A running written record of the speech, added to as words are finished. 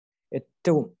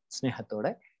ഏറ്റവും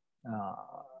സ്നേഹത്തോടെ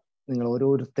നിങ്ങൾ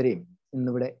ഓരോരുത്തരെയും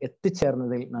ഇന്നിവിടെ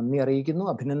എത്തിച്ചേർന്നതിൽ നന്ദി അറിയിക്കുന്നു,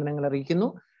 അഭിനന്ദനങ്ങൾ അറിയിക്കുന്നു.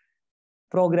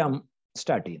 പ്രോഗ്രാം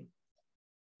സ്റ്റാർട്ട് ചെയ്യുന്നു.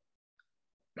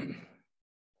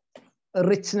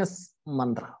 റിച്ച്നെസ്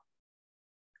മന്ത്ര.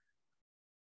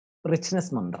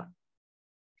 റിച്ച്നെസ് മന്ത്ര.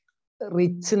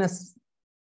 റിച്ച്നെസ്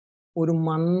ഒരു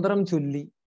മന്ത്രം ചൊല്ലി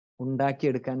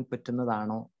ഉണ്ടാക്കിയെടുക്കാൻ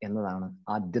പറ്റുന്നതാണോ എന്നതാണ്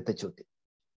ആദ്യത്തെ ചോദ്യം.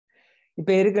 ഈ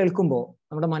പേര് കേൾക്കുമ്പോൾ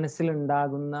നമ്മുടെ മനസ്സിൽ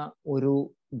ഉണ്ടാകുന്ന ഒരു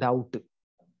ഡൗട്ട്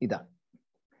ഇതാണ്.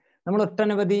 നമ്മൾ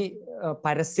ഒട്ടനവധി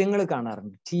പരസ്യങ്ങൾ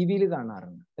കാണാറുണ്ട്, TV-യിൽ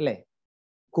കാണാറുണ്ട് അല്ലെ?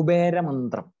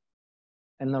 കുബേരമന്ത്രം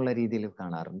എന്നുള്ള രീതിയിൽ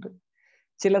കാണാറുണ്ട്.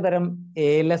 ചിലതരം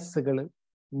ഏലസുകള്,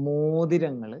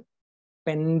 മോതിരങ്ങള്,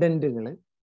 പെൻഡന്റുകള്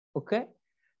ഒക്കെ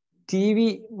TV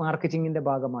മാർക്കറ്റിങ്ങിന്റെ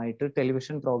ഭാഗമായിട്ട്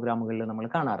ടെലിവിഷൻ പ്രോഗ്രാമുകളിൽ നമ്മൾ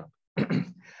കാണാറുണ്ട്.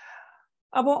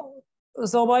 അപ്പോൾ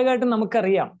സ്വാഭാവികമായിട്ടും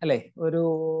നമുക്കറിയാം അല്ലെ, ഒരു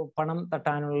പണം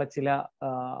തട്ടാനുള്ള ചില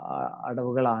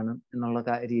അടവുകളാണ് എന്നുള്ള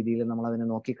രീതിയിൽ നമ്മൾ അതിനെ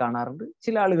നോക്കി കാണാറുണ്ട്.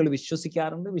 ചില ആളുകൾ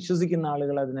വിശ്വസിക്കാറുണ്ട്, വിശ്വസിക്കുന്ന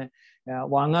ആളുകൾ അതിനെ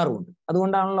വാങ്ങാറുമുണ്ട്.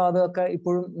 അതുകൊണ്ടാണല്ലോ അതൊക്കെ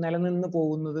ഇപ്പോഴും നിലനിന്ന്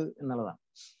പോകുന്നത് എന്നുള്ളതാണ്.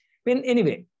 പിന്നെ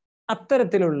എനിവേ,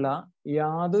 അത്തരത്തിലുള്ള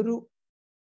യാതൊരു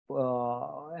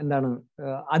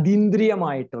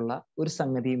അതീന്ദ്രിയമായിട്ടുള്ള ഒരു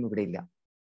സംഗതിയും ഇവിടെ ഇല്ല.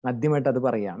 ആദ്യമായിട്ട് അത്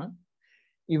പറയാണ്.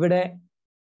 ഇവിടെ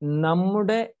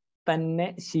നമ്മുടെ തന്നെ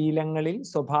ശീലങ്ങളിൽ,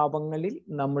 സ്വഭാവങ്ങളിൽ,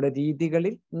 നമ്മുടെ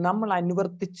രീതികളിൽ നമ്മൾ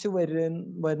അനുവർത്തിച്ചു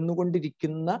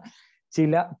വന്നുകൊണ്ടിരിക്കുന്ന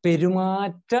ചില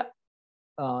പെരുമാറ്റ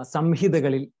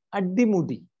സംഹിതകളിൽ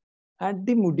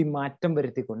അടിമുടി മാറ്റം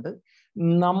വരുത്തിക്കൊണ്ട്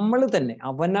നമ്മൾ തന്നെ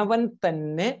അവനവൻ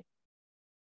തന്നെ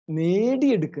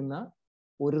നേടിയെടുക്കുന്ന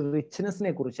ഒരു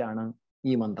റിച്ച്നെസ്സിനെ കുറിച്ചാണ്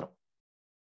ഈ മന്ത്രം.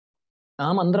 ആ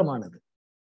മന്ത്രമാണിത്.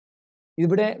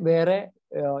 ഇവിടെ വേറെ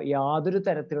യാതൊരു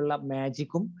തരത്തിലുള്ള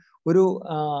മാജിക്കും ഒരു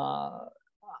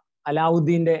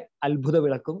അലാവുദ്ദീന്റെ അത്ഭുത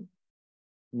വിളക്കും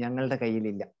ഞങ്ങളുടെ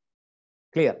കയ്യിലില്ല.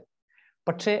 ക്ലിയർ?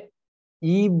 പക്ഷെ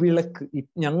ഈ വിളക്ക്,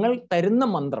 ഞങ്ങൾ തരുന്ന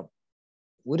മന്ത്രം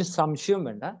ഒരു സംശയവും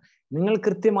വേണ്ട, നിങ്ങൾ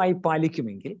കൃത്യമായി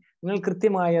പാലിക്കുമെങ്കിൽ, നിങ്ങൾ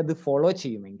കൃത്യമായി അത് ഫോളോ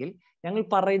ചെയ്യുമെങ്കിൽ, ഞങ്ങൾ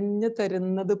പറഞ്ഞു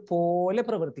തരുന്നത് പോലെ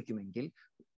പ്രവർത്തിക്കുമെങ്കിൽ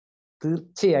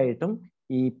തീർച്ചയായിട്ടും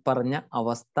ഈ പറഞ്ഞ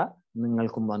അവസ്ഥ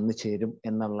നിങ്ങൾക്കും വന്നു ചേരും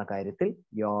എന്നുള്ള കാര്യത്തിൽ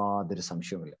യാതൊരു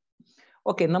സംശയവുമില്ല.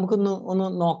 ഓക്കെ, നമുക്കൊന്ന്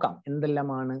നോക്കാം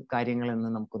എന്തെല്ലാമാണ് കാര്യങ്ങളെന്ന്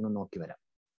നമുക്കൊന്ന് നോക്കി വരാം.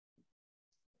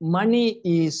 Money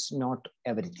is not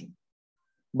everything,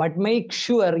 but make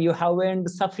sure you have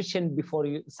earned sufficient before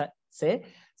you say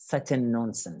such A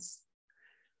nonsense.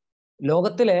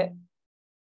 ലോകത്തിലെ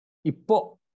ഇപ്പോ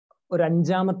ഒരു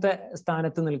 5ാമത്തെ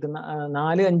സ്ഥാനത്ത് നിൽക്കുന്ന,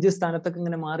 4-5 സ്ഥാനത്തൊക്കെ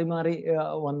ഇങ്ങനെ മാറി മാറി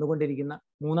വന്നുകൊണ്ടിരിക്കുന്ന,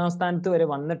 3-ാം സ്ഥാനത്ത് വരെ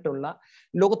വന്നിട്ടുള്ള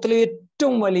ലോകത്തിലെ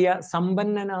ഏറ്റവും വലിയ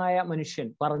സമ്പന്നനായ മനുഷ്യൻ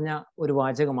പറഞ്ഞ ഒരു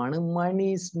വാചകമാണ് മണി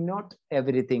ഈസ് നോട്ട്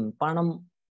എവറിത്തിങ്.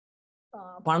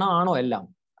 പണമാണോ എല്ലാം?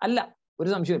 അല്ല, ഒരു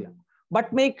സംശയമില്ല.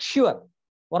 ബട്ട് മേക്ക് ഷുവർ,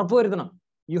 ഉറപ്പുവരുത്തണം,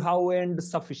 യു ഹാവ് ഏൺഡ്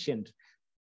സഫിഷ്യന്റ്,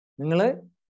 നിങ്ങൾ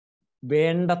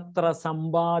വേണ്ടത്ര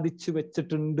സമ്പാദിച്ചു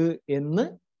വെച്ചിട്ടുണ്ട് എന്ന്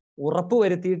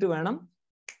ഉറപ്പുവരുത്തിയിട്ട് വേണം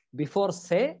before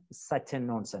say such A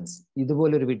nonsense,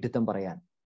 ഇതുപോലൊരു വിഡ്ഢിത്തം പറയാൻ.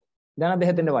 ഇതാണ്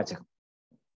അദ്ദേഹത്തിന്റെ വാചകം.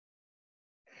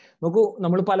 നോക്കൂ,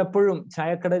 നമ്മൾ പലപ്പോഴും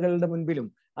ചായക്കടകളുടെ മുൻപിലും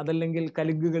അതല്ലെങ്കിൽ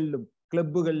കലുങ്കുകളിലും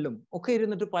ക്ലബ്ബുകളിലും ഒക്കെ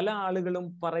ഇരുന്നിട്ട് പല ആളുകളും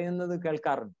പറയുന്നത്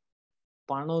കേൾക്കാറുണ്ട്.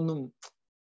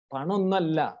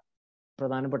 പണമൊന്നല്ല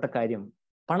പ്രധാനപ്പെട്ട കാര്യം,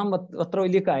 പണം അത്ര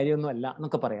വലിയ കാര്യമൊന്നും അല്ല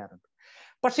എന്നൊക്കെ പറയാറുണ്ട്.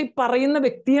 പക്ഷെ ഈ പറയുന്ന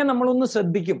വ്യക്തിയെ നമ്മളൊന്ന്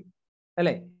ശ്രദ്ധിക്കും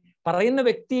അല്ലെ? പറയുന്ന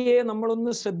വ്യക്തിയെ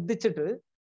നമ്മളൊന്ന് ശ്രദ്ധിച്ചിട്ട്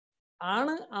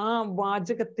ആണ് ആ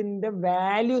വാചകത്തിന്റെ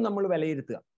വാല്യൂ നമ്മൾ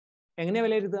വിലയിരുത്തുക. എങ്ങനെയാ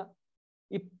വിലയിരുത്തുക?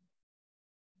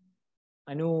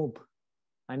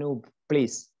 അനൂപ്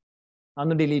പ്ലീസ്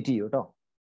അതൊന്ന് ഡിലീറ്റ് ചെയ്യൂ കേട്ടോ.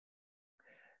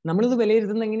 നമ്മളിത്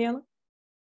വിലയിരുത്തുന്നത് എങ്ങനെയാണ്?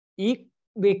 ഈ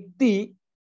വ്യക്തി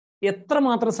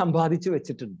എത്രമാത്രം സമ്പാദിച്ചു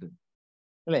വെച്ചിട്ടുണ്ട്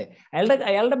അല്ലെ?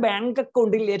 അയാളുടെ ബാങ്ക്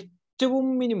അക്കൗണ്ടിൽ ഏറ്റവും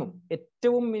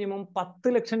മിനിമം 10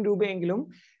 ലക്ഷം രൂപയെങ്കിലും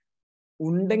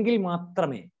ഉണ്ടെങ്കിൽ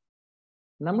മാത്രമേ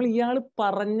നമ്മൾ ഇയാൾ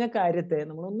പറഞ്ഞ കാര്യത്തെ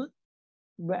നമ്മളൊന്ന്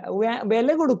വില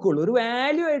കൊടുക്കുള്ളൂ, ഒരു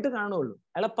വാല്യൂ ആയിട്ട് കാണുള്ളൂ.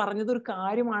 അയാളെ പറഞ്ഞത് ഒരു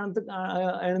കാര്യമാണ്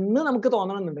എന്ന് നമുക്ക്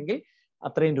തോന്നണമെന്നുണ്ടെങ്കിൽ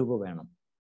അത്രയും രൂപ വേണം.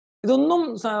 ഇതൊന്നും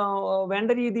വേണ്ട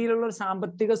രീതിയിലുള്ള ഒരു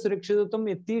സാമ്പത്തിക സുരക്ഷിതത്വം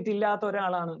എത്തിയിട്ടില്ലാത്ത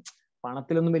ഒരാളാണ്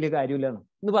പണത്തിലൊന്നും വലിയ കാര്യമില്ലാണ്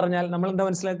എന്ന് പറഞ്ഞാൽ നമ്മൾ എന്താ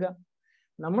മനസ്സിലാക്കുക?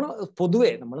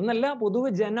 പൊതുവെ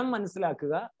ജനം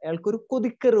മനസ്സിലാക്കുക അയാൾക്കൊരു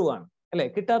കൊതിക്കെറിവാണ് അല്ലെ?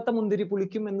 കിട്ടാത്ത മുന്തിരി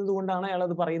പുളിക്കും എന്നതുകൊണ്ടാണ് അയാൾ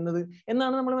അത് പറയുന്നത്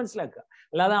എന്നാണ് നമ്മൾ മനസ്സിലാക്കുക.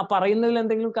 അല്ലാതെ ആ പറയുന്നതിൽ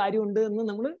എന്തെങ്കിലും കാര്യമുണ്ട് എന്ന്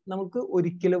നമുക്ക്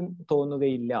ഒരിക്കലും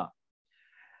തോന്നുകയില്ല.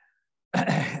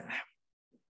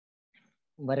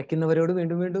 വരയ്ക്കുന്നവരോട്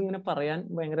വീണ്ടും വീണ്ടും ഇങ്ങനെ പറയാൻ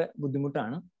ഭയങ്കര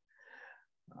ബുദ്ധിമുട്ടാണ്.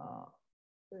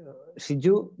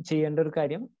 ഷിജു ചെയ്യേണ്ട ഒരു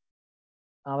കാര്യം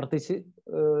ആവർത്തിച്ച്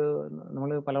നമ്മൾ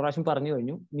പല പ്രാവശ്യം പറഞ്ഞു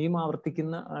കഴിഞ്ഞു. ഇനിയും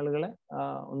ആവർത്തിക്കുന്ന ആളുകളെ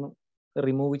ഒന്ന്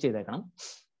റിമൂവ് ചെയ്തേക്കണം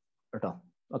കേട്ടോ.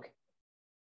 ഓക്കെ.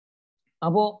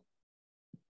 അപ്പോ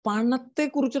പണത്തെ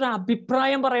കുറിച്ചൊരു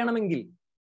അഭിപ്രായം പറയണമെങ്കിൽ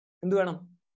എന്ത് വേണം?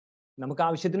 നമുക്ക്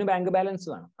ആവശ്യത്തിന് ബാങ്ക് ബാലൻസ്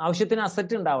വേണം, ആവശ്യത്തിന്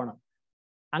അസറ്റ് ഉണ്ടാവണം.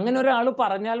 അങ്ങനെ ഒരാൾ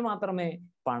പറഞ്ഞാൽ മാത്രമേ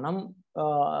പണം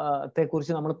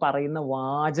ത്തെക്കുറിച്ച് നമ്മൾ പറയുന്ന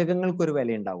വാചകങ്ങൾക്കൊരു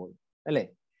വില ഉണ്ടാവുള്ളൂ, അല്ലെ?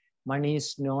 മണി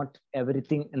ഈസ് നോട്ട്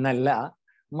എവറിത്തിങ് എന്നല്ല,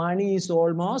 മണി ഈസ്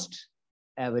ഓൾമോസ്റ്റ്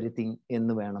എവറിത്തിങ്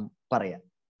എന്ന് വേണം പറയാൻ.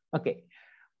 Okay,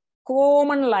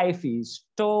 common life is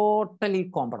totally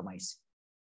compromising.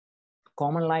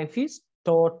 Common life is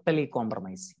totally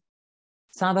compromising.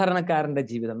 സാധാരണക്കാരന്റെ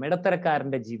ജീവിതം,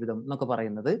 ഇടത്തരക്കാരന്റെ ജീവിതം എന്നൊക്കെ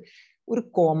പറയുന്നത് ഒരു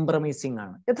കോംപ്രമൈസിങ്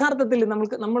ആണ്. യഥാർത്ഥത്തിൽ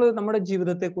നമ്മൾ നമ്മുടെ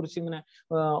ജീവിതത്തെ കുറിച്ച് ഇങ്ങനെ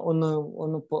ഒന്ന്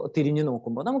തിരിഞ്ഞു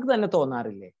നോക്കുമ്പോൾ നമുക്ക് തന്നെ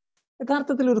തോന്നാറില്ലേ,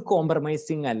 യഥാർത്ഥത്തിൽ ഒരു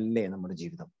കോംപ്രമൈസിങ് അല്ലേ നമ്മുടെ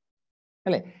ജീവിതം,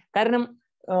 അല്ലെ? കാരണം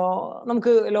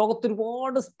നമുക്ക് ലോകത്ത്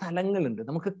ഒരുപാട് സ്ഥലങ്ങളുണ്ട്,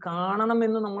 നമുക്ക്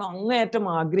കാണണമെന്ന് നമ്മൾ അങ്ങേയറ്റം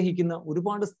ആഗ്രഹിക്കുന്ന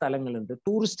ഒരുപാട് സ്ഥലങ്ങളുണ്ട്,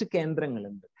 ടൂറിസ്റ്റ്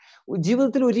കേന്ദ്രങ്ങളുണ്ട്.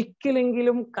 ജീവിതത്തിൽ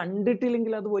ഒരിക്കലെങ്കിലും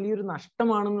കണ്ടിട്ടില്ലെങ്കിൽ അത് വലിയൊരു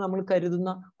നഷ്ടമാണെന്ന് നമ്മൾ കരുതുന്ന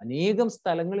അനേകം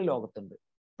സ്ഥലങ്ങൾ ലോകത്തുണ്ട്.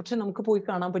 പക്ഷെ നമുക്ക് പോയി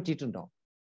കാണാൻ പറ്റിയിട്ടുണ്ടോ?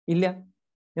 ഇല്ല.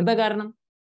 എന്താ കാരണം?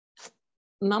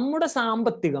 നമ്മുടെ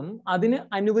സാമ്പത്തികം അതിന്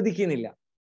അനുവദിക്കുന്നില്ല,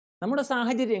 നമ്മുടെ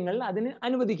സാഹചര്യങ്ങൾ അതിന്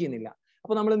അനുവദിക്കുന്നില്ല.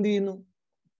 അപ്പൊ നമ്മൾ എന്ത് ചെയ്യുന്നു?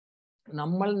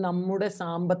 നമ്മൾ നമ്മുടെ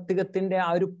സാമ്പത്തികത്തിന്റെ ആ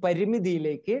ഒരു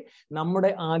പരിമിതിയിലേക്ക് നമ്മുടെ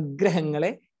ആഗ്രഹങ്ങളെ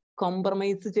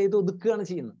കോംപ്രമൈസ് ചെയ്ത് ഒതുക്കുകയാണ്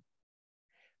ചെയ്യുന്നത്.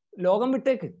 ലോകം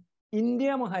വിട്ടേക്ക്,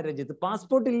 ഇന്ത്യ മഹാരാജ്യത്ത്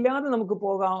പാസ്പോർട്ട് ഇല്ലാതെ നമുക്ക്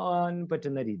പോകാൻ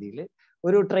പറ്റുന്ന രീതിയിൽ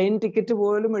ഒരു ട്രെയിൻ ടിക്കറ്റ്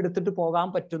പോലും എടുത്തിട്ട് പോകാൻ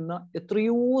പറ്റുന്ന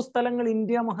എത്രയോ സ്ഥലങ്ങൾ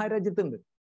ഇന്ത്യ മഹാരാജ്യത്തുണ്ട്.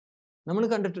 നമ്മൾ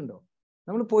കണ്ടിട്ടുണ്ടോ?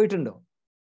 നമ്മൾ പോയിട്ടുണ്ടോ?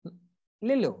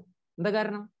 ഇല്ലല്ലോ. എന്താ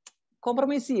കാരണം?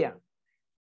 കോംപ്രമൈസ് ചെയ്യാം.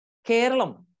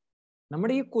 കേരളം,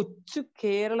 നമ്മുടെ ഈ കൊച്ചു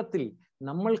കേരളത്തിൽ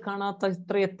നമ്മൾ കാണാത്ത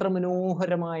എത്ര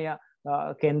മനോഹരമായ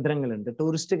കേന്ദ്രങ്ങളുണ്ട്,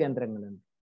 ടൂറിസ്റ്റ് കേന്ദ്രങ്ങളുണ്ട്,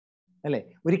 അല്ലെ?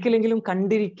 ഒരിക്കലെങ്കിലും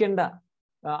കണ്ടിരിക്കേണ്ട,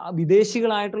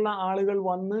 വിദേശികളായിട്ടുള്ള ആളുകൾ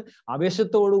വന്ന്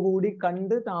ആവേശത്തോടുകൂടി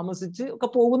കണ്ട് താമസിച്ച് ഒക്കെ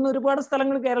പോകുന്ന ഒരുപാട്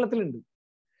സ്ഥലങ്ങൾ കേരളത്തിലുണ്ട്.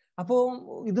 അപ്പോ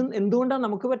ഇത് എന്തുകൊണ്ടാണ്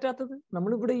നമുക്ക് പറ്റാത്തത്?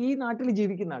 നമ്മളിവിടെ ഈ നാട്ടിൽ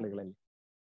ജീവിക്കുന്ന ആളുകളല്ലേ.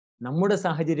 നമ്മുടെ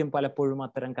സാഹചര്യം പലപ്പോഴും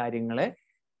അത്തരം കാര്യങ്ങളെ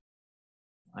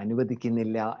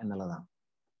അനുവദിക്കുന്നില്ല എന്നുള്ളതാണ്.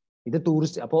 ഇത്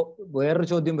ടൂറിസ്റ്റ്. അപ്പോ വേറൊരു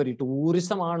ചോദ്യം വരും,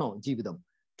 ടൂറിസം ആണോ ജീവിതം?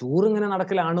 ടൂർ ഇങ്ങനെ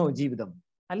നടക്കലാണോ ജീവിതം?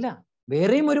 അല്ല,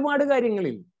 വേറെയും ഒരുപാട്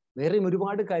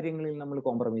കാര്യങ്ങളിൽ നമ്മൾ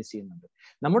കോംപ്രമൈസ് ചെയ്യുന്നുണ്ട്.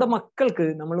 നമ്മുടെ മക്കൾക്ക്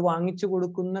നമ്മൾ വാങ്ങിച്ചു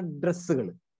കൊടുക്കുന്ന ഡ്രസ്സുകൾ,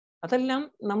 അതെല്ലാം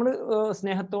നമ്മൾ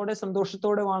സ്നേഹത്തോടെ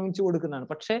സന്തോഷത്തോടെ വാങ്ങിച്ചു കൊടുക്കുന്നതാണ്.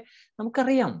 പക്ഷെ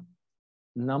നമുക്കറിയാം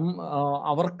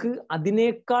അവർക്ക്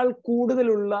അതിനേക്കാൾ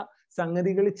കൂടുതലുള്ള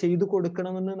സംഗതികൾ ചെയ്തു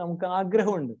കൊടുക്കണമെന്ന് നമുക്ക്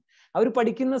ആഗ്രഹമുണ്ട്. അവർ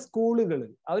പഠിക്കുന്ന സ്കൂളുകൾ,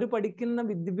 അവർ പഠിക്കുന്ന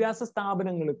വിദ്യാഭ്യാസ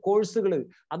സ്ഥാപനങ്ങൾ, കോഴ്സുകൾ,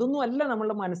 അതൊന്നും അല്ല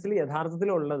നമ്മളുടെ മനസ്സിൽ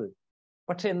യഥാർത്ഥത്തിലുള്ളത്.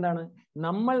 പക്ഷെ എന്താണ്?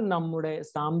 നമ്മൾ നമ്മുടെ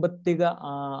സാമ്പത്തിക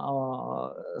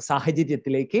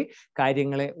സാഹചര്യത്തിലേക്ക്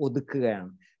കാര്യങ്ങളെ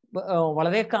ഒതുക്കുകയാണ്.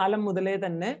 വളരെ കാലം മുതലേ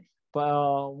തന്നെ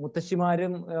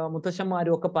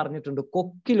മുത്തശ്ശന്മാരും ഒക്കെ പറഞ്ഞിട്ടുണ്ട്,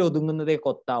 കൊക്കിലൊതുങ്ങുന്നതേ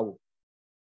കൊത്താവൂ.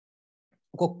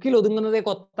 കൊക്കിലൊതുങ്ങുന്നതേ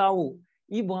കൊത്താവൂ.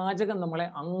 ഈ വാചകം നമ്മളെ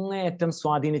അങ്ങേയറ്റം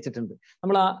സ്വാധീനിച്ചിട്ടുണ്ട്.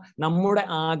 നമ്മുടെ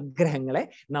ആഗ്രഹങ്ങളെ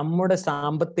നമ്മുടെ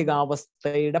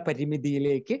സാമ്പത്തികാവസ്ഥയുടെ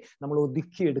പരിമിതിയിലേക്ക് നമ്മൾ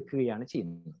ഒതുക്കിയെടുക്കുകയാണ്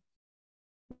ചെയ്യുന്നത്.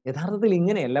 യഥാർത്ഥത്തിൽ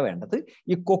ഇങ്ങനെയല്ല വേണ്ടത്.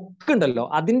 ഈ കൊക്കുണ്ടല്ലോ,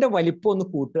 അതിന്റെ വലിപ്പം ഒന്ന്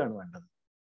കൂട്ടുകയാണ് വേണ്ടത്.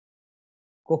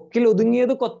 കൊക്കിൽ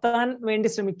ഒതുങ്ങിയത് കൊത്താൻ വേണ്ടി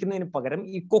ശ്രമിക്കുന്നതിന് പകരം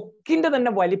ഈ കൊക്കിന്റെ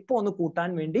തന്നെ വലിപ്പം ഒന്ന് കൂട്ടാൻ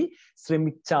വേണ്ടി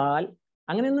ശ്രമിച്ചാൽ,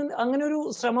 അങ്ങനെ ഒരു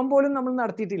ശ്രമം പോലും നമ്മൾ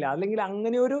നടത്തിയിട്ടില്ല, അല്ലെങ്കിൽ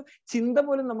അങ്ങനെ ഒരു ചിന്ത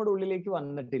പോലും നമ്മുടെ ഉള്ളിലേക്ക്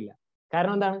വന്നിട്ടില്ല.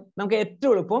 കാരണം എന്താണ്? നമുക്ക്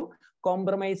ഏറ്റവും എളുപ്പം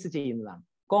കോംപ്രമൈസ്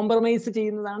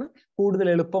ചെയ്യുന്നതാണ് കൂടുതൽ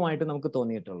എളുപ്പമായിട്ട് നമുക്ക്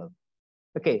തോന്നിയിട്ടുള്ളത്.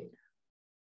 Okay,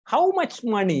 how much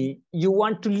money you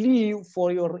want to leave for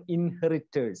your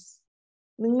inheritors?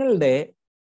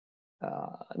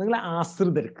 നിങ്ങളെ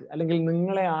ആശ്രിതർക്ക്, അല്ലെങ്കിൽ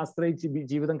നിങ്ങളെ ആശ്രയിച്ച്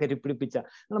ജീവിതം കരുപ്പിടിപ്പിച്ച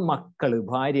നിങ്ങളുടെ മക്കള്,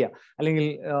 ഭാര്യ, അല്ലെങ്കിൽ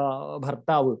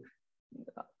ഭർത്താവ്,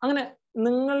 അങ്ങനെ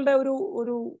നിങ്ങളുടെ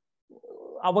ഒരു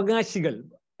അവകാശികൾ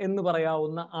എന്ന്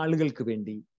പറയാവുന്ന ആളുകൾക്ക്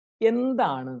വേണ്ടി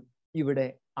എന്താണ് ഇവിടെ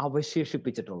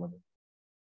അവശേഷിപ്പിച്ചിട്ടുള്ളത്?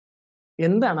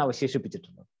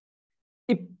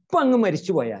 ഇപ്പൊ അങ്ങ്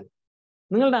മരിച്ചുപോയാൽ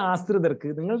നിങ്ങളുടെ ആശ്രിതർക്ക്,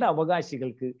 നിങ്ങളുടെ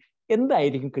അവകാശികൾക്ക്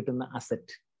എന്തായിരിക്കും കിട്ടുന്ന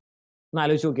അസറ്റ്?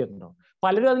 എന്നാലോചിച്ച് നോക്കിയിട്ടുണ്ടോ?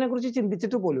 പലരും അതിനെക്കുറിച്ച്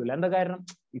ചിന്തിച്ചിട്ട് പോലുമില്ല. എന്താ കാരണം?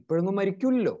 ഇപ്പോഴൊന്നും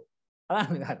മരിക്കില്ലല്ലോ,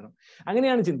 അതാണ് കാരണം.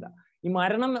 അങ്ങനെയാണ് ചിന്ത. ഈ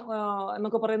മരണം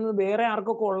എന്നൊക്കെ പറയുന്നത് വേറെ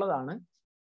ആർക്കൊക്കെ ഉള്ളതാണ്,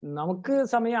 നമുക്ക്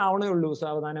സമയം ആവണേ ഉള്ളൂ,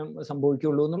 സാവധാനം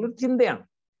സംഭവിക്കുള്ളൂ എന്നുള്ളൊരു ചിന്തയാണ്.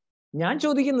 ഞാൻ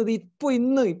ചോദിക്കുന്നത്,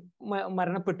 ഇന്ന്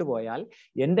മരണപ്പെട്ടു പോയാൽ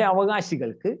എൻ്റെ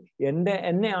അവകാശികൾക്ക്,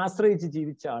 എന്നെ ആശ്രയിച്ച്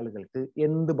ജീവിച്ച ആളുകൾക്ക്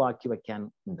എന്ത് ബാക്കി വയ്ക്കാൻ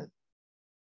ഉണ്ട്?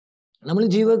 നമ്മൾ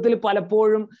ജീവിതത്തിൽ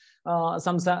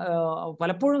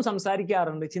പലപ്പോഴും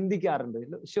സംസാരിക്കാറുണ്ട്, ചിന്തിക്കാറുണ്ട്,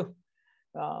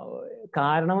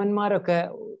 കാരണവന്മാരൊക്കെ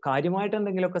കാര്യമായിട്ട്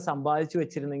എന്തെങ്കിലുമൊക്കെ സമ്പാദിച്ചു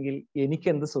വെച്ചിരുന്നെങ്കിൽ എനിക്ക്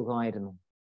എന്ത് സുഖമായിരുന്നു.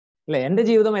 അല്ലെ? എൻ്റെ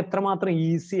ജീവിതം എത്രമാത്രം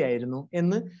ഈസി ആയിരുന്നു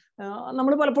എന്ന്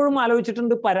നമ്മൾ പലപ്പോഴും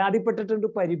ആലോചിച്ചിട്ടുണ്ട്, പരാതിപ്പെട്ടിട്ടുണ്ട്,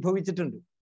 പരിഭവിച്ചിട്ടുണ്ട്.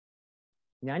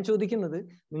 ഞാൻ ചോദിക്കുന്നത്,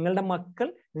 നിങ്ങളുടെ മക്കൾ,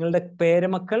 നിങ്ങളുടെ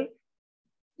പേരമക്കൾ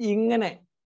ഇങ്ങനെ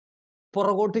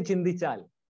പുറകോട്ട് ചിന്തിച്ചാൽ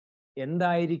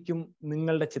എന്തായിരിക്കും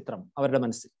നിങ്ങളുടെ ചിത്രം അവരുടെ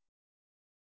മനസ്സിൽ?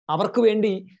 അവർക്ക്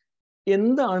വേണ്ടി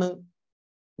എന്താണ്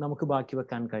നമുക്ക് ബാക്കി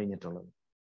വെക്കാൻ കഴിഞ്ഞിട്ടുള്ളത്?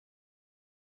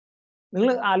 നിങ്ങൾ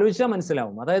ആലോചിച്ചാൽ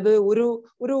മനസ്സിലാവും. അതായത്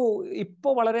ഒരു ഇപ്പൊ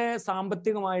വളരെ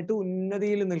സാമ്പത്തികമായിട്ട്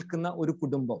ഉന്നതിയിൽ നിൽക്കുന്ന ഒരു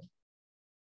കുടുംബം,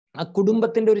 ആ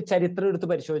കുടുംബത്തിന്റെ ഒരു ചരിത്രം എടുത്ത്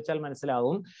പരിശോധിച്ചാൽ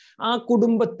മനസ്സിലാവും. ആ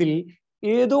കുടുംബത്തിൽ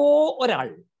ഏതോ ഒരാൾ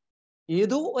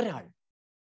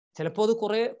ചിലപ്പോൾ അത്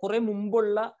കുറെ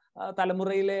മുമ്പുള്ള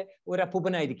തലമുറയിലെ ഒരു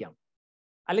അപ്പൂപ്പനായിരിക്കാം,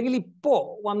 അല്ലെങ്കിൽ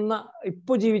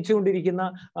ഇപ്പോ ജീവിച്ചുകൊണ്ടിരിക്കുന്ന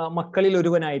മക്കളിൽ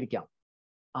ഒരുവനായിരിക്കാം.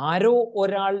 ആരോ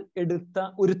ഒരാൾ എടുത്ത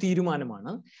ഒരു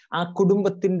തീരുമാനമാണ് ആ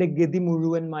കുടുംബത്തിന്റെ ഗതി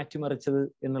മുഴുവൻ മാറ്റിമറിച്ചത്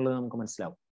എന്നുള്ളത് നമുക്ക്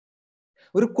മനസ്സിലാവും.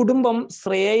 ഒരു കുടുംബം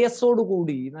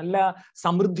ശ്രേയസ്സോടുകൂടി, നല്ല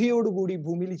സമൃദ്ധിയോടുകൂടി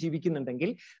ഭൂമിയിൽ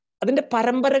ജീവിക്കുന്നുണ്ടെങ്കിൽ അതിന്റെ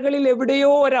പരമ്പരകളിൽ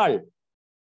എവിടെയോ ഒരാൾ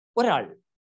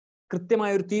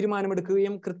കൃത്യമായ ഒരു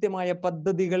തീരുമാനമെടുക്കുകയും കൃത്യമായ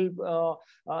പദ്ധതികൾ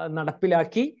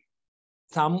നടപ്പിലാക്കി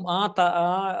ആ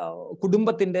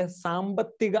കുടുംബത്തിന്റെ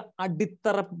സാമ്പത്തിക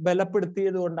അടിത്തറ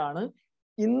ബലപ്പെടുത്തിയത് കൊണ്ടാണ്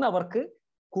ഇന്ന് അവർക്ക്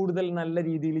കൂടുതൽ നല്ല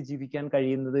രീതിയിൽ ജീവിക്കാൻ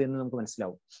കഴിയുന്നത് എന്ന് നമുക്ക്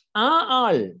മനസ്സിലാവും. ആ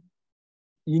ആൾ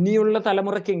ഇനിയുള്ള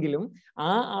തലമുറയ്ക്കെങ്കിലും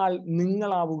ആ ആൾ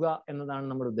നിങ്ങളാവുക എന്നതാണ്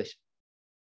നമ്മുടെ ഉദ്ദേശം.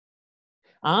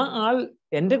 ആ ആൾ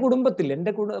എൻ്റെ കുടുംബത്തിൽ,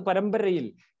 എൻ്റെ പരമ്പരയിൽ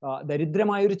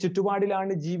ദരിദ്രമായൊരു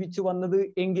ചുറ്റുപാടിലാണ് ജീവിച്ചു വന്നത്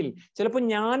എങ്കിൽ ചിലപ്പോൾ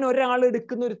ഞാൻ ഒരാൾ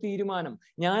എടുക്കുന്ന ഒരു തീരുമാനം,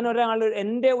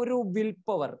 എൻ്റെ ഒരു വിൽ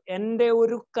പവർ, എൻ്റെ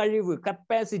ഒരു കഴിവ്,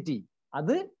 കപ്പാസിറ്റി,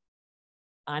 അത്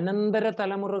അനന്തര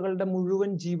തലമുറകളുടെ മുഴുവൻ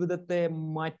ജീവിതത്തെ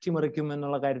മാറ്റിമറിക്കും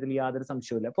എന്നുള്ള കാര്യത്തിൽ യാതൊരു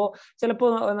സംശയവുമില്ല. അപ്പോൾ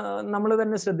ചിലപ്പോൾ നമ്മൾ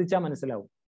തന്നെ ശ്രദ്ധിച്ചാൽ മനസ്സിലാവും.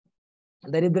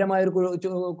 ദരിദ്രമായൊരു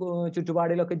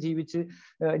ചുറ്റുപാടിലൊക്കെ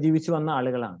ജീവിച്ചു വന്ന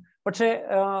ആളുകളാണ്. പക്ഷെ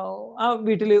ആ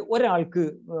വീട്ടിൽ ഒരാൾക്ക്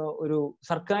ഒരു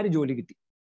സർക്കാർ ജോലി കിട്ടി.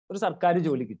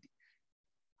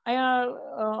 അയാൾ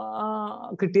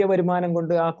കിട്ടിയ വരുമാനം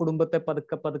കൊണ്ട് ആ കുടുംബത്തെ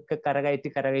പതുക്കെ കരകയറ്റി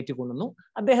കൊണ്ടുവന്നു.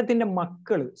 അദ്ദേഹത്തിന്റെ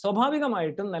മക്കള്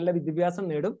സ്വാഭാവികമായിട്ടും നല്ല വിദ്യാഭ്യാസം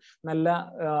നേടും, നല്ല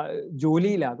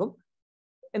ജോലിയിലാകും.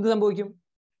 എന്ത് സംഭവിക്കും?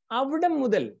 അവിടെ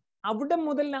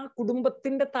മുതൽ ആ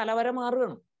കുടുംബത്തിന്റെ തലവര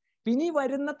മാറുകയാണ്. ഇനി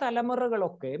വരുന്ന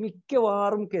തലമുറകളൊക്കെ,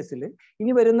 മിക്കവാറും കേസിൽ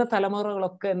ഇനി വരുന്ന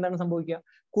തലമുറകളൊക്കെ എന്താണ് സംഭവിക്കുക?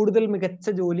 കൂടുതൽ മികച്ച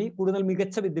ജോലി, കൂടുതൽ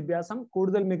മികച്ച വിദ്യാഭ്യാസം,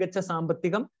 കൂടുതൽ മികച്ച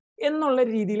സാമ്പത്തികം എന്നുള്ള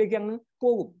രീതിയിലേക്ക് അങ്ങ്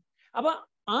പോകും. അപ്പൊ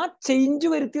ആ ചേഞ്ച്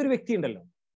വരുത്തിയ ഒരു വ്യക്തി ഉണ്ടല്ലോ,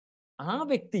 ആ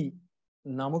വ്യക്തി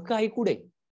നമുക്കായിക്കൂടെ?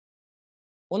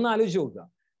 ഒന്ന് ആലോചിച്ച് നോക്കുക.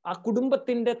 ആ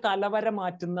കുടുംബത്തിന്റെ തലവര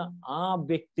മാറ്റുന്ന ആ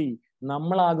വ്യക്തി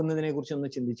നമ്മളാകുന്നതിനെ കുറിച്ച് ഒന്ന്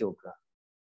ചിന്തിച്ചു നോക്കുക.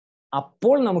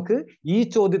 അപ്പോൾ നമുക്ക് ഈ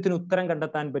ചോദ്യത്തിന് ഉത്തരം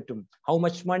കണ്ടെത്താൻ പറ്റും. How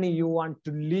much money you want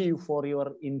to leave for your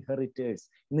inheritors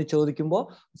എന്ന് ചോദിക്കുമ്പോൾ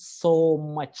സോ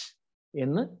മച്ച്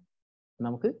എന്ന്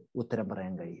നമുക്ക് ഉത്തരം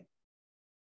പറയാൻ കഴിയും.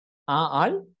 ആ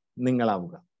ആൾ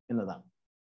നിങ്ങളാവുക എന്നതാണ്.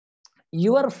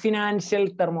 Your financial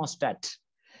thermostat.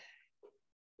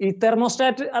 ഈ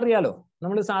തെർമോസ്റ്റാറ്റ് അറിയാലോ,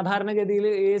 നമ്മൾ സാധാരണഗതിയിൽ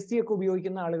AC ഒക്കെ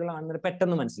ഉപയോഗിക്കുന്ന ആളുകളാണെന്ന്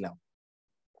പെട്ടെന്ന് മനസ്സിലാവും.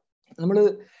 നമ്മൾ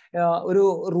ഒരു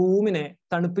റൂമിനെ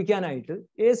തണുപ്പിക്കാനായിട്ട്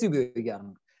AC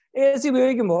ഉപയോഗിക്കാറുണ്ട്. AC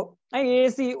ഉപയോഗിക്കുമ്പോൾ ആ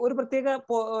AC ഒരു പ്രത്യേക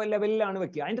ലെവലിലാണ്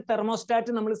വെക്കുക. അതിന്റെ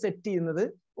തെർമോസ്റ്റാറ്റ് നമ്മൾ സെറ്റ് ചെയ്യുന്നത്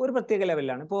ഒരു പ്രത്യേക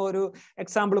ലെവലിലാണ്. ഇപ്പോൾ ഒരു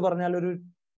എക്സാമ്പിൾ പറഞ്ഞാൽ ഒരു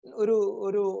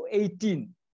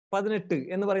 18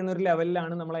 എന്ന് പറയുന്ന ഒരു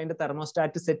ലെവലിലാണ് നമ്മൾ അതിന്റെ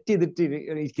തെർമോസ്റ്റാറ്റ് സെറ്റ് ചെയ്തിട്ട്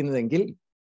ഇരിക്കുന്നതെങ്കിൽ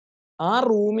ആ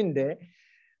റൂമിന്റെ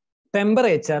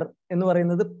ടെമ്പറേച്ചർ എന്ന്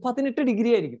പറയുന്നത് 18 ഡിഗ്രി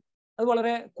ആയിരിക്കും. അത്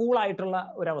വളരെ കൂളായിട്ടുള്ള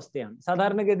ഒരവസ്ഥയാണ്.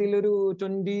 സാധാരണഗതിയിൽ ഒരു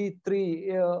 23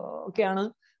 ഒക്കെയാണ്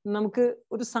നമുക്ക്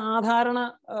ഒരു സാധാരണ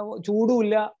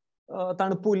ചൂടുമില്ല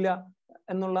തണുപ്പുമില്ല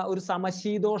എന്നുള്ള ഒരു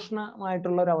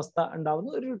സമശീതോഷ്ണമായിട്ടുള്ള ഒരു അവസ്ഥ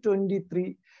ഉണ്ടാവുന്നത് ഒരു 23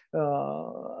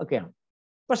 ഒക്കെയാണ്.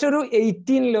 പക്ഷെ ഒരു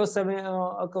 18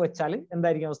 ഒക്കെ വെച്ചാൽ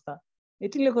എന്തായിരിക്കും അവസ്ഥ?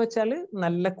 18 വെച്ചാൽ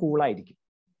നല്ല കൂളായിരിക്കും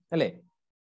അല്ലേ?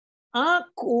 ആ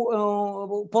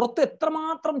പുറത്ത്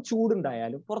എത്രമാത്രം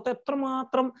ചൂടുണ്ടായാലും, പുറത്ത്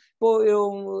എത്രമാത്രം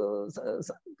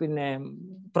പിന്നെ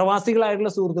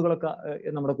പ്രവാസികളായിട്ടുള്ള സുഹൃത്തുക്കളൊക്കെ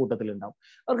നമ്മുടെ കൂട്ടത്തിലുണ്ടാവും.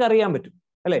 അവർക്ക് അറിയാൻ പറ്റും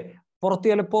അല്ലെ? പുറത്ത്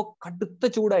ചിലപ്പോൾ കടുത്ത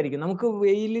ചൂടായിരിക്കും. നമുക്ക്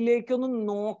വെയിലിലേക്കൊന്നും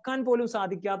നോക്കാൻ പോലും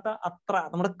സാധിക്കാത്ത അത്ര,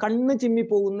 നമ്മുടെ കണ്ണ് ചിമ്മി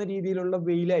പോകുന്ന രീതിയിലുള്ള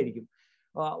വെയിലായിരിക്കും.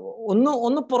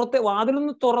 ഒന്ന് പുറത്തെ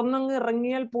വാതിലൊന്ന് തുറന്നങ്ങ്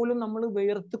ഇറങ്ങിയാൽ പോലും നമ്മൾ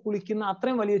വേർത്ത് കുളിക്കുന്ന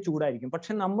അത്രയും വലിയ ചൂടായിരിക്കും.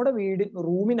 പക്ഷെ നമ്മുടെ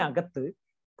റൂമിനകത്ത്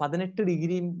 18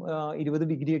 ഡിഗ്രിയും 20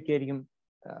 ഡിഗ്രി ഒക്കെ ആയിരിക്കും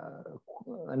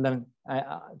എന്താണ്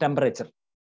ടെമ്പറേച്ചർ.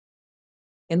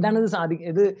 എന്താണ്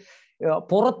ഇത്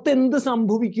പുറത്ത് എന്ത്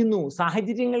സംഭവിക്കുന്നു,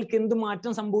 സാഹചര്യങ്ങൾക്ക് എന്ത്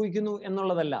മാറ്റം സംഭവിക്കുന്നു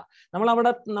എന്നുള്ളതല്ല. നമ്മൾ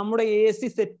അവിടെ നമ്മുടെ AC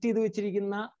സെറ്റ് ചെയ്ത്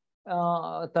വെച്ചിരിക്കുന്ന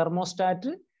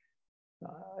തെർമോസ്റ്റാറ്റ്,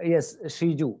 യെസ്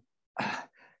ഷീജു,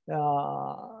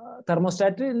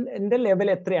 തെർമോസ്റ്റാറ്റിന്റെ ലെവൽ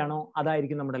എത്രയാണോ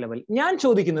അതായിരിക്കും നമ്മുടെ ലെവൽ. ഞാൻ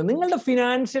ചോദിക്കുന്നത് നിങ്ങളുടെ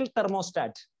ഫിനാൻഷ്യൽ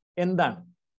തെർമോസ്റ്റാറ്റ് എന്താണ്?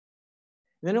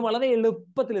 ഇതിന് വളരെ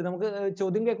എളുപ്പത്തിൽ, നമുക്ക്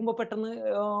ചോദ്യം കേൾക്കുമ്പോൾ പെട്ടെന്ന്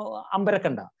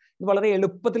അമ്പരക്കണ്ട, ഇത് വളരെ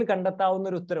എളുപ്പത്തിൽ കണ്ടെത്താവുന്ന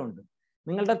ഒരു ഉത്തരവുണ്ട്.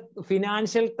 നിങ്ങളുടെ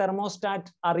ഫിനാൻഷ്യൽ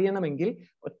തെർമോസ്റ്റാറ്റ് അറിയണമെങ്കിൽ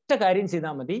ഒറ്റ കാര്യം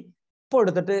ചെയ്താൽ മതി. ഇപ്പോൾ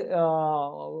എടുത്തിട്ട്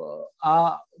ആ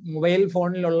മൊബൈൽ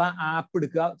ഫോണിലുള്ള ആപ്പ്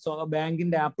എടുക്കുക,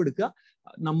 ബാങ്കിന്റെ ആപ്പ് എടുക്കുക,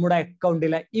 നമ്മുടെ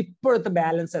അക്കൗണ്ടിലെ ഇപ്പോഴത്തെ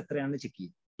ബാലൻസ് എത്രയാണെന്ന് ചെക്ക്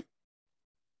ചെയ്യും.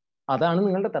 അതാണ്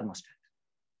നിങ്ങളുടെ തെർമോസ്റ്റാറ്റ്.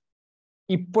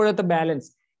 ഇപ്പോഴത്തെ ബാലൻസ്.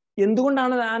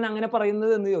 എന്തുകൊണ്ടാണ് ഞാൻ അങ്ങനെ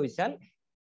പറയുന്നത് എന്ന് ചോദിച്ചാൽ,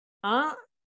 ആ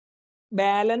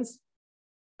ബാലൻസ്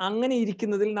അങ്ങനെ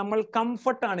ഇരിക്കുന്നതിൽ നമ്മൾ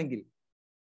കംഫർട്ട് ആണെങ്കിൽ,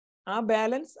 ആ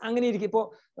ബാലൻസ് അങ്ങനെ ഇരിക്കും. ഇപ്പോൾ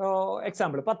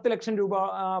എക്സാമ്പിൾ 10 ലക്ഷം രൂപ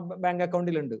ബാങ്ക്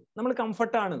അക്കൗണ്ടിലുണ്ട്, നമ്മൾ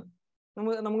കംഫർട്ടാണ്,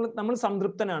 നമ്മൾ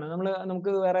സംതൃപ്തനാണ്,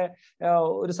 നമുക്ക് വേറെ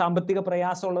ഒരു സാമ്പത്തിക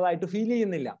പ്രയാസം ഉള്ളതായിട്ട് ഫീൽ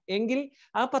ചെയ്യുന്നില്ല എങ്കിൽ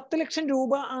ആ 10 ലക്ഷം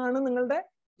രൂപ ആണ് നിങ്ങളുടെ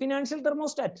ഫിനാൻഷ്യൽ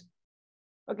തെർമോസ്റ്റാറ്റ്.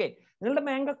 ഓക്കെ, നിങ്ങളുടെ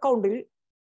ബാങ്ക് അക്കൗണ്ടിൽ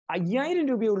 5000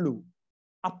 രൂപയേ ഉള്ളൂ,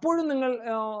 അപ്പോഴും നിങ്ങൾ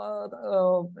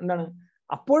എന്താണ്,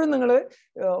 അപ്പോഴും നിങ്ങൾ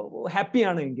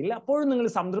ഹാപ്പിയാണ് എങ്കിൽ, അപ്പോഴും നിങ്ങൾ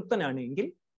സംതൃപ്തനാണ് എങ്കിൽ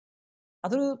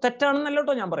അതൊരു തെറ്റാണെന്നല്ല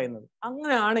കേട്ടോ ഞാൻ പറയുന്നത്.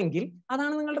 അങ്ങനെയാണെങ്കിൽ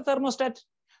അതാണ് നിങ്ങളുടെ തെർമോസ്റ്റാറ്റ്.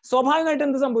 സ്വാഭാവികമായിട്ട്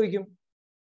എന്ത് സംഭവിക്കും?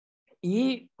 ഈ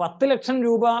 10 ലക്ഷം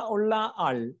രൂപ ഉള്ള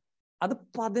ആൾ അത്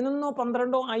 11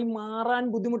 12 ആയി മാറാൻ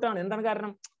ബുദ്ധിമുട്ടാണ്. എന്താണ്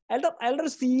കാരണം? അയാളുടെ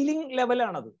ഒരു സീലിംഗ്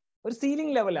ലെവലാണത്, ഒരു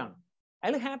സീലിംഗ് ലെവലാണ്.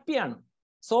 അയാൾ ഹാപ്പിയാണ്.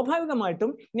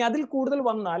 സ്വാഭാവികമായിട്ടും ഇനി അതിൽ കൂടുതൽ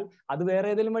വന്നാൽ അത് വേറെ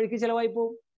ഏതെങ്കിലും വഴിക്ക് ചിലവായി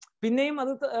പോകും. പിന്നെയും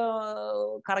അത്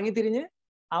കറങ്ങിത്തിരിഞ്ഞ്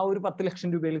ആ ഒരു 10 ലക്ഷം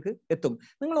രൂപയിലേക്ക് എത്തും.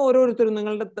 നിങ്ങൾ ഓരോരുത്തരും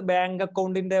നിങ്ങളുടെ ബാങ്ക്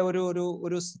അക്കൗണ്ടിന്റെ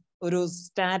ഒരു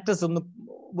സ്റ്റാറ്റസ് ഒന്ന്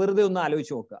വെറുതെ ഒന്ന്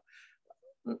ആലോചിച്ച് നോക്കുക.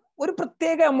 ഒരു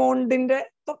പ്രത്യേക എമൗണ്ടിന്റെ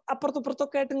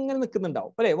അപ്പുറത്തുപ്പുറത്തൊക്കെ ആയിട്ട് ഇങ്ങനെ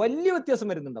നിൽക്കുന്നുണ്ടാവും അല്ലെ, വലിയ വ്യത്യാസം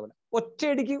വരുന്നുണ്ടാവില്ല.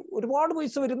 ഒറ്റയടിക്ക് ഒരുപാട്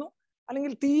പൈസ വരുന്നു,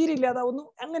 അല്ലെങ്കിൽ തീരെ ഇല്ലാതാവുന്നു,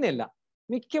 അങ്ങനെയല്ല.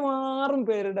 മിക്കവാറും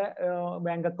പേരുടെ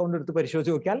ബാങ്ക് അക്കൗണ്ട് എടുത്ത്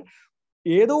പരിശോധിച്ച് നോക്കിയാൽ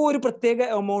ഏതോ ഒരു പ്രത്യേക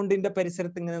എമൗണ്ടിന്റെ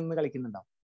പരിസരത്ത് ഇങ്ങനെ നിന്ന് കളിക്കുന്നുണ്ടാവും.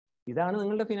 ഇതാണ്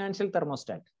നിങ്ങളുടെ ഫിനാൻഷ്യൽ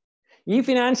തെർമോസ്റ്റാറ്റ്. ഈ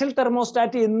ഫിനാൻഷ്യൽ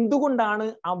തെർമോസ്റ്റാറ്റ് എന്തുകൊണ്ടാണ്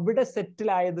അവിടെ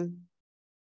സെറ്റിലായത്?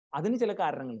 അതിന് ചില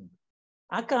കാരണങ്ങളുണ്ട്.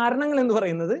 ആ കാരണങ്ങൾ എന്ന്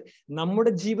പറയുന്നത്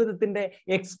നമ്മുടെ ജീവിതത്തിന്റെ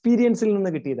എക്സ്പീരിയൻസിൽ നിന്ന്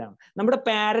കിട്ടിയതാണ്, നമ്മുടെ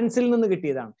പാരന്റ്സിൽ നിന്ന്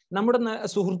കിട്ടിയതാണ്, നമ്മുടെ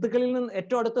സുഹൃത്തുക്കളിൽ നിന്ന്,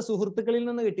 ഏറ്റവും അടുത്ത സുഹൃത്തുക്കളിൽ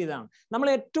നിന്ന് കിട്ടിയതാണ്, നമ്മൾ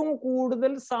ഏറ്റവും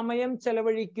കൂടുതൽ സമയം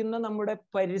ചെലവഴിക്കുന്ന നമ്മുടെ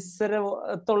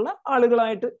പരിസരത്തുള്ള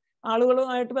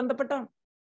ആളുകളുമായിട്ട് ബന്ധപ്പെട്ടാണ്.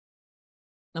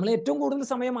 നമ്മൾ ഏറ്റവും കൂടുതൽ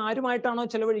സമയം ആരുമായിട്ടാണോ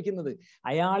ചെലവഴിക്കുന്നത്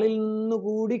അയാളിൽ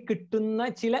നിന്നുകൂടി കിട്ടുന്ന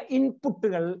ചില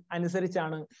ഇൻപുട്ടുകൾ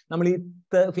അനുസരിച്ചാണ് നമ്മൾ ഈ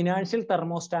ഫിനാൻഷ്യൽ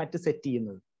തെർമോസ്റ്റാറ്റ് സെറ്റ്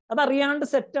ചെയ്യുന്നത്. അതറിയാണ്ട്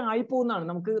സെറ്റ് ആയി പോകുന്നതാണ്.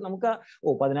 നമുക്ക്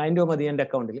 10,000 രൂപ മതി എൻ്റെ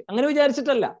അക്കൗണ്ടിൽ, അങ്ങനെ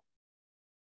വിചാരിച്ചിട്ടല്ല.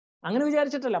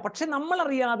 പക്ഷെ നമ്മൾ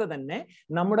അറിയാതെ തന്നെ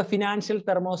നമ്മുടെ ഫിനാൻഷ്യൽ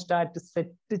തെർമോസ്റ്റാറ്റ്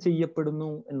സെറ്റ് ചെയ്യപ്പെടുന്നു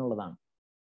എന്നുള്ളതാണ്.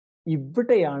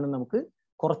 ഇവിടെയാണ് നമുക്ക്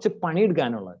കുറച്ച്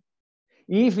പണിയെടുക്കാനുള്ളത്.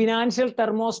 ഈ ഫിനാൻഷ്യൽ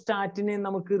തെർമോസ്റ്റാറ്റിനെ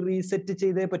നമുക്ക് റീസെറ്റ്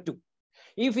ചെയ്തേ പറ്റൂ.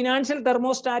 ഈ ഫിനാൻഷ്യൽ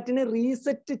തെർമോസ്റ്റാറ്റിനെ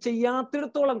റീസെറ്റ്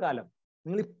ചെയ്യാത്തിടത്തോളം കാലം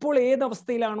നിങ്ങൾ ഇപ്പോൾ ഏത്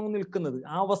അവസ്ഥയിലാണോ നിൽക്കുന്നത്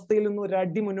ആ അവസ്ഥയിൽ നിന്ന് ഒരു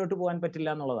അടി മുന്നോട്ട് പോകാൻ പറ്റില്ല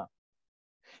എന്നുള്ളതാണ്.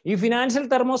 ഈ ഫിനാൻഷ്യൽ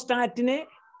തെർമോസ്റ്റാറ്റിനെ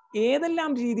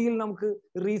ഏതെല്ലാം രീതിയിൽ നമുക്ക്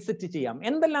റീസെറ്റ് ചെയ്യാം,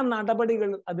 എന്തെല്ലാം നടപടികൾ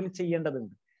അതിൽ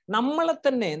ചെയ്യേണ്ടതുണ്ട്, നമ്മളെ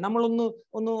തന്നെ നമ്മളൊന്ന്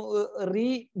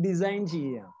റീഡിസൈൻ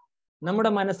ചെയ്യുകയാണ്.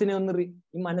 നമ്മുടെ മനസ്സിനെ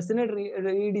മനസ്സിനെ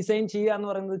റീഡിസൈൻ ചെയ്യുക എന്ന്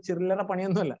പറയുന്നത് ചില്ലറ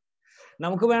പണിയൊന്നുമല്ല.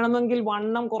 നമുക്ക് വേണമെങ്കിൽ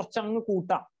വണ്ണം കുറച്ചങ്ങ്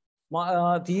കൂട്ടാം,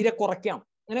 തീരെ കുറയ്ക്കാം,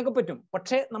 അങ്ങനെയൊക്കെ പറ്റും.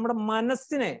 പക്ഷെ നമ്മുടെ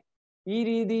മനസ്സിനെ ഈ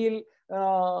രീതിയിൽ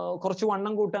കുറച്ച്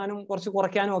വണ്ണം കൂട്ടാനും കുറച്ച്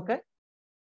കുറയ്ക്കാനും ഒക്കെ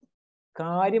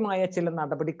കാര്യമായ ചില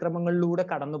നടപടിക്രമങ്ങളിലൂടെ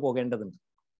കടന്നു പോകേണ്ടതുണ്ട്.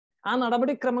 ആ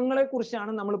നടപടിക്രമങ്ങളെ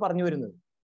കുറിച്ചാണ് നമ്മൾ പറഞ്ഞു വരുന്നത്.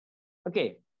 Okay,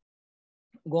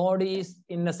 God is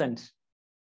Innocent.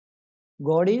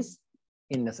 God is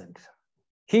Innocent.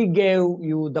 He gave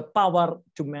you the power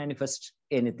to manifest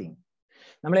anything.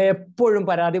 നമ്മളെ എപ്പോഴും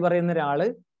പരാതി പറയുന്ന ഒരാള്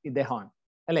ഇദ്ദേഹമാണ്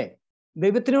അല്ലെ.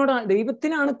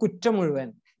 ദൈവത്തിനാണ് കുറ്റം മുഴുവൻ.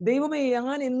 ദൈവമേ,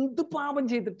 ഞാൻ എന്ത് പാപം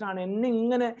ചെയ്തിട്ടാണ് എന്നെ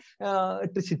ഇങ്ങനെ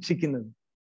ഇട്ട് ശിക്ഷിക്കുന്നത്,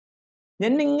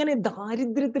 എന്നെ ഇങ്ങനെ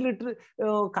ദാരിദ്ര്യത്തിലിട്ട്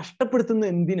കഷ്ടപ്പെടുത്തുന്നത്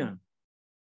എന്തിനാണ്?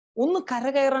 ഒന്ന്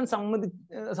കരകയറാൻ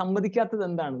സമ്മതിക്കാത്തത്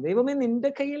എന്താണ്? ദൈവമേ, നിന്റെ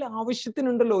കയ്യിൽ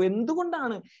ആവശ്യത്തിനുണ്ടല്ലോ,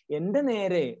 എന്തുകൊണ്ടാണ് എന്റെ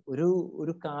നേരെ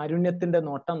ഒരു കാരുണ്യത്തിന്റെ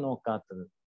നോട്ടം നോക്കാത്തത്?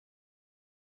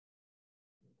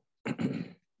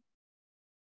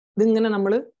 ഇതിങ്ങനെ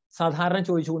നമ്മൾ സാധാരണ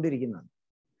ചോദിച്ചുകൊണ്ടിരിക്കുന്നതാണ്.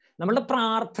 നമ്മളുടെ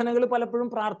പ്രാർത്ഥനകൾ പലപ്പോഴും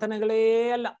പ്രാർത്ഥനകളേ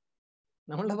അല്ല.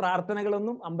 നമ്മളുടെ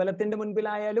പ്രാർത്ഥനകളൊന്നും അമ്പലത്തിന്റെ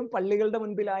മുൻപിലായാലും പള്ളികളുടെ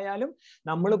മുൻപിലായാലും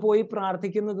നമ്മൾ പോയി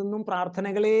പ്രാർത്ഥിക്കുന്നതൊന്നും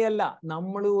പ്രാർത്ഥനകളേ അല്ല.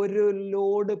 നമ്മൾ ഒരു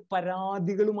ലോഡ്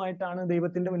പരാതികളുമായിട്ടാണ്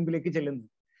ദൈവത്തിന്റെ മുൻപിലേക്ക് ചെല്ലുന്നത്.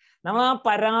 നമ്മൾ ആ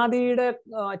പരാതിയുടെ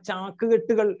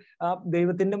ചാക്കുകെട്ടുകൾ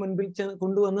ദൈവത്തിന്റെ മുൻപിൽ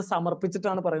കൊണ്ടുവന്ന്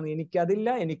സമർപ്പിച്ചിട്ടാണ് പറയുന്നത്, എനിക്കതില്ല,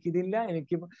 എനിക്കിതില്ല,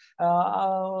 എനിക്ക്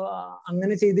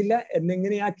അങ്ങനെ ചെയ്തില്ല,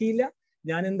 എന്നെങ്ങനെയാക്കിയില്ല,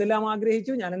 ഞാൻ എന്തെല്ലാം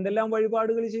ആഗ്രഹിച്ചു, ഞാൻ എന്തെല്ലാം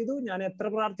വഴിപാടുകൾ ചെയ്തു, ഞാൻ എത്ര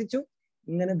പ്രാർത്ഥിച്ചു,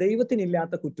 ഇങ്ങനെ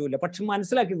ദൈവത്തിനില്ലാത്ത കുറ്റമില്ല. പക്ഷെ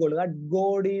മനസ്സിലാക്കിക്കൊള്ളുക,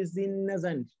 ഗോഡ് ഈസ്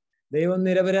ഇന്നസെന്റ്. ദൈവം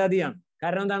നിരപരാധിയാണ്.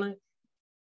 കാരണം എന്താണ്?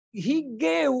 He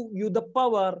gave you the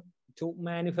power to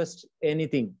manifest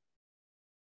anything.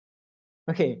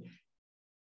 Okay,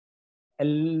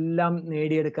 എല്ലാം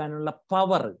നേടിയെടുക്കാനുള്ള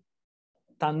പവർ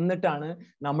തന്നിട്ടാണ്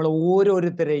നമ്മൾ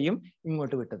ഓരോരുത്തരെയും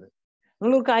ഇങ്ങോട്ട് വിട്ടത്.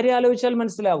 നിങ്ങളൊരു കാര്യം ആലോചിച്ചാൽ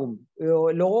മനസ്സിലാകും,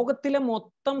 ലോകത്തിലെ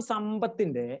മൊത്തം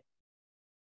സമ്പത്തിന്റെ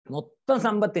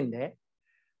 90%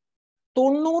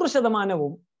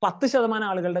 10%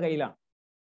 ആളുകളുടെ കയ്യിലാണ്.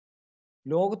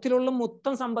 ലോകത്തിലുള്ള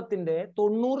മൊത്തം സമ്പത്തിന്റെ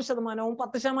 90%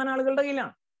 10% ആളുകളുടെ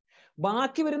കയ്യിലാണ്.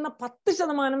 ബാക്കി വരുന്ന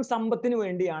 10% സമ്പത്തിന്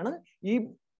വേണ്ടിയാണ് ഈ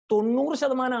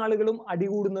 90% ആളുകളും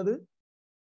അടികൂടുന്നത്,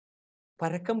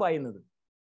 പരക്കം പായുന്നത്,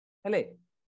 അല്ലെ?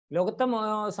 ലോകത്തെ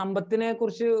സമ്പത്തിനെ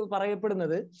കുറിച്ച്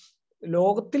പറയപ്പെടുന്നത്,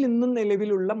 ലോകത്തിൽ ഇന്നും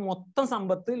നിലവിലുള്ള മൊത്തം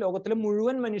സമ്പത്ത് ലോകത്തിലെ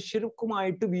മുഴുവൻ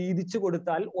മനുഷ്യർക്കുമായിട്ട് വീതിച്ചു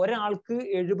കൊടുത്താൽ ഒരാൾക്ക്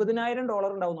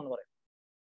 $70,000 ഉണ്ടാവും എന്നാണ് പറയുന്നത്.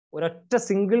 ഒരൊറ്റ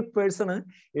സിംഗിൾ പേഴ്സണ്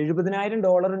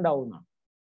 $70,000 ഉണ്ടാവുന്നതാണ്.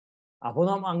 അപ്പോൾ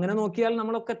അങ്ങനെ നോക്കിയാൽ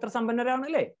നമ്മളൊക്കെ എത്ര സമ്പന്നരാണ്,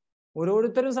 അല്ലേ?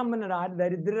 ഓരോരുത്തരും സമ്പന്നരാ.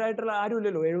 ദരിദ്രരായിട്ടുള്ള ആരും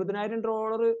ഇല്ലല്ലോ.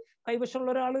 $70,000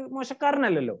 കൈവശമുള്ള ഒരാൾ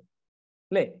മോശക്കാരനല്ലല്ലോ,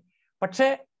 അല്ലേ? പക്ഷെ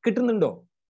കിട്ടുന്നുണ്ടോ?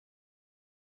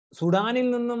 സുഡാനിൽ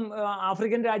നിന്നും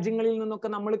ആഫ്രിക്കൻ രാജ്യങ്ങളിൽ നിന്നൊക്കെ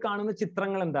നമ്മൾ കാണുന്ന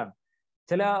ചിത്രങ്ങൾ എന്താണ്?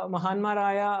 ചില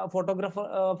മഹാന്മാരായ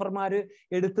ഫോട്ടോഗ്രാഫർമാര്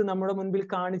എടുത്ത് നമ്മുടെ മുൻപിൽ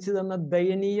കാണിച്ചു തന്ന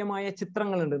ദയനീയമായ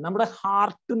ചിത്രങ്ങളുണ്ട്. നമ്മുടെ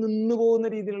ഹാർട്ട് നിന്നു പോകുന്ന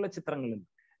രീതിയിലുള്ള ചിത്രങ്ങളുണ്ട്,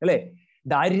 അല്ലെ?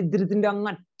 ദാരിദ്ര്യത്തിന്റെ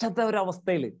അങ്ങറ്റത്തെ ഒരു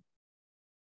അവസ്ഥയിൽ,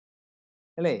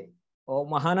 അല്ലെ?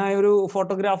 മഹാനായ ഒരു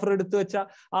ഫോട്ടോഗ്രാഫർ എടുത്തു വെച്ച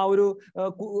ആ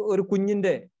ഒരു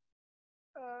കുഞ്ഞിന്റെ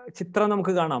ചിത്രം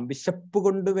നമുക്ക് കാണാം. വിശപ്പ്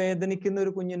കൊണ്ട് വേദനിക്കുന്ന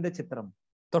ഒരു കുഞ്ഞിന്റെ ചിത്രം.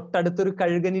 തൊട്ടടുത്തൊരു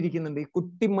കഴുകൻ ഇരിക്കുന്നുണ്ട്. ഈ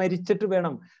കുട്ടി മരിച്ചിട്ട്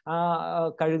വേണം ആ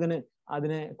കഴുകന്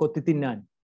അതിനെ കൊത്തി തിന്നാൻ.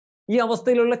 ഈ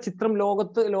അവസ്ഥയിലുള്ള ചിത്രം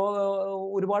ലോകത്ത്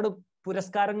ഒരുപാട്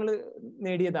പുരസ്കാരങ്ങൾ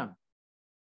നേടിയതാണ്.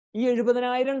 ഈ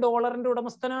 $70,000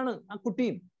 ഉടമസ്ഥനാണ് ആ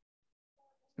കുട്ടിയും.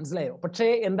 മനസ്സിലായോ? പക്ഷേ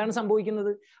എന്താണ്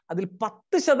സംഭവിക്കുന്നത്? അതിൽ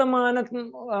 10%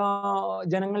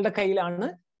 ജനങ്ങളുടെ കയ്യിലാണ്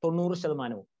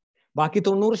 90%. ബാക്കി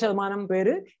 90%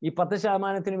 പേര് ഈ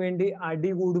 10% വേണ്ടി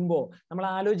അടികൂടുമ്പോ നമ്മൾ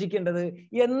ആലോചിക്കേണ്ടത്,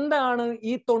 എന്താണ്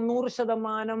ഈ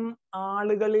 90%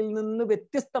 ആളുകളിൽ നിന്ന്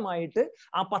വ്യത്യസ്തമായിട്ട്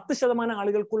ആ 10%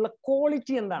 ആളുകൾക്കുള്ള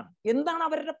ക്വാളിറ്റി എന്താണ്? എന്താണ്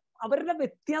അവരുടെ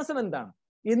വ്യത്യാസം? എന്താണ്?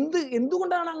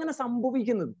 എന്തുകൊണ്ടാണ് അങ്ങനെ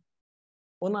സംഭവിക്കുന്നത്?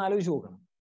 ഒന്ന് ആലോചിച്ച് നോക്കണം.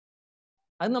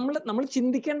 അത് നമ്മൾ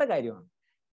ചിന്തിക്കേണ്ട കാര്യമാണ്.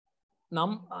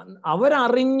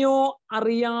 അവരറിഞ്ഞോ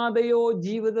അറിയാതെയോ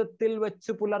ജീവിതത്തിൽ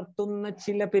വെച്ച് പുലർത്തുന്ന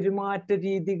ചില പെരുമാറ്റ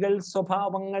രീതികൾ,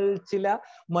 സ്വഭാവങ്ങൾ, ചില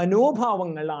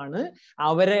മനോഭാവങ്ങളാണ്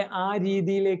അവരെ ആ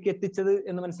രീതിയിലേക്ക് എത്തിച്ചത്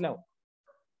എന്ന് മനസ്സിലാവും.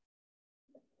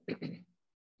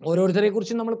 ഓരോരുത്തരെ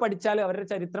കുറിച്ച് നമ്മൾ പഠിച്ചാൽ, അവരുടെ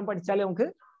ചരിത്രം പഠിച്ചാൽ നമുക്ക്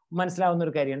മനസ്സിലാവുന്ന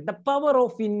ഒരു കാര്യമാണ് the power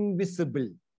of invisible.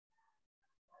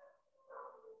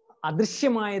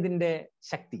 അദൃശ്യമായതിന്റെ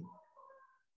Shakti.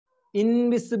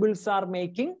 ഇൻവിസിബിൾസ് are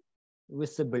making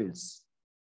visibles.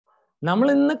 നമ്മൾ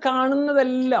ഇന്ന്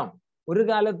കാണുന്നതെല്ലാം ഒരു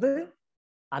കാലത്ത്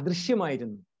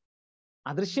അദൃശ്യമായിരുന്നു.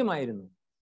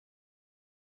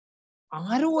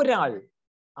 ആരോ ഒരാൾ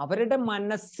അവരുടെ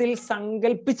മനസ്സിൽ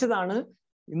സങ്കല്പിച്ചതാണ്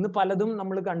ഇന്ന് പലതും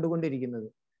നമ്മൾ കണ്ടുകൊണ്ടിരിക്കുന്നത്.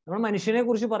 നമ്മൾ മനുഷ്യനെ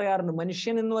കുറിച്ച് പറയാറുണ്ട്,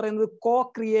 മനുഷ്യൻ എന്ന് പറയുന്നത് കോ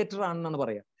ക്രിയേറ്റർ ആണെന്നാണ്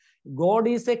പറയാ.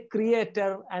 God is A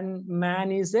creator and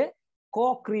man is A co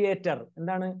creator.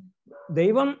 എന്താണ്?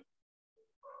 ദൈവം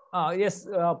യെസ്,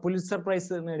 പുലിറ്റ്സർ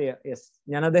പ്രൈസ് നേടിയ, യെസ്,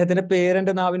 ഞാൻ അദ്ദേഹത്തിന്റെ പേര്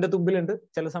എന്റെ നാവിന്റെ തുമ്പിലുണ്ട്.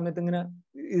 ചില സമയത്ത്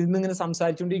ഇന്നിങ്ങനെ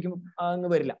സംസാരിച്ചുകൊണ്ടിരിക്കും അങ്ങ്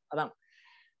വരില്ല. അതാണ്.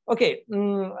 ഓക്കെ,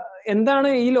 എന്താണ്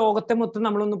ഈ ലോകത്തെ മൊത്തം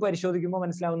നമ്മളൊന്ന് പരിശോധിക്കുമ്പോൾ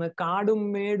മനസ്സിലാവുന്നത്? കാടും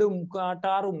മേടും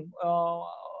കാട്ടാറും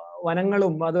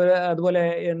വനങ്ങളും അതുപോലെ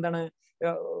എന്താണ്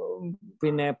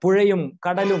പിന്നെ പുഴയും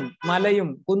കടലും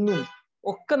മലയും കുന്നും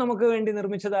ഒക്കെ നമുക്ക് വേണ്ടി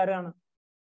നിർമ്മിച്ചത് ആരാണ്?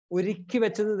 ഒരുക്കി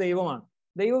വെച്ചത് ദൈവമാണ്.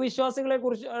 ദൈവവിശ്വാസികളെ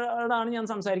കുറിച്ചാണ് ഞാൻ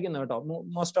സംസാരിക്കുന്നത് കേട്ടോ.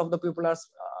 മോസ്റ്റ് ഓഫ് ദ പീപ്പിൾ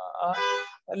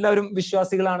എല്ലാവരും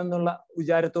വിശ്വാസികളാണെന്നുള്ള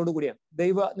വിചാരത്തോടു കൂടിയാണ്.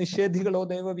 ദൈവ നിഷേധികളോ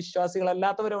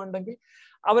ദൈവവിശ്വാസികളല്ലാത്തവരോ ഉണ്ടെങ്കിൽ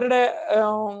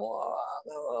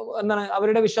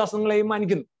അവരുടെ വിശ്വാസങ്ങളെയും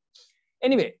മാനിക്കുന്നു.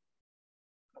 എനിവേ,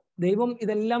 ദൈവം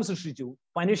ഇതെല്ലാം സൃഷ്ടിച്ചു.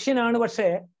 മനുഷ്യനാണ് പക്ഷേ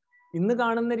ഇന്ന്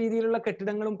കാണുന്ന രീതിയിലുള്ള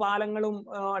കെട്ടിടങ്ങളും പാലങ്ങളും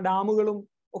ഡാമുകളും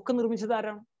ഒക്കെ നിർമ്മിച്ചത്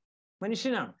ആരാണ്?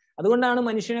 മനുഷ്യനാണ്. അതുകൊണ്ടാണ്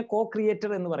മനുഷ്യനെ കോ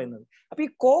ക്രിയേറ്റർ എന്ന് പറയുന്നത്. അപ്പൊ ഈ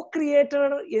കോ ക്രിയേറ്റർ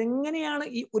എങ്ങനെയാണ്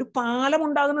ഈ ഒരു പാലം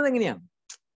ഉണ്ടാകുന്നത്? എങ്ങനെയാണ്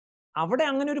അവിടെ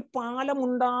അങ്ങനെ ഒരു പാലം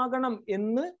ഉണ്ടാകണം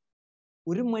എന്ന്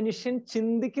ഒരു മനുഷ്യൻ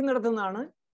ചിന്തിക്കുന്നിടത്തു നിന്നാണ്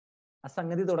ആ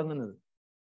സംഗതി തുടങ്ങുന്നത്,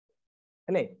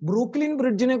 അല്ലെ? ബ്രൂക്ലിൻ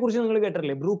ബ്രിഡ്ജിനെ കുറിച്ച് നിങ്ങൾ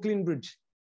കേട്ടിട്ടില്ലേ? ബ്രൂക്ലിൻ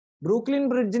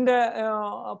ബ്രിഡ്ജിന്റെ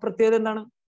പ്രത്യേകത എന്താണ്?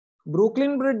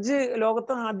 ബ്രൂക്ലിൻ ബ്രിഡ്ജ്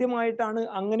ലോകത്ത് ആദ്യമായിട്ടാണ്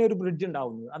അങ്ങനെ ഒരു ബ്രിഡ്ജ്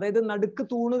ഉണ്ടാവുന്നത്. അതായത് നടുക്ക്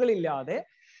തൂണുകളില്ലാതെ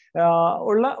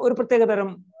ഉള്ള ഒരു പ്രത്യേക തരം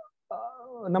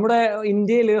നമ്മുടെ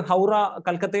ഇന്ത്യയിൽ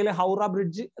കൽക്കത്തയിലെ ഹൗറ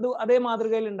ബ്രിഡ്ജ് അത് അതേ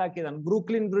മാതൃകയിൽ ഉണ്ടാക്കിയതാണ്.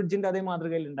 ബ്രൂക്ലിൻ ബ്രിഡ്ജിന്റെ അതേ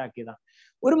മാതൃകയിൽ ഉണ്ടാക്കിയതാണ്.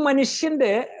 ഒരു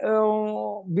മനുഷ്യന്റെ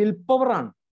വിൽ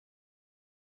പവറാണ്,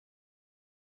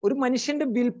 ഒരു മനുഷ്യന്റെ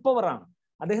വിൽ പവറാണ്.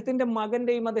 അദ്ദേഹത്തിന്റെ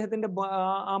മകന്റെയും അദ്ദേഹത്തിന്റെ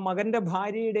ആ മകന്റെ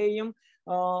ഭാര്യയുടെയും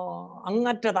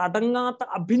അടങ്ങാത്ത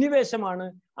അഭിനിവേശമാണ്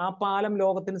ആ പാലം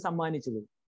ലോകത്തിന് സമ്മാനിച്ചത്.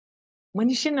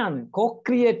 മനുഷ്യനാണ് കോ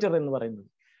ക്രിയേറ്റർ എന്ന് പറയുന്നത്.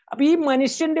 അപ്പൊ ഈ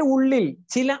മനുഷ്യന്റെ ഉള്ളിൽ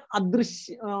ചില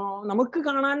നമുക്ക്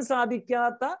കാണാൻ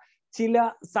സാധിക്കാത്ത ചില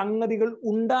സംഗതികൾ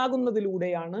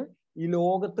ഉണ്ടാകുന്നതിലൂടെയാണ് ഈ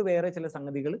ലോകത്ത് വേറെ ചില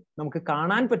സംഗതികൾ നമുക്ക്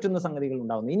കാണാൻ പറ്റുന്ന സംഗതികൾ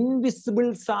ഉണ്ടാകുന്നത്.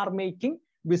 ഇൻവിസിബിൾസ് ആർ മേക്കിംഗ്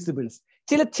വിസിബിൾസ്.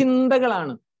 ചില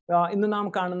ചിന്തകളാണ് ഇന്ന് നാം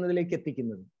കാണുന്നതിലേക്ക്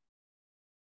എത്തിക്കുന്നത്.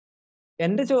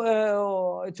 എന്റെ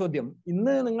ചോദ്യം,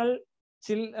 ഇന്ന് നിങ്ങൾ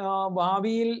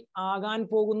ഭാവിയിൽ ആകാൻ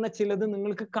പോകുന്ന ചിലത്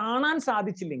നിങ്ങൾക്ക് കാണാൻ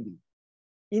സാധിച്ചില്ലെങ്കിൽ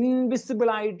ഇൻവിസിബിൾ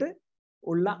ആയിട്ട്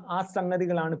ഉള്ള ആ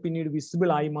സംഗതികളാണ് പിന്നീട് വിസിബിൾ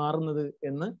ആയി മാറുന്നത്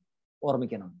എന്ന്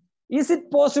ഓർമ്മിക്കണം. Is it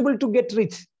possible to get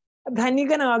rich?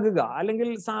 ധനികനാകുക, അല്ലെങ്കിൽ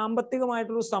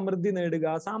സാമ്പത്തികമായിട്ടൊരു സമൃദ്ധി നേടുക,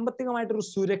 സാമ്പത്തികമായിട്ടൊരു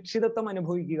സുരക്ഷിതത്വം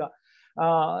അനുഭവിക്കുക.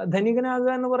 ധനികനാകുക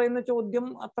എന്ന് പറയുന്ന ചോദ്യം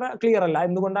അത്ര ക്ലിയർ അല്ല.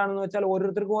 എന്തുകൊണ്ടാണെന്ന് വെച്ചാൽ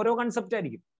ഓരോരുത്തർക്കും ഓരോ കൺസെപ്റ്റ്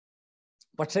ആയിരിക്കും.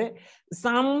 പക്ഷെ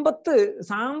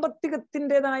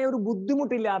സാമ്പത്തികത്തിൻ്റെതായ ഒരു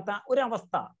ബുദ്ധിമുട്ടില്ലാത്ത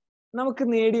ഒരവസ്ഥ നമുക്ക്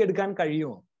നേടിയെടുക്കാൻ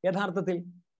കഴിയുമോ? യഥാർത്ഥത്തിൽ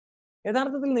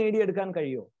നേടിയെടുക്കാൻ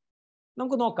കഴിയുമോ?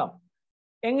 നമുക്ക് നോക്കാം.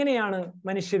 എങ്ങനെയാണ്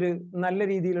മനുഷ്യര് നല്ല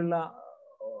രീതിയിലുള്ള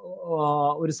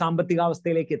ഒരു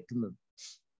സാമ്പത്തികാവസ്ഥയിലേക്ക് എത്തുന്നത്?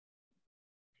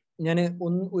 ഞാൻ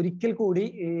ഒരിക്കൽ കൂടി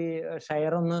ഈ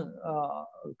ഷെയർ ഒന്ന്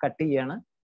കട്ട് ചെയ്യാണ്.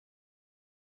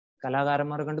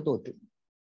 കലാകാരന്മാരെ കണ്ട് തോറ്റു.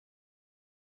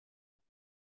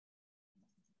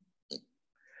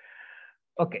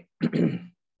 ഓക്കെ,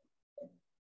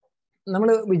 നമ്മൾ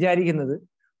വിചാരിക്കുന്നത്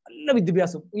നല്ല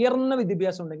വിദ്യാഭ്യാസം, ഉയർന്ന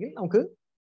വിദ്യാഭ്യാസം ഉണ്ടെങ്കിൽ നമുക്ക്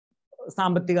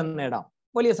സാമ്പത്തികം നേടാം,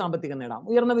 വലിയ സാമ്പത്തികം നേടാം.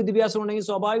 ഉയർന്ന വിദ്യാഭ്യാസം ഉണ്ടെങ്കിൽ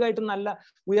സ്വാഭാവികമായിട്ടും നല്ല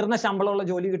ഉയർന്ന ശമ്പളമുള്ള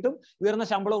ജോലി കിട്ടും. ഉയർന്ന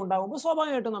ശമ്പളം ഉണ്ടാകുമ്പോൾ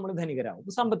സ്വാഭാവികമായിട്ടും നമ്മൾ ധനികരാകും,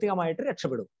 സാമ്പത്തികമായിട്ട്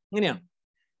രക്ഷപ്പെടും. ഇങ്ങനെയാണ്.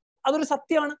 അതൊരു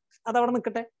സത്യമാണ്, അതവിടെ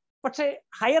നിൽക്കട്ടെ. പക്ഷെ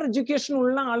ഹയർ എഡ്യൂക്കേഷൻ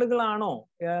ഉള്ള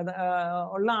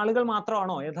ആളുകൾ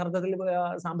മാത്രമാണോ യഥാർത്ഥത്തിൽ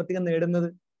സാമ്പത്തികം നേടുന്നത്?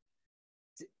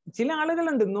 ചില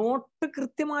ആളുകളുണ്ട്, നോട്ട്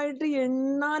കൃത്യമായിട്ട്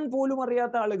എണ്ണാൻ പോലും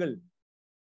അറിയാത്ത ആളുകൾ,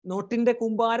 നോട്ടിന്റെ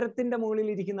കുമ്പാരത്തിന്റെ മുകളിൽ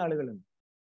ഇരിക്കുന്ന ആളുകളുണ്ട്.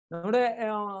 നമ്മുടെ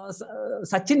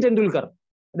സച്ചിൻ ടെണ്ടുൽക്കർ,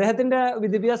 അദ്ദേഹത്തിന്റെ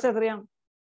വിദ്യാഭ്യാസം എത്രയാണ്?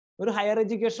 ഒരു ഹയർ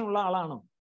എഡ്യൂക്കേഷൻ ഉള്ള ആളാണോ?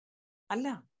 അല്ല,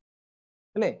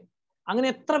 അല്ലേ? അങ്ങനെ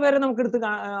എത്ര പേരെ നമുക്ക് എടുത്ത്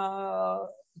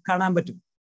കാണാൻ പറ്റും?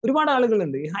 ഒരുപാട്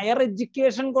ആളുകളുണ്ട് ഈ ഹയർ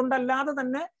എഡ്യൂക്കേഷൻ കൊണ്ടല്ലാതെ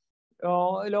തന്നെ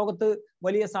ലോകത്ത്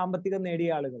വലിയ സാമ്പത്തികം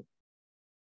നേടിയ ആളുകൾ.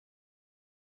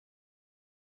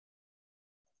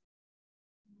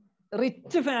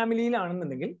 റിച്ച്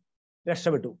ഫാമിലിയിലാണെന്നുണ്ടെങ്കിൽ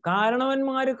രക്ഷപ്പെട്ടു.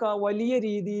 കാരണവന്മാര് വലിയ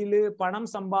രീതിയിൽ പണം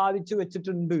സമ്പാദിച്ചു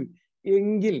വെച്ചിട്ടുണ്ട്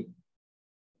എങ്കിൽ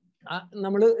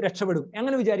നമ്മൾ രക്ഷപ്പെടും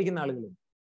എങ്ങനെ വിചാരിക്കുന്ന ആളുകൾ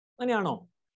അങ്ങനെയാണോ?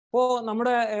 ഇപ്പോ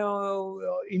നമ്മുടെ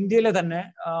ഇന്ത്യയിലെ തന്നെ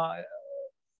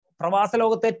പ്രവാസ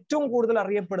ലോകത്ത് ഏറ്റവും കൂടുതൽ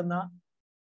അറിയപ്പെടുന്ന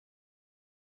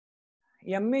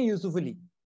എം.എ. യൂസുഫലി,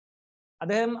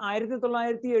 അദ്ദേഹം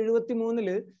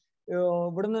 1973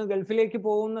 ഇവിടുന്ന് ഗൾഫിലേക്ക്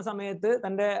പോകുന്ന സമയത്ത്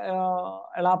തൻ്റെ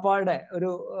എളാപ്പായുടെ ഒരു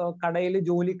കടയിൽ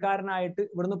ജോലിക്കാരനായിട്ട്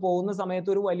ഇവിടുന്ന് പോകുന്ന സമയത്ത്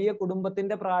ഒരു വലിയ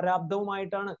കുടുംബത്തിന്റെ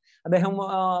പ്രാരാബ്ധവുമായിട്ടാണ് അദ്ദേഹം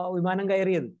വിമാനം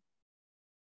കയറിയത്.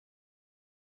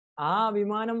 ആ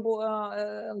വിമാനം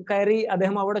കയറി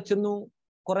അദ്ദേഹം അവിടെ ചെന്നു.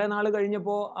 കുറെ നാൾ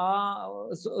കഴിഞ്ഞപ്പോ ആ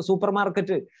സൂപ്പർ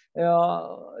മാർക്കറ്റ്,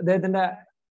 അദ്ദേഹത്തിന്റെ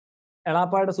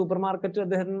എളാപ്പായുടെ സൂപ്പർ മാർക്കറ്റ്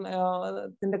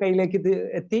അദ്ദേഹത്തിന്റെ കയ്യിലേക്ക്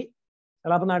എത്തി.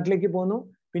 എളാപ്പ നാട്ടിലേക്ക് പോന്നു.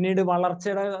 പിന്നീട്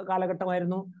വളർച്ചയുടെ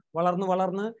കാലഘട്ടമായിരുന്നു.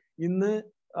 വളർന്ന് ഇന്ന്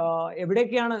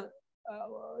എവിടേക്കാണ്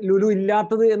ലുലു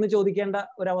ഇല്ലാത്തത് എന്ന് ചോദിക്കേണ്ട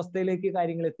ഒരവസ്ഥയിലേക്ക്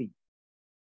കാര്യങ്ങൾ എത്തി,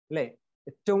 അല്ലെ?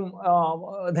 ഏറ്റവും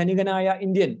ധനികനായ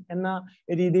ഇന്ത്യൻ എന്ന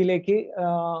രീതിയിലേക്ക്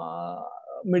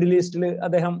മിഡിൽ ഈസ്റ്റിൽ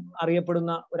അദ്ദേഹം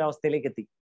അറിയപ്പെടുന്ന ഒരവസ്ഥയിലേക്ക് എത്തി.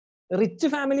 റിച്ച്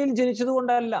ഫാമിലിയിൽ ജനിച്ചത്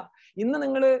കൊണ്ടല്ല. ഇന്ന്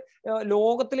നിങ്ങൾ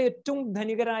ലോകത്തിലെ ഏറ്റവും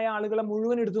ധനികരായ ആളുകളെ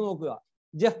മുഴുവൻ എടുത്തു നോക്കുക.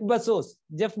 ജെഫ്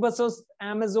ബസോസ്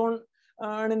ആമസോൺ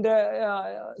എന്താണ്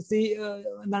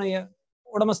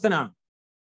ഉടമസ്ഥനാണ്.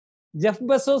 ജെഫ്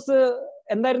ബസോസ്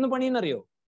എന്തായിരുന്നു പണിയെന്നറിയോ?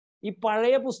 ഈ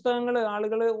പഴയ പുസ്തകങ്ങൾ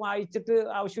ആളുകൾ വായിച്ചിട്ട്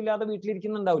ആവശ്യമില്ലാതെ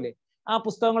വീട്ടിലിരിക്കുന്നുണ്ടാവില്ലേ, ആ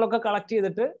പുസ്തകങ്ങളൊക്കെ കളക്ട്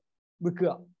ചെയ്തിട്ട്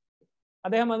വിൽക്കുക.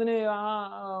 അദ്ദേഹം അതിന്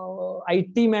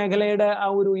IT മേഖലയുടെ ആ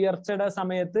ഒരു ഉയർച്ചയുടെ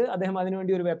സമയത്ത് അദ്ദേഹം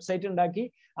അതിനുവേണ്ടി ഒരു വെബ്സൈറ്റ് ഉണ്ടാക്കി.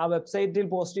 ആ വെബ്സൈറ്റിൽ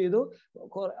പോസ്റ്റ് ചെയ്തു.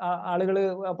 ആളുകൾ,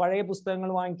 പഴയ പുസ്തകങ്ങൾ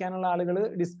വാങ്ങിക്കാനുള്ള ആളുകൾ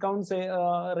ഡിസ്കൗണ്ട്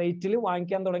റേറ്റിൽ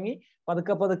വാങ്ങിക്കാൻ തുടങ്ങി.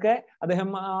 പതുക്കെ അദ്ദേഹം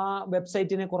ആ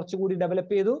വെബ്സൈറ്റിനെ കുറച്ചുകൂടി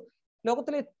ഡെവലപ്പ് ചെയ്തു.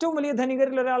 ലോകത്തിലെ ഏറ്റവും വലിയ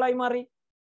ധനികരിൽ ഒരാളായി മാറി.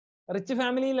 റിച്ച്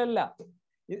ഫാമിലിയിലല്ല.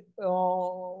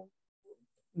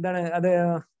 എന്താണ് അത്,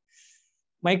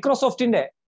 മൈക്രോസോഫ്റ്റിന്റെ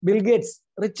ബിൽ ഗേറ്റ്സ്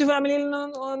റിച്ച് ഫാമിലിയിൽ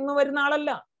നിന്ന് വരുന്ന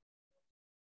ആളല്ല.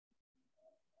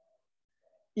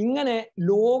 ഇങ്ങനെ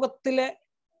ലോകത്തിലെ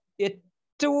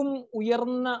ഏറ്റവും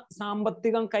ഉയർന്ന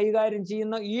സാമ്പത്തികം കൈകാര്യം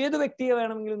ചെയ്യുന്ന ഏത് വ്യക്തിയെ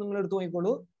വേണമെങ്കിലും നിങ്ങൾ എടുത്തു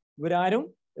നോക്കിക്കോളൂ, ഇവരാരും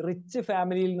റിച്ച്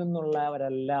ഫാമിലിയിൽ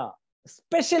നിന്നുള്ളവരല്ല.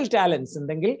 സ്പെഷ്യൽ ടാലൻസ്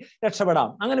ഉണ്ടെങ്കിൽ രക്ഷപ്പെടാം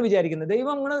അങ്ങനെ വിചാരിക്കുന്നത്.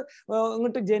 ദൈവം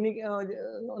ഇങ്ങോട്ട്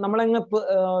നമ്മളങ്ങ്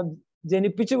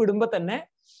ജനിപ്പിച്ചു വിടുമ്പോ തന്നെ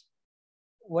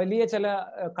വലിയ ചില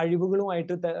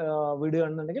കഴിവുകളുമായിട്ട്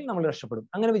വിടുകയാണെന്നുണ്ടെങ്കിൽ നമ്മൾ രക്ഷപ്പെടും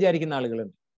അങ്ങനെ വിചാരിക്കുന്ന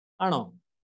ആളുകളുണ്ട്. ആണോ?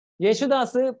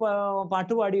 യേശുദാസ്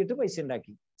പാട്ട് പാടിയിട്ട് പൈസ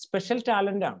ഉണ്ടാക്കി. സ്പെഷ്യൽ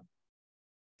ടാലന്റ് ആണ്,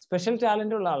 സ്പെഷ്യൽ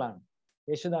ടാലന്റ് ഉള്ള ആളാണ്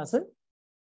യേശുദാസ്.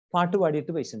 പാട്ട്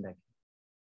പാടിയിട്ട് പൈസ ഉണ്ടാക്കി.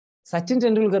 സച്ചിൻ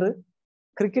ടെണ്ടുൽക്കർ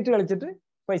ക്രിക്കറ്റ് കളിച്ചിട്ട്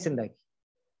പൈസ ഉണ്ടാക്കി.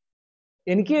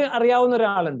 എനിക്ക് അറിയാവുന്ന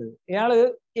ഒരാളുണ്ട്, ഇയാള്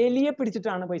എലിയെ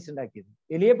പിടിച്ചിട്ടാണ് പൈസ ഉണ്ടാക്കിയത്.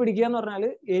 എലിയെ പിടിക്കുക എന്ന് പറഞ്ഞാൽ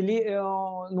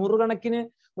നൂറുകണക്കിന്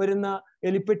വരുന്ന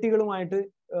എലിപ്പെട്ടികളുമായിട്ട്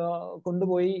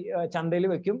കൊണ്ടുപോയി ചന്തയിൽ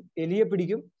വെക്കും, എലിയെ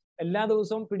പിടിക്കും. എല്ലാ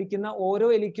ദിവസവും പിടിക്കുന്ന ഓരോ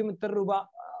എലിക്കും ഇത്ര രൂപ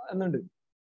എന്നുണ്ട്.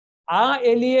 ആ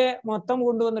എലിയെ മൊത്തം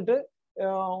കൊണ്ടുവന്നിട്ട്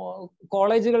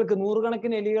കോളേജുകൾക്ക്,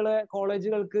 നൂറുകണക്കിന് എലികളെ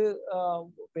കോളേജുകൾക്ക്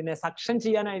പിന്നെ സക്ഷൻ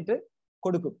ചെയ്യാനായിട്ട്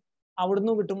കൊടുക്കും.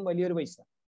 അവിടുന്ന് കിട്ടും വലിയൊരു പൈസ.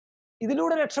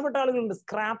 ഇതിലൂടെ രക്ഷപ്പെട്ട ആളുകളുണ്ട്,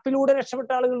 സ്ക്രാപ്പിലൂടെ രക്ഷപ്പെട്ട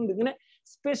ആളുകളുണ്ട്. ഇങ്ങനെ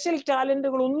സ്പെഷ്യൽ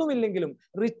ടാലന്റുകൾ ഒന്നുമില്ലെങ്കിലും,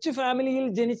 റിച്ച് ഫാമിലിയിൽ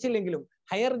ജനിച്ചില്ലെങ്കിലും,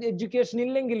 ഹയർ എഡ്യൂക്കേഷൻ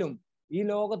ഇല്ലെങ്കിലും ഈ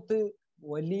ലോകത്ത്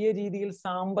വലിയ രീതിയിൽ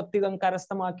സാമ്പത്തികം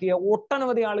കരസ്ഥമാക്കിയ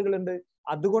ഒട്ടനവധി ആളുകളുണ്ട്.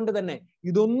 അതുകൊണ്ട് തന്നെ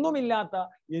ഇതൊന്നുമില്ലാത്ത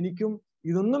എനിക്കും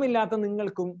ഇതൊന്നുമില്ലാത്ത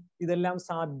നിങ്ങൾക്കും ഇതെല്ലാം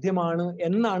സാധ്യമാണ്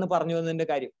എന്നാണ് പറഞ്ഞു വന്നതിന്റെ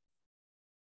കാര്യം.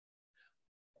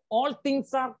 All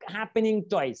things are happening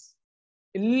twice.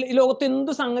 ഈ ലോകത്ത്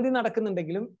എന്ത് സംഗതി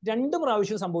നടക്കുന്നുണ്ടെങ്കിലും 2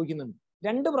 പ്രാവശ്യം സംഭവിക്കുന്നുണ്ട്.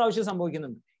 2 പ്രാവശ്യം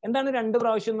സംഭവിക്കുന്നുണ്ട്. എന്താണ് 2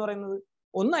 പ്രാവശ്യം എന്ന് പറയുന്നത്?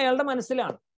 ഒന്ന് അയാളുടെ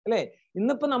മനസ്സിലാണ്, അല്ലെ?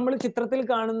 ഇന്നിപ്പോ നമ്മൾ ചിത്രത്തിൽ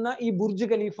കാണുന്ന ഈ ബുർജ്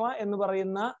ഖലീഫ എന്ന്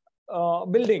പറയുന്ന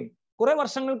ബിൽഡിംഗ് കുറെ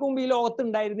വർഷങ്ങൾക്ക് മുമ്പ് ഈ ലോകത്ത്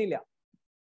ഉണ്ടായിരുന്നില്ല.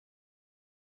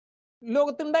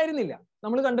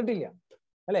 നമ്മൾ കണ്ടിട്ടില്ല,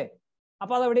 അല്ലെ?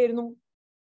 അപ്പൊ അതെവിടെയായിരുന്നു?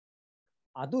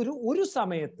 ഒരു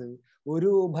സമയത്ത്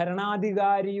ഒരു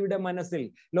ഭരണാധികാരിയുടെ മനസ്സിൽ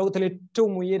ലോകത്തിലെ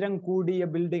ഏറ്റവും ഉയരം കൂടിയ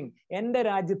ബിൽഡിംഗ് എന്റെ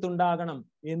രാജ്യത്തുണ്ടാകണം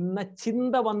എന്ന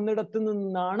ചിന്ത വന്നിടത്ത്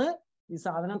നിന്നാണ് ഈ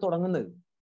സാധനം തുടങ്ങുന്നത്.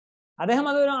 അദ്ദേഹം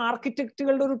അതൊരു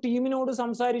ആർക്കിടെക്റ്റുകളുടെ ഒരു ടീമിനോട്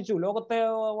സംസാരിച്ചു. ലോകത്തെ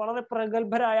വളരെ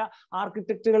പ്രഗത്ഭരായ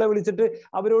ആർക്കിടെക്റ്റുകളെ വിളിച്ചിട്ട്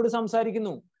അവരോട്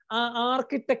സംസാരിക്കുന്നു. ആ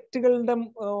ആർക്കിടെക്റ്റുകളുടെ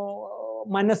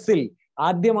മനസ്സിൽ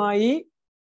ആദ്യമായി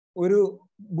ഒരു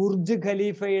ബുർജ്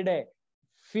ഖലീഫയുടെ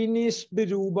ഫിനിഷ്ഡ്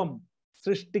രൂപം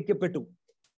സൃഷ്ടിക്കപ്പെട്ടു.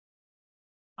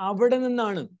 അവിടെ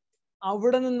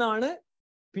നിന്നാണ്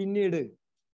പിന്നീട്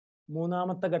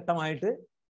 3ാമത്തെ ഘട്ടമായിട്ട്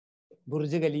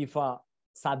ബുർജ് ഖലീഫ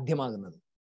സാധ്യമാകുന്നത്,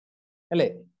 അല്ലെ?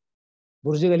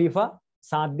 ബുർജ് ഖലീഫ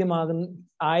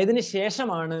ആയതിനു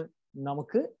ശേഷമാണ്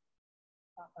നമുക്ക്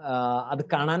അത്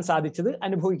കാണാൻ സാധിച്ചത്,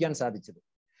 അനുഭവിക്കാൻ സാധിച്ചത്.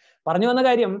 പറഞ്ഞു വന്ന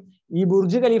കാര്യം, ഈ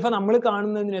ബുർജ് ഖലീഫ നമ്മൾ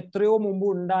കാണുന്നതിന് എത്രയോ മുമ്പ്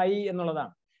ഉണ്ടായി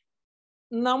എന്നുള്ളതാണ്.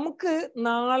 നമുക്ക്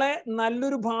നാളെ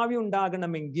നല്ലൊരു ഭാവി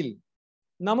ഉണ്ടാകണമെങ്കിൽ,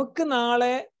 നമുക്ക്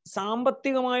നാളെ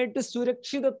സാമ്പത്തികമായിട്ട്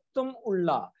സുരക്ഷിതത്വം ഉള്ള,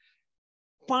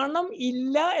 പണം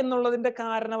ഇല്ല എന്നുള്ളതിന്റെ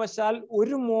കാരണവശാൽ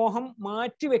ഒരു മോഹം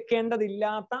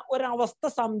മാറ്റിവെക്കേണ്ടതില്ലാത്ത ഒരവസ്ഥ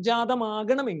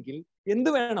സംജാതമാകണമെങ്കിൽ എന്ത്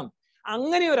വേണം?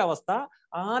 അങ്ങനെ ഒരവസ്ഥ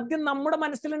ആദ്യം നമ്മുടെ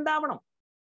മനസ്സിലുണ്ടാവണം.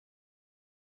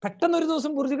 പെട്ടെന്നൊരു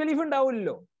ദിവസം ബുർജ് ഖലീഫ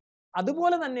ഉണ്ടാവില്ലല്ലോ.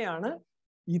 അതുപോലെ തന്നെയാണ്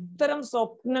ഇത്തരം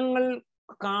സ്വപ്നങ്ങൾ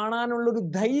കാണാനുള്ളൊരു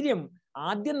ധൈര്യം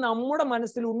ആദ്യം നമ്മുടെ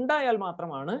മനസ്സിൽ ഉണ്ടായാൽ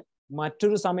മാത്രമാണ്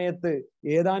മറ്റൊരു സമയത്ത്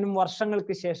ഏതാനും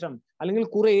വർഷങ്ങൾക്ക് ശേഷം അല്ലെങ്കിൽ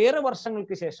കുറേയേറെ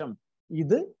വർഷങ്ങൾക്ക് ശേഷം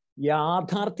ഇത്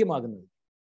യാഥാർത്ഥ്യമാകുന്നത്.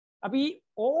 അപ്പൊ ഈ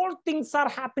all things are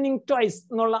happening twice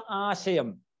എന്നുള്ള ആശയം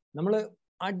നമ്മൾ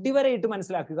അടിവരയിട്ട്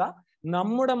മനസ്സിലാക്കുക.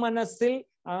 നമ്മുടെ മനസ്സിൽ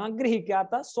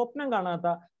ആഗ്രഹിക്കാത്ത, സ്വപ്നം കാണാത്ത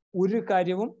ഒരു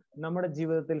കാര്യവും നമ്മുടെ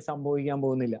ജീവിതത്തിൽ സംഭവിക്കാൻ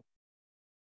പോകുന്നില്ല.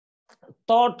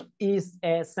 Thought is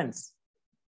A sense.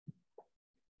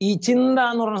 ഈ ചിന്ത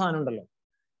എന്ന് പറഞ്ഞ സാധനം ഉണ്ടല്ലോ,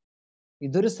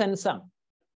 ഇതൊരു സെൻസാണ്.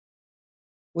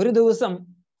 ഒരു ദിവസം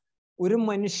ഒരു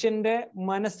മനുഷ്യന്റെ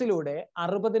മനസ്സിലൂടെ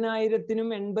 60,000-നും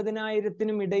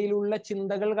 80,000-നും ഇടയിലുള്ള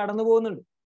ചിന്തകൾ കടന്നു പോകുന്നുണ്ട്.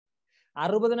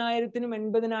 60,000-നും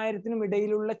 80,000-നും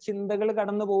ഇടയിലുള്ള ചിന്തകൾ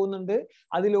കടന്നു പോകുന്നുണ്ട്.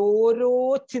 അതിൽ ഓരോ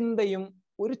ചിന്തയും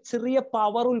ഒരു ചെറിയ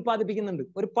പവർ ഉൽപ്പാദിപ്പിക്കുന്നുണ്ട്.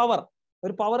 ഒരു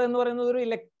പവർ എന്ന് പറയുന്നത് ഒരു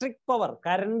ഇലക്ട്രിക് പവർ,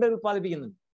 കറണ്ട്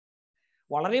ഉൽപ്പാദിപ്പിക്കുന്നുണ്ട്.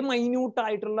 വളരെ മൈന്യൂട്ട്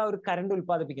ആയിട്ടുള്ള ഒരു കറണ്ട്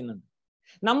ഉൽപ്പാദിപ്പിക്കുന്നുണ്ട്.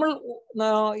 നമ്മൾ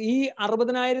ഈ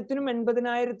 60,000-നും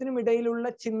 80,000-നും ഇടയിലുള്ള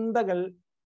ചിന്തകൾ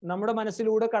നമ്മുടെ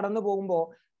മനസ്സിലൂടെ കടന്നു പോകുമ്പോൾ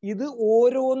ഇത്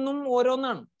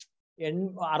ഓരോന്നാണ്.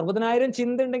 60,000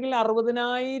 ചിന്ത ഉണ്ടെങ്കിൽ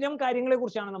 60,000 കാര്യങ്ങളെ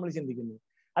കുറിച്ചാണ് നമ്മൾ ചിന്തിക്കുന്നത്.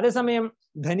 അതേസമയം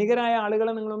ധനികരായ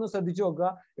ആളുകളെ നിങ്ങളൊന്ന് ശ്രദ്ധിച്ചു നോക്കുക.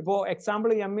 ഇപ്പോ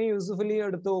എക്സാമ്പിൾ MA യൂസുഫ് അലി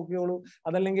എടുത്തു നോക്കിയോളൂ,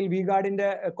 അതല്ലെങ്കിൽ വിഗാർഡിന്റെ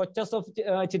കൊച്ചസ് ഓഫ്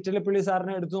ചിറ്റലപ്പള്ളി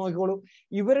സാറിനെ എടുത്തു നോക്കിക്കോളൂ.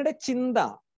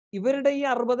 ഇവരുടെ ഈ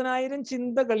 60,000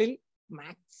 ചിന്തകളിൽ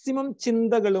മാക്സിമം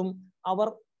ചിന്തകളും അവർ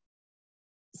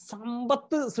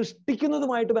സമ്പത്ത്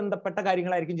സൃഷ്ടിക്കുന്നതുമായിട്ട് ബന്ധപ്പെട്ട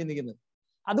കാര്യങ്ങളായിരിക്കും ചിന്തിക്കുന്നത്.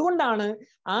 അതുകൊണ്ടാണ്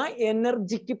ആ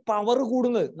എനർജിക്ക് പവർ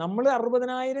കൂടുന്നത്. നമ്മൾ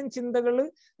 60,000 ചിന്തകൾ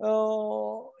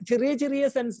ചെറിയ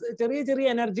ചെറിയ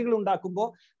എനർജികൾ ഉണ്ടാക്കുമ്പോൾ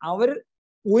അവർ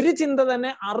ഒരു ചിന്ത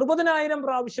തന്നെ 60,000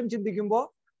 പ്രാവശ്യം ചിന്തിക്കുമ്പോൾ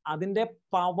അതിന്റെ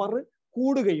പവർ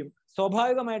കൂടുകയും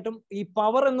സ്വാഭാവികമായിട്ടും ഈ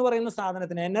പവർ എന്ന് പറയുന്ന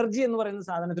സാധനത്തിന്, എനർജി എന്ന് പറയുന്ന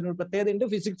സാധനത്തിന് ഒരു പ്രത്യേകതയുണ്ട്.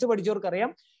 ഫിസിക്സ്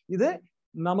പഠിച്ചവർക്കറിയാം, ഇത്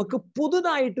നമുക്ക്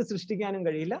പുതുതായിട്ട് സൃഷ്ടിക്കാനും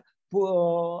കഴിയില്ല,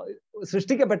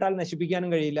 സൃഷ്ടിക്കപ്പെട്ടാൽ നശിപ്പിക്കാനും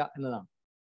കഴിയില്ല എന്നതാണ്.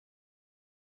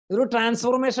 ഒരു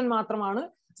ട്രാൻസ്ഫോർമേഷൻ മാത്രമാണ്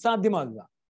സാധ്യമാകുക.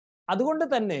 അതുകൊണ്ട്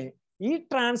തന്നെ ഈ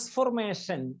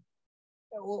ട്രാൻസ്ഫോർമേഷൻ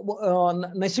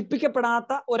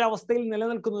നശിപ്പിക്കപ്പെടാത്ത ഒരവസ്ഥയിൽ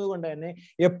നിലനിൽക്കുന്നത് കൊണ്ട് തന്നെ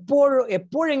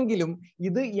എപ്പോഴെങ്കിലും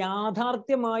ഇത്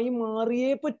യാഥാർത്ഥ്യമായി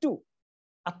മാറിയേ പറ്റൂ.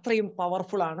 അത്രയും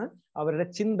പവർഫുൾ ആണ് അവരുടെ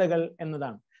ചിന്തകൾ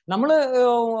എന്നതാണ്. നമ്മള്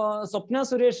സ്വപ്ന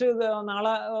സുരേഷ്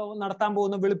നാളെ നടത്താൻ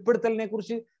പോകുന്ന വെളിപ്പെടുത്തലിനെ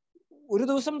കുറിച്ച് ഒരു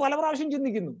ദിവസം പല പ്രാവശ്യം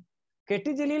ചിന്തിക്കുന്നു. KT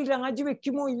ജലീൽ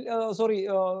രാജിവെക്കുമോ,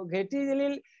 KT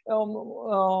ജലീൽ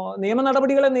നിയമ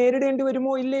നടപടികളെ നേരിടേണ്ടി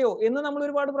വരുമോ ഇല്ലയോ എന്ന് നമ്മൾ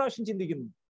ഒരുപാട് പ്രാവശ്യം ചിന്തിക്കുന്നു.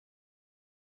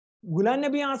 ഗുലാം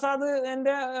നബി ആസാദ്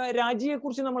എന്റെ രാജിയെ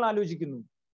കുറിച്ച് നമ്മൾ ആലോചിക്കുന്നു.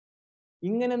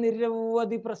 ഇങ്ങനെ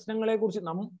നിരവധി പ്രശ്നങ്ങളെ കുറിച്ച്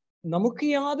നമുക്ക്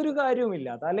യാതൊരു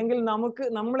കാര്യവുമില്ലാത്ത, അല്ലെങ്കിൽ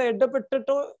നമ്മൾ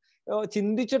ഇടപെട്ടിട്ടോ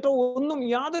ചിന്തിച്ചിട്ടോ ഒന്നും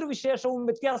യാതൊരു വിശേഷവും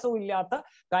വ്യത്യാസവും ഇല്ലാത്ത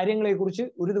കാര്യങ്ങളെ കുറിച്ച്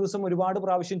ഒരു ദിവസം ഒരുപാട്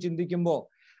പ്രാവശ്യം ചിന്തിക്കുമ്പോൾ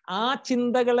ആ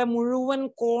ചിന്തകളെ മുഴുവൻ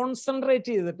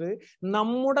കോൺസെൻട്രേറ്റ് ചെയ്തിട്ട്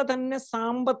നമ്മുടെ തന്നെ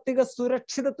സാമ്പത്തിക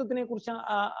സുരക്ഷിതത്വത്തിനെ കുറിച്ച്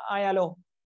ആയാലോ,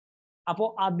 അപ്പോ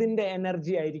അതിന്റെ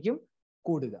എനർജി ആയിരിക്കും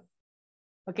കൂടുക.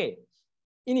 ഓക്കെ,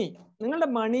 ഇനി നിങ്ങളുടെ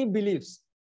മണി ബിലീഫ്സ്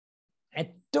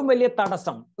ഏറ്റവും വലിയ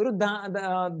തടസ്സം, ഒരു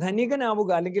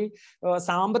ധനികനാവുക അല്ലെങ്കിൽ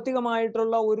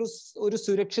സാമ്പത്തികമായിട്ടുള്ള ഒരു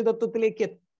സുരക്ഷിതത്വത്തിലേക്ക്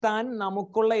എത്താൻ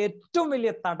നമുക്കുള്ള ഏറ്റവും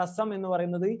വലിയ തടസ്സം എന്ന്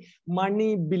പറയുന്നത് മണി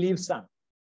ബിലീഫ്സ് ആണ്.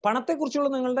 പണത്തെക്കുറിച്ചുള്ള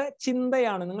നിങ്ങളുടെ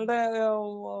ചിന്തയാണ്, നിങ്ങളുടെ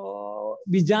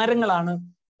വിചാരങ്ങളാണ്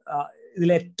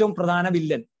ഇതിൽ ഏറ്റവും പ്രധാന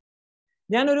വില്ലൻ.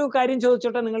 ഞാനൊരു കാര്യം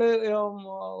ചോദിച്ചോട്ടെ, നിങ്ങൾ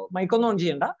മൈക്കൊന്നും ഓൺ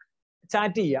ചെയ്യണ്ട,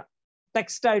 ചാറ്റ് ചെയ്യുക,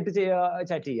 ടെക്സ്റ്റ് ആയിട്ട്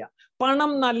ചാറ്റ് ചെയ്യുക.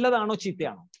 പണം നല്ലതാണോ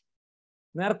ചീത്തയാണോ?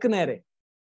 നേർക്ക് നേരെ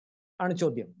ആണ്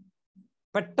ചോദ്യം.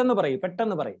 പെട്ടെന്ന്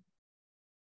പറയും.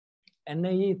 എന്നെ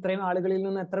ഈ ഇത്രയും ആളുകളിൽ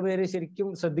നിന്ന് എത്ര പേര് ശരിക്കും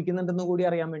ശ്രദ്ധിക്കുന്നുണ്ടെന്ന് കൂടി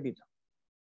അറിയാൻ വേണ്ടിയിട്ടാണ്.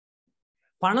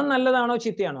 പണം നല്ലതാണോ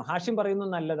ചീത്തയാണോ? ഹാഷിം പറയുന്നു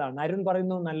നല്ലതാണ്, അരുൺ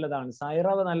പറയുന്നു നല്ലതാണ്,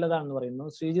 സായിറാവ് നല്ലതാണെന്ന് പറയുന്നു,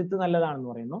 ശ്രീജിത്ത് നല്ലതാണെന്ന്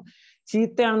പറയുന്നു,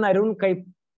 ചീത്തയാണെന്ന് അരുൺ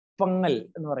കൈപ്പങ്ങൽ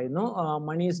എന്ന് പറയുന്നു,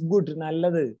 മണി ഈസ് ഗുഡ്,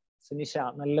 നല്ലത്, സുനിഷ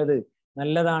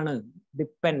നല്ലതാണ്,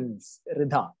 ഡിപ്പെൻസ്,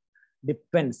 റിധ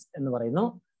ഡിപ്പെൻസ് എന്ന് പറയുന്നു,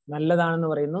 നല്ലതാണെന്ന്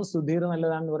പറയുന്നു, സുധീർ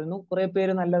നല്ലതാണെന്ന് പറയുന്നു, കുറെ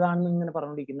പേര് നല്ലതാണെന്ന് ഇങ്ങനെ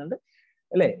പറഞ്ഞുകൊണ്ടിരിക്കുന്നുണ്ട്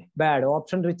അല്ലെ. ബാഡ്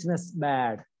ഓപ്ഷൻ, റിച്ച്നെസ്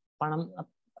ബാഡ്, പണം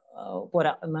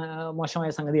പോരാ, മോശമായ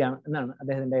സംഗതിയാണ് എന്നാണ്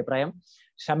അദ്ദേഹത്തിന്റെ അഭിപ്രായം.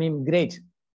 ഷമീം ഗ്രേറ്റ്,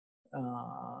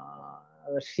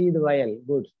 റഷീദ് വയൽ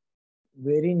ഗുഡ്,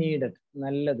 വെരി നീഡഡ്,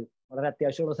 നല്ലത്, വളരെ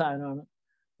അത്യാവശ്യമുള്ള സാധനമാണ്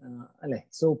അല്ലെ,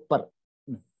 സൂപ്പർ.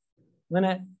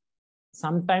 അങ്ങനെ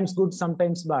sometimes good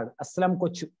sometimes bad. Aslam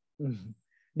കൊച്ചു,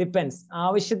 ഡിപ്പെൻസ്,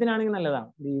 ആവശ്യത്തിനാണെങ്കിൽ നല്ലതാണ്.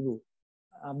 ദീപു,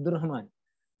 അബ്ദുറഹ്മാൻ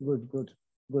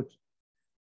ഗുഡ്.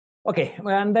 ഓക്കെ,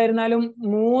 എന്തായിരുന്നാലും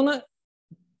 3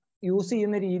 യൂസ്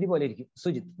ചെയ്യുന്ന രീതി പോലെ ഇരിക്കും.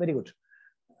 Sujith very good,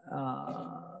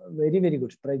 very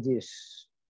good. Prajeesh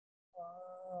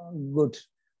good.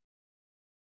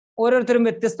 ഓരോരുത്തരും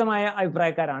വ്യത്യസ്തമായ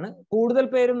അഭിപ്രായക്കാരാണ്. കൂടുതൽ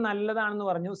പേരും നല്ലതാണെന്ന്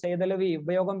പറഞ്ഞു. സൈദലവി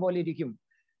ഉപയോഗം പോലെ ഇരിക്കും.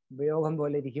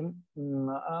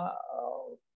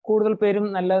 കൂടുതൽ പേരും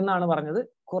നല്ലതെന്നാണ് പറഞ്ഞത്.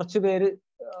 കുറച്ചു പേര്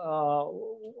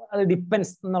അത്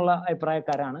ഡിപ്പെൻസ് എന്നുള്ള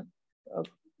അഭിപ്രായക്കാരാണ്.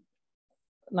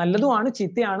 നല്ലതുമാണ്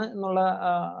ചീത്തയാണ് എന്നുള്ള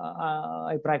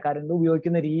അഭിപ്രായക്കാരുണ്ട്.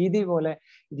 ഉപയോഗിക്കുന്ന രീതി പോലെ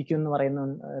ഇരിക്കും എന്ന്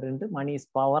പറയുന്നവരുണ്ട്. മണി ഈസ്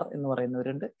പവർ എന്ന്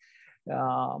പറയുന്നവരുണ്ട്.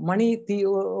 മണി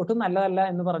ഒട്ടും നല്ലതല്ല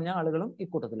എന്ന് പറഞ്ഞ ആളുകളും ഈ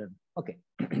കൂട്ടത്തിലുണ്ട്. ഓക്കെ,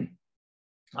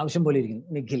 ആവശ്യം പോലെ ഇരിക്കുന്നു.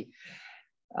 നിഖിൽ,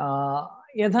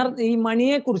 യഥാർത്ഥ ഈ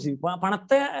മണിയെ കുറിച്ച്,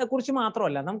 പണത്തെ കുറിച്ച്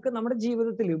മാത്രമല്ല, നമുക്ക് നമ്മുടെ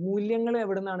ജീവിതത്തിൽ മൂല്യങ്ങൾ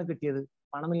എവിടെ നിന്നാണ് കിട്ടിയത്?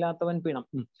 പണമില്ലാത്തവൻ പിണം.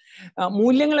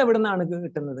 മൂല്യങ്ങൾ എവിടെ നിന്നാണ്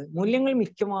കിട്ടുന്നത്? മൂല്യങ്ങൾ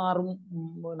മിക്കവാറും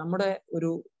നമ്മുടെ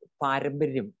ഒരു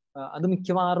പാരമ്പര്യം, അത്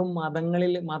മിക്കവാറും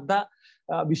മത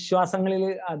വിശ്വാസങ്ങളിൽ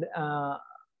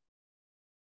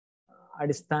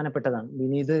അടിസ്ഥാനപ്പെട്ടതാണ്.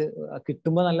 വിനീത്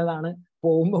കിട്ടുമ്പോൾ നല്ലതാണ്,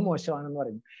 പോകുമ്പോൾ മോശമാണെന്ന്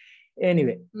പറയുന്നു.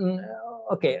 എനിവേ,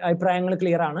 ഓക്കെ, അഭിപ്രായങ്ങൾ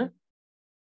ക്ലിയർ ആണ്.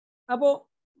 അപ്പോ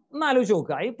ഒന്ന് ആലോചിച്ച്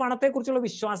നോക്കുക, ഈ പണത്തെക്കുറിച്ചുള്ള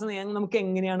വിശ്വാസം നമുക്ക്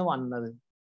എങ്ങനെയാണ് വന്നത്?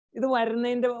 ഇത്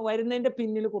വരുന്നതിന്റെ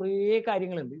പിന്നിൽ കുറേ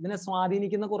കാര്യങ്ങളുണ്ട്. ഇതിനെ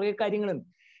സ്വാധീനിക്കുന്ന കുറേ കാര്യങ്ങളുണ്ട്.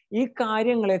 ഈ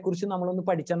കാര്യങ്ങളെ കുറിച്ച് നമ്മളൊന്ന്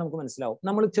പഠിച്ചാൽ നമുക്ക് മനസ്സിലാവും.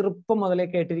 നമ്മൾ ചെറുപ്പം മുതലേ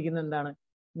കേട്ടിരിക്കുന്ന എന്താണ്?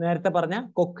 നേരത്തെ പറഞ്ഞ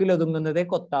കൊക്കിലൊതുങ്ങുന്നതേ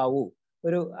കൊത്താവൂ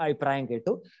ഒരു അഭിപ്രായം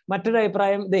കേട്ടു. മറ്റൊരു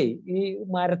അഭിപ്രായം, ഈ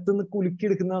മരത്തുനിന്ന്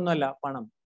കുലുക്കിയെടുക്കുന്നതൊന്നുമല്ല പണം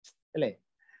അല്ലെ,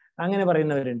 അങ്ങനെ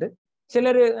പറയുന്നവരുണ്ട്.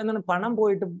 ചിലര് എന്താണ്, പണം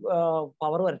പോയിട്ട്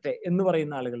പവർ വരട്ടെ എന്ന്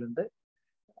പറയുന്ന ആളുകളുണ്ട്.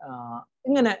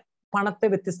 ഇങ്ങനെ പണത്തെ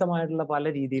വ്യത്യസ്തമായിട്ടുള്ള പല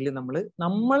രീതിയിൽ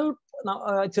നമ്മൾ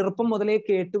ചെറുപ്പം മുതലേ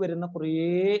കേട്ടുവരുന്ന കുറേ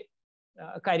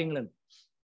കാര്യങ്ങളുണ്ട്.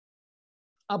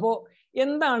 അപ്പോ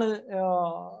എന്താണ്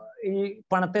ഈ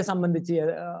പണത്തെ സംബന്ധിച്ച്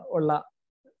ഉള്ള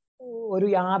ഒരു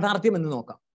യാഥാർത്ഥ്യം എന്ന്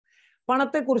നോക്കാം.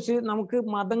 പണത്തെക്കുറിച്ച് നമുക്ക്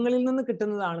മതങ്ങളിൽ നിന്ന്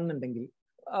കിട്ടുന്നതാണെന്നുണ്ടെങ്കിൽ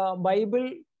ബൈബിൾ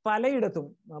പലയിടത്തും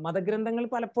മതഗ്രന്ഥങ്ങൾ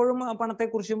പലപ്പോഴും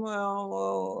പണത്തെക്കുറിച്ചും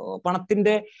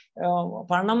പണത്തിന്റെ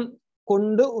പണം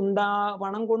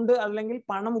കൊണ്ട് അല്ലെങ്കിൽ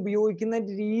പണം ഉപയോഗിക്കുന്ന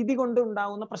രീതി കൊണ്ട്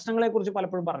ഉണ്ടാകുന്ന പ്രശ്നങ്ങളെ കുറിച്ച്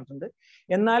പലപ്പോഴും പറഞ്ഞിട്ടുണ്ട്.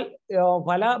 എന്നാൽ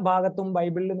പല ഭാഗത്തും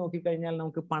ബൈബിളിൽ നോക്കിക്കഴിഞ്ഞാൽ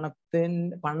നമുക്ക്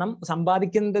പണം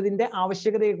സമ്പാദിക്കുന്നതിന്റെ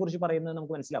ആവശ്യകതയെ കുറിച്ച് പറയുന്നത്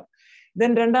നമുക്ക് മനസ്സിലാവും.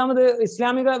 ദെൻ രണ്ടാമത്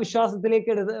ഇസ്ലാമിക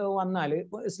വിശ്വാസത്തിലേക്ക് വന്നാൽ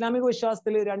ഇസ്ലാമിക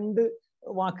വിശ്വാസത്തിൽ 2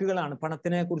 വാക്കുകളാണ്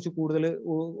പണത്തിനെ കുറിച്ച് കൂടുതൽ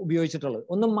ഉപയോഗിച്ചിട്ടുള്ളത്.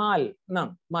 ഒന്ന് മാൽ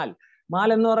എന്നാണ്. മാൽ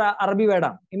എന്ന് പറയുന്ന അറബി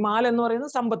വേർഡാണ്. ഈ മാൽ എന്ന്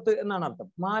പറയുന്നത് സമ്പത്ത് എന്നാണ് അർത്ഥം.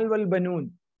 മാൽ വൽ ബനൂൻ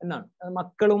എന്നാണ്.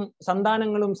 മക്കളും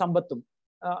സന്താനങ്ങളും സമ്പത്തും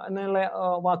എന്നുള്ള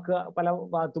വാക്ക് പല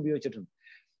ഭാഗത്ത് ഉപയോഗിച്ചിട്ടുണ്ട്.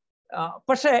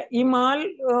 പക്ഷെ ഈ മാൽ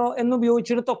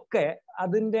എന്നുപയോഗിച്ചിടത്തൊക്കെ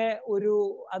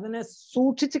അതിനെ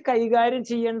സൂക്ഷിച്ച് കൈകാര്യം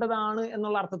ചെയ്യേണ്ടതാണ്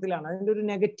എന്നുള്ള അർത്ഥത്തിലാണ്. അതിന്റെ ഒരു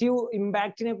നെഗറ്റീവ്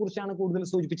ഇമ്പാക്റ്റിനെ കുറിച്ചാണ് കൂടുതൽ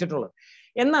സൂചിപ്പിച്ചിട്ടുള്ളത്.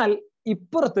 എന്നാൽ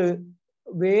ഇപ്പുറത്ത്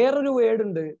വേറൊരു വേർഡ്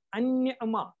ഉണ്ട്,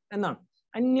 അന്യമ എന്നാണ്.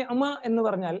 അന്യമ എന്ന്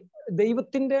പറഞ്ഞാൽ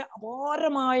ദൈവത്തിന്റെ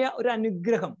അപാരമായ ഒരു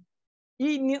അനുഗ്രഹം. ഈ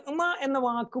നിഅമ എന്ന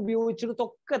വാക്ക്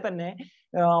ഉപയോഗിച്ചിടത്തൊക്കെ തന്നെ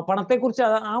പണത്തെക്കുറിച്ച്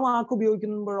ആ വാക്ക്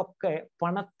ഉപയോഗിക്കുമ്പോഴൊക്കെ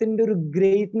പണത്തിന്റെ ഒരു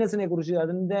ഗ്രേറ്റ്നെസ്സിനെ കുറിച്ച്,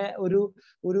 അതിന്റെ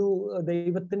ഒരു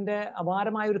ദൈവത്തിന്റെ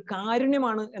അപാരമായ ഒരു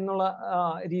കാരുണ്യമാണ് എന്നുള്ള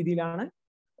രീതിയിലാണ്,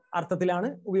 അർത്ഥത്തിലാണ്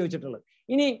ഉപയോഗിച്ചിട്ടുള്ളത്.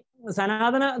 ഇനി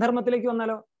സനാതന ധർമ്മത്തിലേക്ക്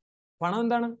വന്നാലോ, പണം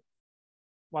എന്താണ്?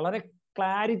 വളരെ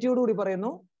ക്ലാരിറ്റിയോടുകൂടി പറയുന്നു,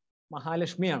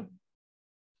 മഹാലക്ഷ്മിയാണ്.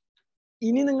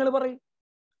 ഇനി നിങ്ങൾ പറയും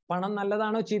പണം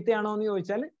നല്ലതാണോ ചീത്തയാണോ എന്ന്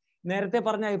ചോദിച്ചാൽ നേരത്തെ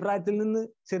പറഞ്ഞ അഭിപ്രായത്തിൽ നിന്ന്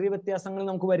ചെറിയ വ്യത്യാസങ്ങൾ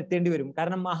നമുക്ക് വരുത്തേണ്ടി വരും.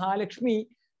 കാരണം മഹാലക്ഷ്മി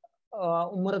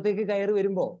ഉമ്മറത്തേക്ക് കയറി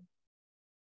വരുമ്പോ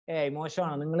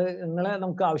മോശമാണ്, നിങ്ങളെ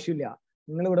നമുക്ക് ആവശ്യമില്ല,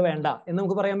 നിങ്ങൾ ഇവിടെ വേണ്ട എന്ന്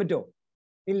നമുക്ക് പറയാൻ പറ്റുമോ?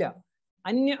 ഇല്ല.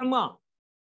 അന്യമ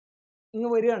ഇങ്ങ്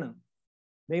വരികയാണ്,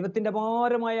 ദൈവത്തിന്റെ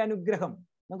അപാരമായ അനുഗ്രഹം,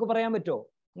 നമുക്ക് പറയാൻ പറ്റുമോ?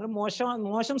 നിങ്ങൾ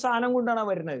മോശം സാധനം കൊണ്ടാണ്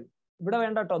വരുന്നത്, ഇവിടെ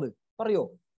വേണ്ട കേട്ടോ, അത് പറയോ?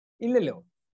 ഇല്ലല്ലോ,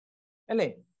 അല്ലേ?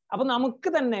 അപ്പൊ നമുക്ക്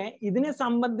തന്നെ ഇതിനെ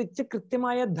സംബന്ധിച്ച്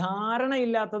കൃത്യമായ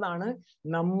ധാരണയില്ലാത്തതാണ്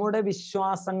നമ്മുടെ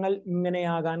വിശ്വാസങ്ങൾ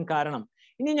ഇങ്ങനെയാകാൻ കാരണം.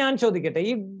 ഇനി ഞാൻ ചോദിക്കട്ടെ,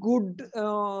 ഈ ഗുഡ്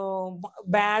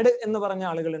ബാഡ് എന്ന് പറഞ്ഞ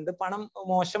ആളുകളുണ്ട്, പണം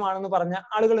മോശമാണെന്ന് പറഞ്ഞ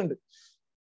ആളുകളുണ്ട്.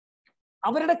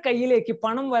 അവരുടെ കയ്യിലേക്ക്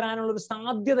പണം വരാനുള്ള ഒരു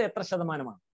സാധ്യത എത്ര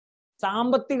ശതമാനമാണ്?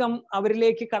 സാമ്പത്തികം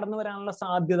അവരിലേക്ക് കടന്നു വരാനുള്ള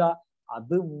സാധ്യത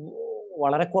അത്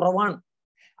വളരെ കുറവാണ്.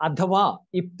 അഥവാ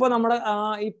ഇപ്പൊ നമ്മുടെ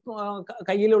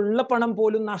കയ്യിലുള്ള പണം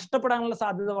പോലും നഷ്ടപ്പെടാനുള്ള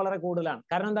സാധ്യത വളരെ കൂടുതലാണ്.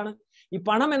 കാരണം എന്താണ്? ഈ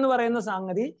പണം എന്ന് പറയുന്ന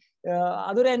സംഗതി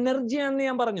അതൊരു എനർജിയാണെന്ന്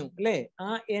ഞാൻ പറഞ്ഞു അല്ലേ? ആ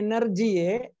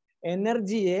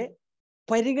എനർജിയെ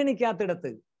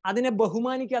പരിഗണിക്കാത്തിടത്ത്, അതിനെ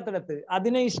ബഹുമാനിക്കാത്തിടത്ത്,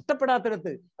 അതിനെ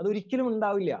ഇഷ്ടപ്പെടാത്തിടത്ത് അതൊരിക്കലും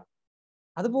ഉണ്ടാവില്ല.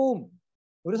 അത് പോവും,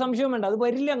 ഒരു സംശയവും വേണ്ട, അത്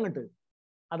വരില്ല അങ്ങോട്ട്.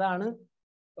 അതാണ്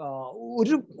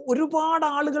ഒരുപാട്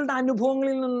ആളുകളുടെ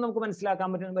അനുഭവങ്ങളിൽ നിന്ന് നമുക്ക് മനസ്സിലാക്കാൻ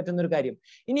പറ്റുന്ന ഒരു കാര്യം.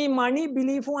 ഇനി മണി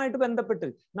ബിലീഫുമായിട്ട് ബന്ധപ്പെട്ട്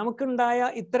നമുക്കുണ്ടായ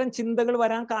ഇത്തരം ചിന്തകൾ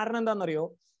വരാൻ കാരണം എന്താണെന്നറിയോ?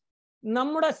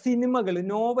 നമ്മുടെ സിനിമകൾ,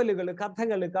 നോവലുകൾ,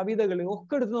 കഥകൾ, കവിതകൾ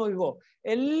ഒക്കെ എടുത്ത് നോക്കിക്കോ,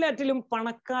 എല്ലാറ്റിലും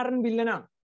പണക്കാരൻ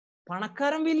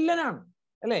വില്ലനാണ്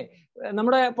അല്ലെ?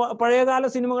 നമ്മുടെ പഴയകാല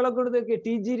സിനിമകളൊക്കെ എടുത്ത്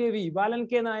TG രവി, ബാലൻ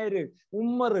K നായർ,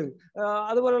 ഉമ്മർ,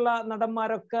 അതുപോലുള്ള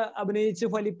നടന്മാരൊക്കെ അഭിനയിച്ച്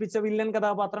ഫലിപ്പിച്ച വില്ലൻ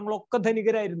കഥാപാത്രങ്ങളൊക്കെ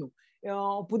ധനികരായിരുന്നു.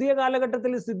 പുതിയ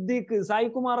കാലഘട്ടത്തിൽ സിദ്ദീഖ്,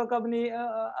 സായികുമാറൊക്കെ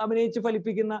അഭിനയിച്ച്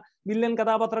ഫലിപ്പിക്കുന്ന വില്ലൻ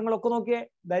കഥാപാത്രങ്ങളൊക്കെ നോക്കിയേ,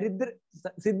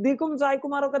 സിദ്ദീഖും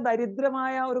സായികുമാറൊക്കെ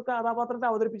ദരിദ്രമായ ഒരു കഥാപാത്രത്തെ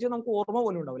അവതരിപ്പിച്ച് നമുക്ക് ഓർമ്മ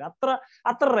പോലും ഉണ്ടാവില്ല.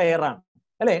 അത്ര റെയറാണ്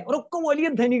അല്ലെ? അവരൊക്കെ വലിയ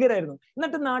ധനികരായിരുന്നു.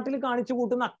 എന്നിട്ട് നാട്ടിൽ കാണിച്ചു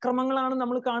കൂട്ടുന്ന അക്രമങ്ങളാണ്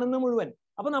നമ്മൾ കാണുന്നത് മുഴുവൻ.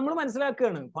 അപ്പൊ നമ്മൾ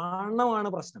മനസ്സിലാക്കുകയാണ് പണമാണ്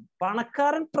പ്രശ്നം,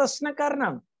 പണക്കാരൻ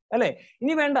പ്രശ്നക്കാരനാണ് അല്ലെ?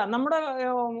 ഇനി വേണ്ട, നമ്മുടെ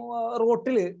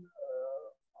റോട്ടില്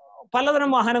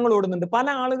പലതരം വാഹനങ്ങൾ ഓടുന്നുണ്ട്.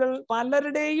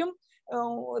 പലരുടെയും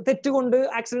തെറ്റുകൊണ്ട്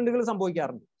ആക്സിഡന്റുകൾ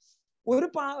സംഭവിക്കാറുണ്ട്.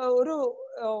 ഒരു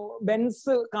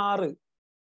ബെൻസ് കാറ്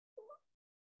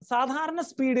സാധാരണ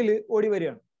സ്പീഡിൽ ഓടി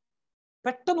വരികയാണ്.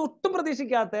 പെട്ടെന്ന് ഒട്ടും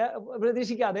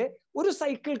പ്രതീക്ഷിക്കാതെ ഒരു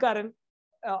സൈക്കിൾക്കാരൻ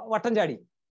വട്ടം ചാടി.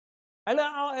 അയാൾ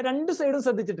 2 സൈഡും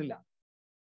ശ്രദ്ധിച്ചിട്ടില്ല,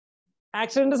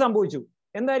 ആക്സിഡന്റ് സംഭവിച്ചു.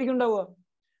 എന്തായിരിക്കും ഉണ്ടാവുക?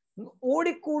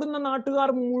 ഓടിക്കൂടുന്ന നാട്ടുകാർ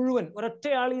മുഴുവൻ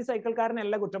ഒരൊറ്റയാൾ ഈ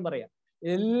സൈക്കിൾക്കാരനല്ല കുറ്റം പറയാ,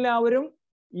 എല്ലാവരും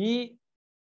ഈ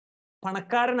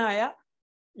പണക്കാരനായ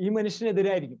ഈ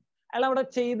മനുഷ്യനെതിരായിരിക്കും. അയാൾ അവിടെ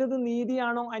ചെയ്തത്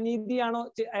നീതിയാണോ അനീതിയാണോ,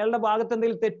 അയാളുടെ ഭാഗത്ത്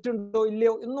എന്തെങ്കിലും തെറ്റുണ്ടോ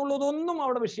ഇല്ലയോ എന്നുള്ളതൊന്നും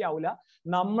അവിടെ വിഷയാവില്ല.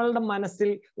 നമ്മളുടെ മനസ്സിൽ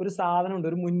ഒരു സാധനമുണ്ട്,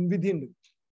 ഒരു മുൻവിധി ഉണ്ട്,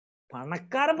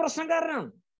 പണക്കാരൻ പ്രശ്നക്കാരനാണ്.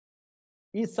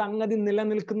 ഈ സംഗതി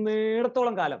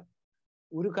നിലനിൽക്കുന്നിടത്തോളം കാലം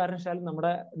ഒരു കാരണവശാലും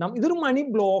ഇതൊരു മണി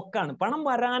ബ്ലോക്കാണ്, പണം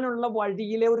വരാനുള്ള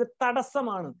വഴിയിലെ ഒരു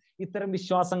തടസ്സമാണ് ഇത്തരം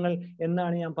വിശ്വാസങ്ങൾ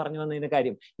എന്നാണ് ഞാൻ പറഞ്ഞു വന്നതിന്റെ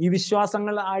കാര്യം. ഈ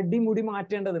വിശ്വാസങ്ങൾ അടിമുടി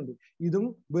മാറ്റേണ്ടതുണ്ട്. ഇതും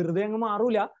വെറുതെ അങ്ങ്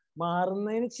മാറൂല.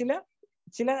 മാറുന്നതിന്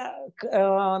ചില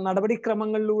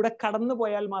നടപടിക്രമങ്ങളിലൂടെ കടന്നു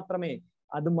പോയാൽ മാത്രമേ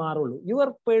അത് മാറുള്ളൂ. യുവർ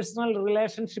പേഴ്സണൽ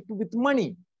റിലേഷൻഷിപ്പ് വിത്ത് മണി,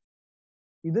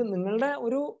 ഇത് നിങ്ങളുടെ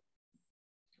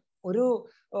ഒരു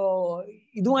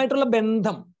ഇതുമായിട്ടുള്ള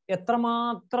ബന്ധം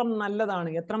എത്രമാത്രം നല്ലതാണ്,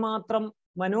 എത്രമാത്രം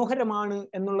മനോഹരമാണ്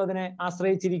എന്നുള്ളതിനെ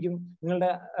ആശ്രയിച്ചിരിക്കും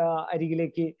നിങ്ങളുടെ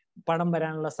അരികിലേക്ക് പണം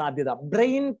വരാനുള്ള സാധ്യത.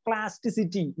 ബ്രെയിൻ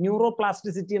പ്ലാസ്റ്റിസിറ്റി, ന്യൂറോ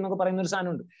പ്ലാസ്റ്റിസിറ്റി എന്നൊക്കെ പറയുന്ന ഒരു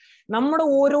സാധനമുണ്ട്. നമ്മുടെ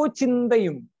ഓരോ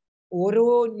ചിന്തയും ഓരോ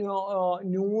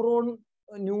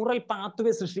ന്യൂറൽ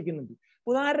പാത്വേ സൃഷ്ടിക്കുന്നുണ്ട്.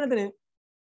 ഉദാഹരണത്തിന്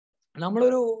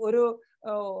നമ്മളൊരു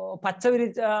പച്ച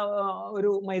വിരിച്ച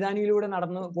ഒരു മൈതാനിയിലൂടെ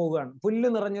നടന്നു പോവുകയാണ്, പുല്ല്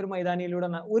നിറഞ്ഞൊരു മൈതാനിയിലൂടെ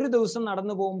ഒരു ദിവസം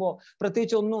നടന്നു പോകുമ്പോൾ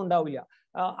പ്രത്യേകിച്ച് ഒന്നും ഉണ്ടാവില്ല.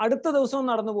 അടുത്ത ദിവസവും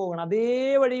നടന്നു പോവുകയാണ്, അതേ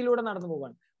വഴിയിലൂടെ നടന്നു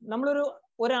പോവുകയാണ്.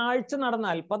 ഒരാഴ്ച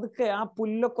നടന്നാൽ പതുക്കെ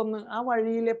ആ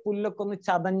വഴിയിലെ പുല്ലൊക്കെ ഒന്ന്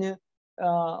ചതഞ്ഞ്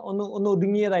ഒന്ന്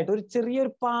ഒതുങ്ങിയതായിട്ട് ഒരു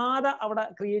ചെറിയൊരു പാത അവിടെ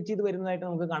ക്രിയേറ്റ് ചെയ്ത് വരുന്നതായിട്ട്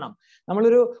നമുക്ക് കാണാം.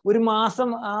 ഒരു മാസം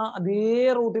അതേ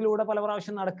റൂട്ടിലൂടെ പല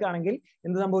പ്രാവശ്യം നടക്കുകയാണെങ്കിൽ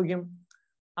എന്ത് സംഭവിക്കും?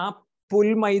 ആ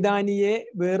പുൽമൈതാനിയെ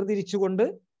വേർതിരിച്ചുകൊണ്ട്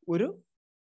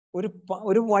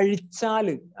ഒരു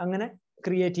വഴിച്ചാല് അങ്ങനെ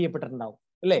ക്രിയേറ്റ് ചെയ്യപ്പെട്ടിട്ടുണ്ടാവും,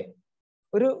 അല്ലേ?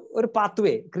 ഒരു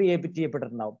പാത്വേ ക്രിയേറ്റ്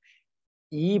ചെയ്യപ്പെട്ടിട്ടുണ്ടാവും.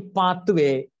 ഈ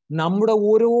പാത്വേ നമ്മുടെ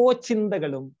ഓരോ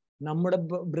ചിന്തകളും നമ്മുടെ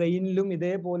ബ്രെയിനിലും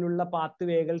ഇതേപോലുള്ള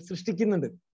പാത്വേകൾ സൃഷ്ടിക്കുന്നുണ്ട്.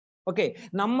 ഓക്കെ,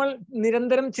 നമ്മൾ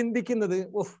നിരന്തരം ചിന്തിക്കുന്നത്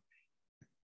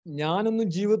ഞാനൊന്നും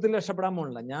ജീവിതത്തിൽ രക്ഷപ്പെടാൻ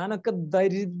പോണില്ല, ഞാനൊക്കെ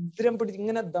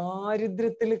ഇങ്ങനെ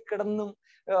ദാരിദ്ര്യത്തിൽ കിടന്നും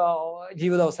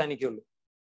ജീവിതം അവസാനിക്കുള്ളൂ.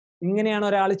 ഇങ്ങനെയാണ്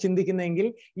ഒരാൾ ചിന്തിക്കുന്നതെങ്കിൽ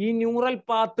ഈ ന്യൂറൽ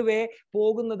പാത്വേ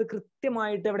പോകുന്നത്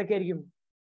കൃത്യമായിട്ട് എവിടേക്കായിരിക്കും?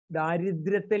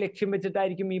 ദാരിദ്ര്യത്തെ ലക്ഷ്യം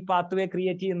വെച്ചിട്ടായിരിക്കും ഈ പാത്വേ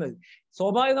ക്രിയേറ്റ് ചെയ്യുന്നത്.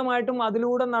 സ്വാഭാവികമായിട്ടും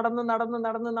അതിലൂടെ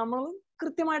നടന്ന് നമ്മൾ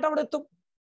കൃത്യമായിട്ട് അവിടെ എത്തും.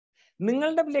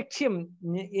 നിങ്ങളുടെ ലക്ഷ്യം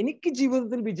എനിക്ക്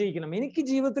ജീവിതത്തിൽ വിജയിക്കണം, എനിക്ക്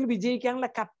ജീവിതത്തിൽ വിജയിക്കാനുള്ള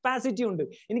കപ്പാസിറ്റി ഉണ്ട്,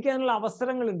 എനിക്ക് അതിനുള്ള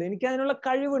അവസരങ്ങളുണ്ട്, എനിക്ക് അതിനുള്ള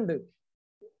കഴിവുണ്ട്,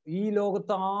 ഈ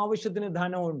ലോകത്ത് ആവശ്യത്തിന്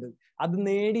ധനമുണ്ട്, അത്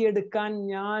നേടിയെടുക്കാൻ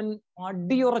ഞാൻ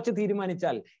അടിയുറച്ച്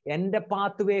തീരുമാനിച്ചാൽ എൻ്റെ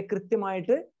പാത്വേ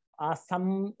കൃത്യമായിട്ട് ആ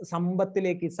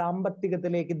സമ്പത്തിലേക്ക്,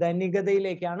 സാമ്പത്തികത്തിലേക്ക്,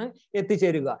 ധനികതയിലേക്കാണ്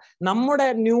എത്തിച്ചേരുക. നമ്മുടെ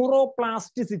ന്യൂറോ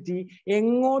പ്ലാസ്റ്റിസിറ്റി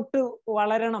എങ്ങോട്ട്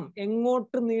വളരണം,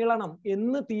 എങ്ങോട്ട് നീളണം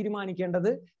എന്ന്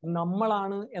തീരുമാനിക്കേണ്ടത്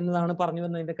നമ്മളാണ് എന്നതാണ് പറഞ്ഞു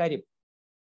വന്നതിന്റെ കാര്യം.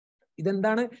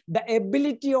 ഇതെന്താണ്? The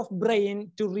ability of brain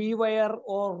to rewire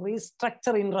or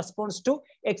restructure in response to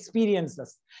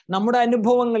experiences. നമ്മുടെ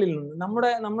അനുഭവങ്ങളിൽ നിന്ന്,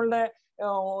 നമ്മളുടെ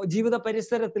ജീവിത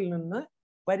പരിസരത്തിൽ നിന്ന്,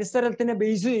 പരിസരത്തിനെ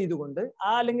ബേസ് ചെയ്തുകൊണ്ട്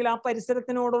അല്ലെങ്കിൽ ആ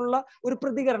പരിസരത്തിനോടുള്ള ഒരു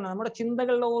പ്രതികരണം, നമ്മുടെ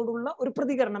ചിന്തകളോടുള്ള ഒരു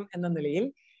പ്രതികരണം എന്ന നിലയിൽ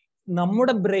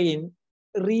നമ്മുടെ ബ്രെയിൻ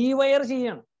റീവയർ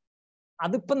ചെയ്യണം.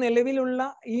 അതിപ്പോ നിലവിലുള്ള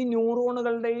ഈ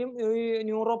ന്യൂറോണുകളുടെയും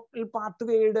ന്യൂറോ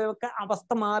പാത്വേയുടെ ഒക്കെ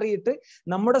അവസ്ഥ മാറിയിട്ട്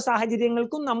നമ്മുടെ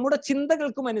സാഹചര്യങ്ങൾക്കും നമ്മുടെ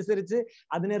ചിന്തകൾക്കും അനുസരിച്ച്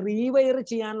അതിനെ റീവയർ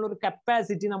ചെയ്യാനുള്ള ഒരു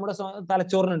കപ്പാസിറ്റി നമ്മുടെ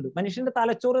തലച്ചോറിനുണ്ട്. മനുഷ്യന്റെ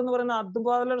തലച്ചോറ് എന്ന് പറയുന്നത്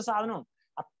അതുപോലുള്ള ഒരു സാധനമാണ്,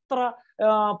 അത്ര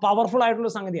പവർഫുൾ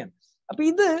ആയിട്ടുള്ള സംഗതിയാണ്. അപ്പൊ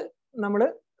ഇത് നമ്മൾ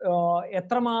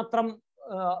എത്രമാത്രം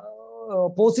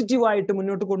പോസിറ്റീവായിട്ട്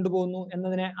മുന്നോട്ട് കൊണ്ടുപോകുന്നു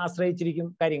എന്നതിനെ ആശ്രയിച്ചിരിക്കും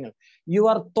കാര്യങ്ങൾ.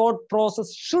 Your thought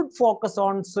process should focus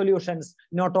on solutions,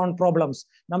 not on problems.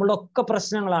 നമ്മളുടെ ഒക്കെ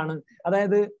പ്രശ്നങ്ങളാണ്,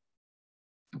 അതായത്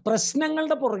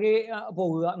പ്രശ്നങ്ങളുടെ പുറകെ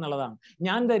പോകുക എന്നുള്ളതാണ്.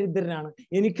 ഞാൻ ദരിദ്രനാണ്,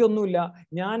 എനിക്കൊന്നുമില്ല,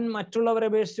 ഞാൻ മറ്റുള്ളവരെ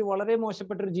അപേക്ഷിച്ച് വളരെ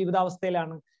മോശപ്പെട്ടൊരു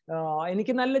ജീവിതാവസ്ഥയിലാണ്,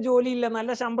 എനിക്ക് നല്ല ജോലിയില്ല,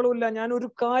 നല്ല ശമ്പളമില്ല, ഞാൻ ഒരു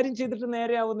കാര്യം ചെയ്തിട്ട്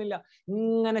നേരെയാവുന്നില്ല,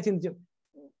 ഇങ്ങനെ ചിന്തിച്ചു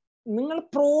നിങ്ങൾ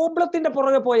പ്രോബ്ലത്തിന്റെ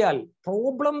പുറകെ പോയാൽ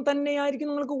പ്രോബ്ലം തന്നെയായിരിക്കും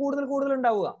നിങ്ങൾക്ക് കൂടുതൽ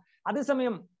ഉണ്ടാവുക.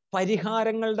 അതേസമയം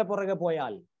പരിഹാരങ്ങളുടെ പുറകെ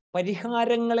പോയാൽ,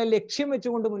 പരിഹാരങ്ങളെ ലക്ഷ്യം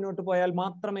വെച്ചുകൊണ്ട് മുന്നോട്ട് പോയാൽ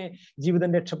മാത്രമേ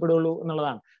ജീവിതം രക്ഷപ്പെടുള്ളൂ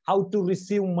എന്നുള്ളതാണ്. ഹൗ ടു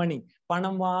റിസീവ് മണി,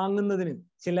 പണം വാങ്ങുന്നതിന്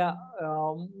ചില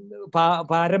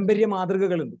പാരമ്പര്യ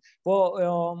മാതൃകകളുണ്ട്. ഇപ്പോ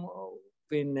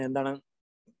എന്താണ്,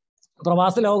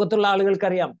 പ്രവാസ ലോകത്തുള്ള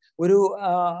ആളുകൾക്കറിയാം, ഒരു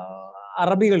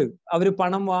അറബികൾ അവർ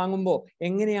പണം വാങ്ങുമ്പോൾ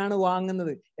എങ്ങനെയാണ്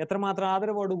വാങ്ങുന്നത്, എത്രമാത്രം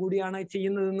ആദരവോടുകൂടിയാണ്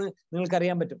ചെയ്യുന്നതെന്ന്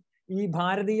നിങ്ങൾക്കറിയാൻ പറ്റും. ഈ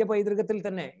ഭാരതീയ പൈതൃകത്തിൽ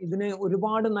തന്നെ ഇതിന്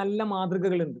ഒരുപാട് നല്ല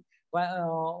മാതൃകകളുണ്ട്.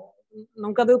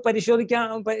 നമുക്കത് പരിശോധിക്കാൻ,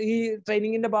 ഈ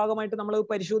ട്രെയിനിങ്ങിന്റെ ഭാഗമായിട്ട് നമ്മൾ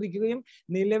പരിശോധിക്കുകയും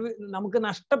നമുക്ക്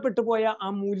നഷ്ടപ്പെട്ടു പോയ ആ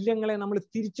മൂല്യങ്ങളെ നമ്മൾ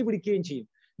തിരിച്ചു പിടിക്കുകയും ചെയ്യും.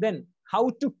 ദെൻ ഹൗ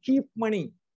ടു കീപ് മണി.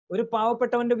 ഒരു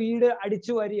പാവപ്പെട്ടവന്റെ വീട്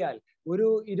അടിച്ചു വാരിയാൽ ഒരു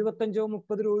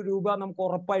 25-30 രൂപ നമുക്ക്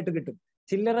ഉറപ്പായിട്ട് കിട്ടും.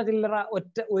 ചില്ലറ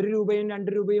 1 രൂപയും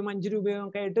 2 രൂപയും 5 രൂപയും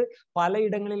ഒക്കെ ആയിട്ട്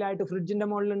പലയിടങ്ങളിലായിട്ട് ഫ്രിഡ്ജിന്റെ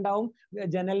മുകളിലുണ്ടാവും,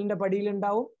 ജനലിന്റെ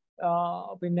പടിയിലുണ്ടാവും,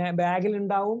 പിന്നെ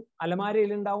ബാഗിലുണ്ടാവും,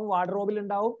 അലമാരയിലുണ്ടാവും,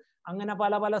 വാർഡ്രോബിലുണ്ടാവും, അങ്ങനെ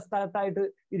പല പല സ്ഥലത്തായിട്ട്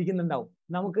ഇരിക്കുന്നുണ്ടാവും.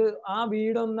 നമുക്ക് ആ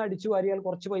വീടൊന്ന് അടിച്ചു വാരിയാൽ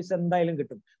കുറച്ച് പൈസ എന്തായാലും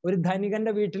കിട്ടും. ഒരു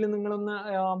ധനികന്റെ വീട്ടിൽ നിങ്ങളൊന്ന്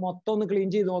മൊത്തം ഒന്ന് ക്ലീൻ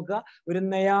ചെയ്ത് നോക്കുക, ഒരു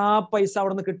നയാ പൈസ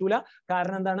അവിടെ നിന്ന് കിട്ടൂല.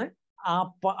 കാരണം എന്താണ്?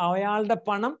 അയാളുടെ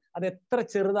പണം അത് എത്ര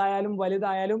ചെറുതായാലും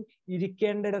വലുതായാലും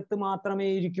ഇരിക്കേണ്ടിടത്ത് മാത്രമേ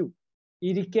ഇരിക്കൂ.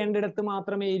 ഇരിക്കേണ്ടിടത്ത്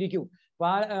മാത്രമേ ഇരിക്കൂ.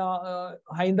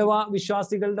 ഹൈന്ദവ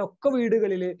വിശ്വാസികളുടെ ഒക്കെ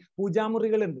വീടുകളിൽ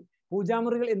പൂജാമുറികളുണ്ട്.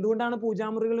 പൂജാമുറികൾ എന്തുകൊണ്ടാണ്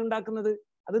പൂജാമുറികൾ ഉണ്ടാക്കുന്നത്?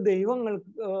 അത്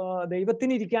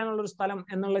ദൈവത്തിന് ഇരിക്കാനുള്ള ഒരു സ്ഥലം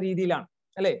എന്നുള്ള രീതിയിലാണ്,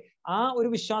 അല്ലെ? ആ ഒരു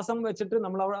വിശ്വാസം വെച്ചിട്ട്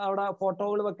നമ്മൾ അവിടെ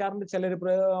ഫോട്ടോകൾ വെക്കാറുണ്ട്. ചിലർ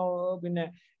പിന്നെ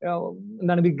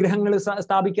എന്താണ് വിഗ്രഹങ്ങൾ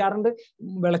സ്ഥാപിക്കാറുണ്ട്,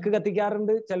 വിളക്ക്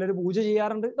കത്തിക്കാറുണ്ട്, ചിലർ പൂജ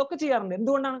ചെയ്യാറുണ്ട്. ഇതൊക്കെ ചെയ്യാറുണ്ട്.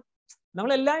 എന്തുകൊണ്ടാണ്?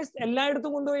 നമ്മൾ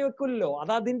എല്ലായിടത്തും കൊണ്ടുപോയി വെക്കില്ലല്ലോ.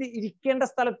 അത് അതിന്റെ ഇരിക്കേണ്ട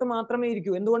സ്ഥലത്ത് മാത്രമേ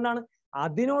ഇരിക്കൂ. എന്തുകൊണ്ടാണ്?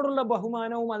 അതിനോടുള്ള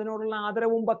ബഹുമാനവും അതിനോടുള്ള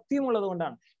ആദരവും ഭക്തിയും ഉള്ളത്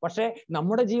കൊണ്ടാണ്. പക്ഷെ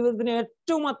നമ്മുടെ ജീവിതത്തിന്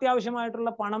ഏറ്റവും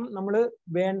അത്യാവശ്യമായിട്ടുള്ള പണം നമ്മൾ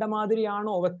വേണ്ട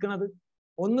മാതിരിയാണോ വെക്കുന്നത്?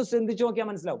 ഒന്ന് ചിന്തിച്ചു നോക്കിയാൽ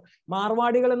മനസ്സിലാവും.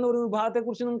 മാർവാടികൾ എന്നൊരു വിഭാഗത്തെ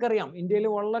കുറിച്ച് നിങ്ങൾക്കറിയാം. ഇന്ത്യയിൽ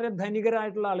വളരെ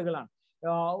ധനികരായിട്ടുള്ള ആളുകളാണ്.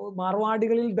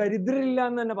 മാർവാടികളിൽ ദരിദ്രരില്ല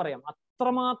എന്ന് തന്നെ പറയാം.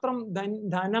 അത്രമാത്രം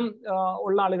ധനം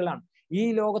ഉള്ള ആളുകളാണ്. ഈ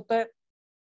ലോകത്തെ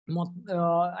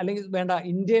അല്ലെങ്കിൽ വേണ്ട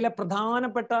ഇന്ത്യയിലെ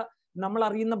പ്രധാനപ്പെട്ട നമ്മൾ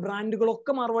അറിയുന്ന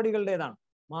ബ്രാൻഡുകളൊക്കെ മാർവാടികളുടേതാണ്.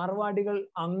 മാർവാടികൾ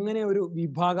അങ്ങനെ ഒരു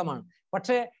വിഭാഗമാണ്.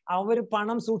 പക്ഷെ അവർ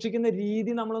പണം സൂക്ഷിക്കുന്ന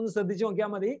രീതി നമ്മളൊന്ന് ശ്രദ്ധിച്ചു നോക്കിയാൽ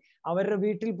മതി. അവരുടെ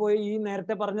വീട്ടിൽ പോയി ഈ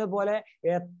നേരത്തെ പറഞ്ഞതുപോലെ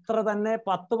എത്ര തന്നെ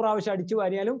 10 പ്രാവശ്യം അടിച്ചു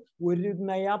വാരിയാലും ഒരു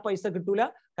നയാ പൈസ കിട്ടൂല.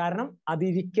 കാരണം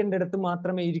അതിരിക്കേണ്ടിടത്ത്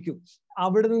മാത്രമേ ഇരിക്കൂ.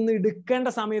 അവിടെ നിന്ന് എടുക്കേണ്ട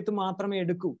സമയത്ത് മാത്രമേ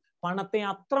എടുക്കൂ. പണത്തെ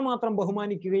അത്രമാത്രം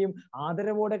ബഹുമാനിക്കുകയും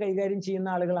ആദരവോടെ കൈകാര്യം ചെയ്യുന്ന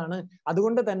ആളുകളാണ്.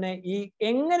 അതുകൊണ്ട് തന്നെ ഈ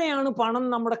എങ്ങനെയാണ് പണം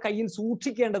നമ്മുടെ കയ്യിൽ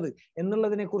സൂക്ഷിക്കേണ്ടത്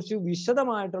എന്നുള്ളതിനെ കുറിച്ച്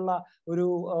വിശദമായിട്ടുള്ള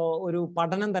ഒരു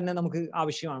പഠനം തന്നെ നമുക്ക്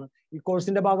ആവശ്യമാണ്. ഈ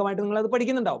കോഴ്സിന്റെ ഭാഗമായിട്ട് നിങ്ങൾ അത്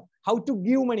പഠിക്കുന്നുണ്ടാവും. ഹൗ ടു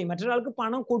ഗീവ് മണി. മറ്റൊരാൾക്ക്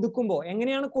പണം കൊടുക്കുമ്പോൾ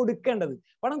എങ്ങനെയാണ് കൊടുക്കേണ്ടത്?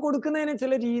 പണം കൊടുക്കുന്നതിന്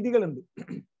ചില രീതികളുണ്ട്.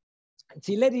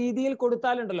 ചില രീതിയിൽ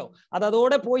കൊടുത്താലുണ്ടല്ലോ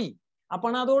അതോടെ പോയി, ആ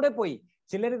പണം അതോടെ പോയി.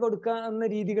 ചിലർ കൊടുക്കുന്ന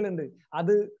രീതികളുണ്ട്,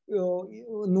 അത്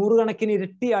 100 കണക്കിന്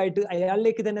ഇരട്ടിയായിട്ട്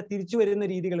അയാളിലേക്ക് തന്നെ തിരിച്ചു വരുന്ന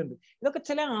രീതികളുണ്ട്. ഇതൊക്കെ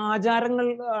ചില ആചാരങ്ങൾ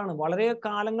ആണ്. വളരെ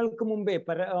കാലങ്ങൾക്ക് മുമ്പേ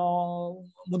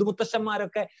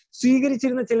മുതുമുത്തശ്ശന്മാരൊക്കെ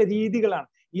സ്വീകരിച്ചിരുന്ന ചില രീതികളാണ്.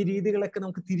 ഈ രീതികളൊക്കെ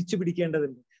നമുക്ക് തിരിച്ചു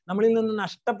പിടിക്കേണ്ടതുണ്ട്. നമ്മളിൽ നിന്ന്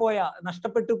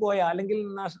നഷ്ടപ്പെട്ടു പോയ അല്ലെങ്കിൽ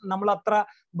നമ്മൾ അത്ര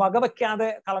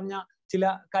വകവയ്ക്കാതെ കളഞ്ഞ ചില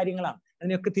കാര്യങ്ങളാണ്.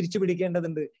 അതിനെയൊക്കെ തിരിച്ചു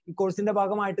പിടിക്കേണ്ടതുണ്ട്. ഈ കോഴ്സിന്റെ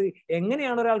ഭാഗമായിട്ട്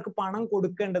എങ്ങനെയാണ് ഒരാൾക്ക് പണം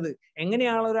കൊടുക്കേണ്ടത്,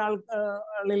 എങ്ങനെയാണ്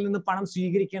ഒരാളിൽ നിന്ന് പണം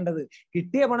സ്വീകരിക്കേണ്ടത്,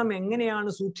 കിട്ടിയ പണം എങ്ങനെയാണ്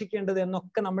സൂക്ഷിക്കേണ്ടത്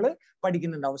എന്നൊക്കെ നമ്മൾ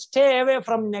പഠിക്കുന്നുണ്ടാവും. Stay away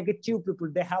from negative people.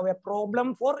 They have A problem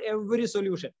for every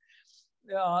solution.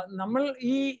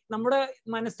 നമ്മുടെ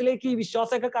മനസ്സിലേക്ക് ഈ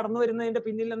വിശ്വാസമൊക്കെ കടന്നു വരുന്നതിന്റെ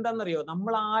പിന്നിൽ എന്താണെന്നറിയോ?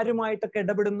 നമ്മൾ ആരുമായിട്ടൊക്കെ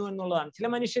ഇടപെടുന്നു എന്നുള്ളതാണ്. ചില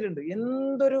മനുഷ്യരുണ്ട്,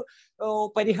 എന്തൊരു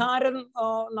പരിഹാരം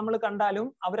നമ്മൾ കണ്ടാലും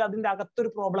അവരതിന്റെ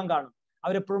അകത്തൊരു പ്രോബ്ലം കാണും.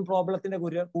 അവരെപ്പോഴും പ്രോബ്ലത്തിന്റെ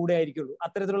കൂടെ ആയിരിക്കുള്ളൂ.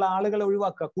 അത്തരത്തിലുള്ള ആളുകളെ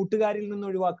ഒഴിവാക്കുക, കൂട്ടുകാരിൽ നിന്ന്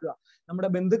ഒഴിവാക്കുക, നമ്മുടെ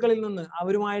ബന്ധുക്കളിൽ നിന്ന്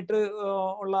അവരുമായിട്ട്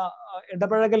ഉള്ള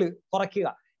ഇടപഴകൽ കുറയ്ക്കുക.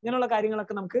 ഇങ്ങനെയുള്ള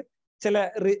കാര്യങ്ങളൊക്കെ നമുക്ക്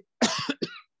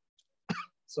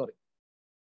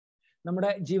നമ്മുടെ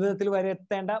ജീവിതത്തിൽ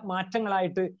വരുത്തേണ്ട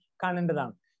മാറ്റങ്ങളായിട്ട്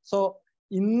കാണേണ്ടതാണ്. സോ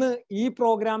ഇന്ന് ഈ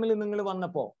പ്രോഗ്രാമിൽ നിങ്ങൾ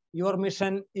വന്നപ്പോ യുവർ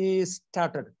മിഷൻ ഈസ്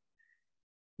സ്റ്റാർട്ടഡ്.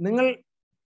 നിങ്ങൾ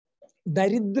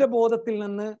ദരിദ്രബോധത്തിൽ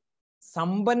നിന്ന്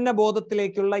സമ്പന്ന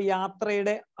ബോധത്തിലേക്കുള്ള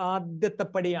യാത്രയുടെ ആദ്യത്തെ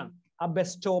പടിയാണ്. ആ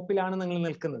ബസ് സ്റ്റോപ്പിലാണ് നിങ്ങൾ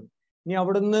നിൽക്കുന്നത്. ഇനി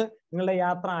അവിടുന്ന് നിങ്ങളുടെ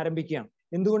യാത്ര ആരംഭിക്കുകയാണ്.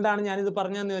 എന്തുകൊണ്ടാണ് ഞാനിത്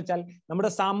പറഞ്ഞതെന്ന് വെച്ചാൽ, നമ്മുടെ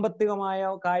സാമ്പത്തികമായ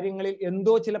കാര്യങ്ങളിൽ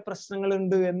എന്തോ ചില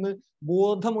പ്രശ്നങ്ങളുണ്ട് എന്ന്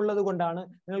ബോധമുള്ളത് കൊണ്ടാണ്,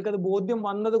 നിങ്ങൾക്കത് ബോധ്യം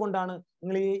വന്നത് കൊണ്ടാണ്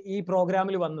നിങ്ങൾ ഈ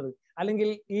പ്രോഗ്രാമിൽ വന്നത്. അല്ലെങ്കിൽ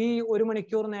ഈ 1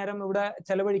 മണിക്കൂർ നേരം ഇവിടെ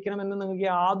ചെലവഴിക്കണമെന്ന് നിങ്ങൾക്ക്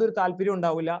യാതൊരു താല്പര്യം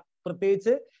ഉണ്ടാവില്ല,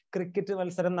 പ്രത്യേകിച്ച് ക്രിക്കറ്റ്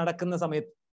മത്സരം നടക്കുന്ന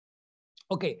സമയത്ത്.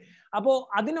 ഓക്കെ, അപ്പോ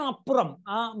അതിനപ്പുറം,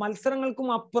 ആ മത്സരങ്ങൾക്കും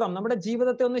അപ്പുറം നമ്മുടെ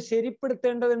ജീവിതത്തെ ഒന്ന്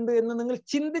ശരിപ്പെടുത്തേണ്ടതുണ്ട് എന്ന് നിങ്ങൾ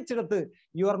ചിന്തിച്ചെടുത്ത്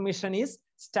യുവർ മിഷൻ ഈസ്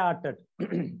സ്റ്റാർട്ടഡ്.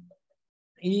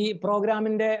 ഈ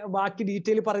പ്രോഗ്രാമിന്റെ ബാക്കി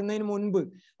ഡീറ്റെയിൽ പറയുന്നതിന് മുൻപ്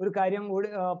ഒരു കാര്യം കൂടി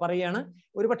പറയാണ്.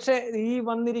 ഒരുപക്ഷെ ഈ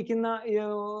വന്നിരിക്കുന്ന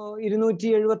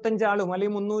 275 ആളും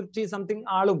അല്ലെങ്കിൽ 300 സംതിങ്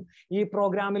ആളും ഈ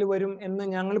പ്രോഗ്രാമിൽ വരും എന്ന്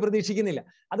ഞങ്ങൾ പ്രതീക്ഷിക്കുന്നില്ല.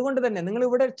 അതുകൊണ്ട് തന്നെ നിങ്ങൾ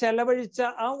ഇവിടെ ചെലവഴിച്ച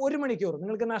ആ 1 മണിക്കൂർ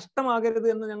നിങ്ങൾക്ക് നഷ്ടമാകരുത്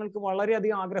എന്ന് ഞങ്ങൾക്ക്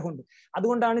വളരെയധികം ആഗ്രഹമുണ്ട്.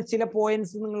 അതുകൊണ്ടാണ് ചില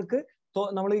പോയിന്റ്സ് നിങ്ങൾക്ക്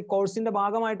നമ്മൾ ഈ കോഴ്സിന്റെ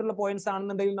ഭാഗമായിട്ടുള്ള പോയിന്റ്സ്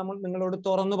ആണെന്നുണ്ടെങ്കിൽ നമ്മൾ നിങ്ങളോട്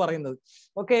തുറന്നു പറയുന്നത്.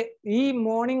 ഓക്കെ, ഈ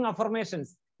മോർണിംഗ്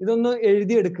അഫർമേഷൻസ് ഇതൊന്ന്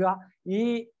എഴുതിയെടുക്കുക. ഈ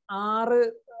 6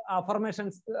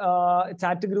 അഫർമേഷൻസ്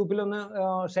ചാറ്റ് ഗ്രൂപ്പിൽ ഒന്ന്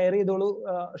ഷെയർ ചെയ്തോളൂ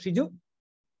ഷിജു.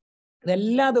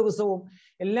 എല്ലാ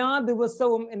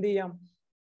ദിവസവും എന്ത് ചെയ്യാം?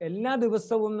 എല്ലാ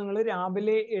ദിവസവും നിങ്ങൾ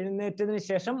രാവിലെ എഴുന്നേറ്റതിന്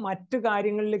ശേഷം മറ്റു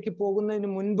കാര്യങ്ങളിലേക്ക് പോകുന്നതിന്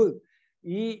മുൻപ്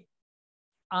ഈ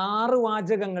 6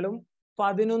 വാചകങ്ങളും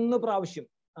 11 പ്രാവശ്യം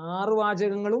 6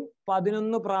 വാചകങ്ങളും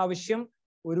 11 പ്രാവശ്യം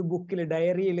ഒരു ബുക്കിൽ,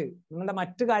 ഡയറിയിൽ, നിങ്ങളുടെ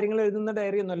മറ്റു കാര്യങ്ങൾ എഴുതുന്ന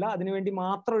ഡയറി ഒന്നുമല്ല, അതിനുവേണ്ടി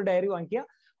മാത്രം ഒരു ഡയറി വാങ്ങിക്കുക.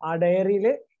 ആ ഡയറിയിൽ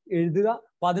എഴുതുക.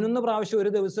 11 പ്രാവശ്യം ഒരു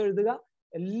ദിവസം എഴുതുക.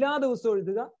 എല്ലാ ദിവസവും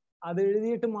എഴുതുക. അത്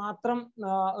എഴുതിയിട്ട് മാത്രം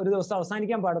ഒരു ദിവസം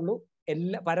അവസാനിക്കാൻ പാടുള്ളൂ.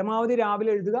 പരമാവധി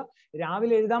രാവിലെ എഴുതുക.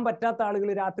 രാവിലെ എഴുതാൻ പറ്റാത്ത ആളുകൾ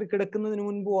രാത്രി കിടക്കുന്നതിന്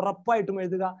മുൻപ് ഉറപ്പായിട്ടും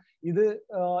എഴുതുക. ഇത്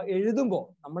എഴുതുമ്പോൾ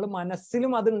നമ്മൾ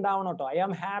മനസ്സിലും അത് ഉണ്ടാവണം കേട്ടോ. ഐ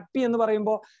ആം ഹാപ്പി എന്ന്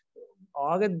പറയുമ്പോൾ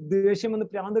ആകെ ദേഷ്യം എന്ന്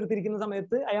പ്രാന്തെടുത്തിരിക്കുന്ന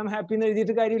സമയത്ത് ഐ ആം ഹാപ്പി എന്ന്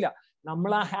എഴുതിയിട്ട് കാര്യമില്ല.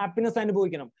 നമ്മൾ ആ ഹാപ്പിനെസ്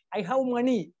അനുഭവിക്കണം. ഐ ഹാവ്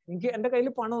മണി, എനിക്ക് എൻ്റെ കയ്യിൽ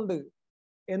പണമുണ്ട്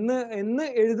എന്ന്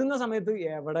എഴുതുന്ന സമയത്ത്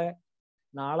എവിടെ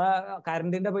നാളെ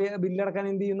കറണ്ടിന്റെ ബില്ലടക്കാൻ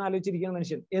എന്ത് ചെയ്യുന്ന ആലോചിച്ചിരിക്കുന്ന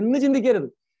മനുഷ്യൻ എന്ന് ചിന്തിക്കരുത്.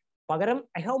 പകരം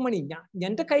ഐ ഹാവ് മണി,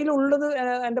 എൻ്റെ കയ്യിലുള്ളത്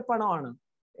എൻ്റെ പണമാണ്,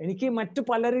 എനിക്ക് മറ്റു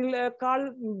പലരിലേക്കാൾ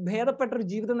ഭേദപ്പെട്ടൊരു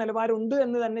ജീവിത നിലവാരം ഉണ്ട്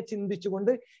എന്ന് തന്നെ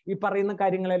ചിന്തിച്ചുകൊണ്ട് ഈ പറയുന്ന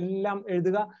കാര്യങ്ങളെല്ലാം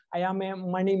എഴുതുക. I am a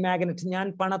money magnet, ഞാൻ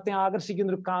പണത്തെ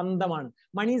ആകർഷിക്കുന്ന ഒരു കാന്തമാണ്.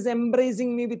 Money is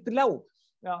embracing me with love,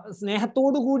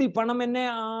 സ്നേഹത്തോടുകൂടി പണം എന്നെ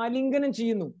ആലിംഗനം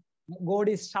ചെയ്യുന്നു.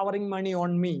 God is showering money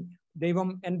on me, ദൈവം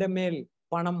എൻ്റെ മേൽ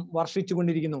പണം വർഷിച്ചു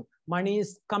കൊണ്ടിരിക്കുന്നു. Money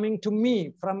is coming to me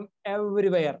from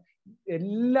everywhere,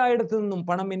 എല്ലായിടത്തു നിന്നും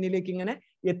പണം എന്നിലേക്ക് ഇങ്ങനെ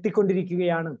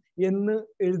എത്തിക്കൊണ്ടിരിക്കുകയാണ് എന്ന്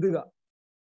എഴുതുക.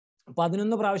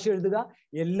 11 പ്രാവശ്യം എഴുതുക,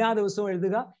 എല്ലാ ദിവസവും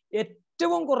എഴുതുക.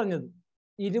 ഏറ്റവും കുറഞ്ഞത്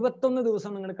 21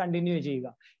 ദിവസം നിങ്ങൾ കണ്ടിന്യൂ ചെയ്യുക.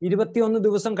 21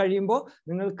 ദിവസം കഴിയുമ്പോൾ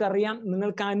നിങ്ങൾക്കറിയാം,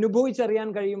 നിങ്ങൾക്ക് അനുഭവിച്ചറിയാൻ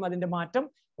കഴിയും അതിന്റെ മാറ്റം.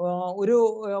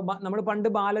 നമ്മൾ പണ്ട്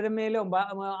ബാലരമയിലോ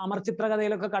അമർചിത്ര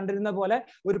കഥയിലൊക്കെ കണ്ടിരുന്ന പോലെ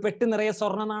ഒരു പെട്ടി നിറയെ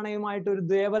സ്വർണ്ണ നാണയമായിട്ട് ഒരു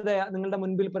ദേവത നിങ്ങളുടെ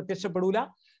മുൻപിൽ പ്രത്യക്ഷപ്പെടൂല.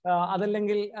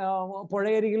 അതല്ലെങ്കിൽ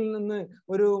പുഴയരികിൽ നിന്ന്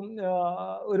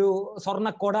ഒരു സ്വർണ്ണ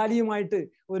കൊടാലിയുമായിട്ട്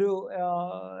ഒരു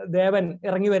ദേവൻ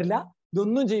ഇറങ്ങി വരില്ല.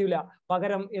 ഇതൊന്നും ചെയ്യൂല.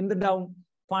 പകരം എന്തുണ്ടാവും?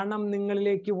 പണം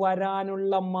നിങ്ങളിലേക്ക്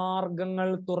വരാനുള്ള മാർഗങ്ങൾ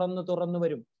തുറന്നു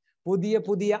വരും. പുതിയ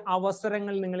പുതിയ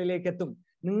അവസരങ്ങൾ നിങ്ങളിലേക്ക് എത്തും.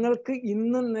 നിങ്ങൾക്ക്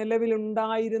ഇന്ന്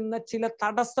നിലവിലുണ്ടായിരുന്ന ചില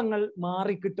തടസ്സങ്ങൾ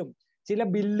മാറിക്കിട്ടും. ചില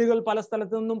ബില്ലുകൾ പല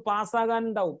സ്ഥലത്തു നിന്നും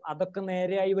പാസ്സാകാനുണ്ടാവും, അതൊക്കെ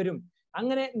നേരെയായി വരും.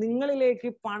 അങ്ങനെ നിങ്ങളിലേക്ക്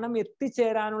പണം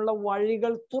എത്തിച്ചേരാനുള്ള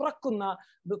വഴികൾ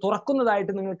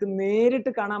തുറക്കുന്നതായിട്ട് നിങ്ങൾക്ക്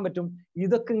നേരിട്ട് കാണാൻ പറ്റും.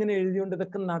 ഇതൊക്കെ ഇങ്ങനെ എഴുതിയോണ്ട്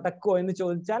ഇതൊക്കെ നടക്കുമോ എന്ന്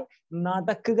ചോദിച്ചാൽ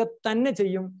നടക്കുക തന്നെ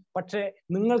ചെയ്യും. പക്ഷെ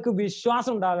നിങ്ങൾക്ക്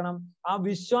വിശ്വാസം ഉണ്ടാകണം. ആ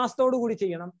വിശ്വാസത്തോടു കൂടി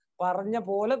ചെയ്യണം, പറഞ്ഞ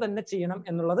പോലെ തന്നെ ചെയ്യണം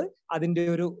എന്നുള്ളത്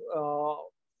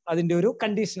അതിന്റെ ഒരു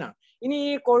കണ്ടീഷനാണ്. ഇനി ഈ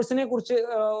കോഴ്സിനെ കുറിച്ച്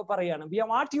പറയാണ്.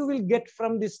 What you will get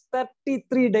from this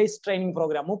 33 days training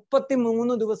programme.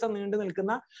 33 ദിവസം നീണ്ടു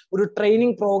നിൽക്കുന്ന ഒരു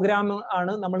ട്രെയിനിങ് പ്രോഗ്രാം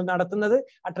ആണ് നമ്മൾ നടത്തുന്നത്.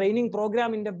 ആ ട്രെയിനിങ്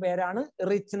പ്രോഗ്രാമിന്റെ പേരാണ്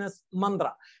റിച്ച്നെസ് മന്ത്ര.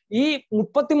 ഈ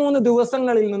 33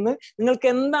 ദിവസങ്ങളിൽ നിന്ന് നിങ്ങൾക്ക്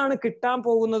എന്താണ് കിട്ടാൻ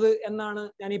പോകുന്നത് എന്നാണ്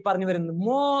ഞാൻ ഈ പറഞ്ഞു വരുന്നത്.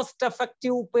 Most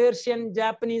effective Persian,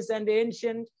 Japanese and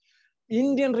ancient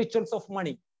Indian rituals of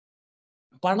money.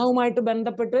 പണവുമായിട്ട്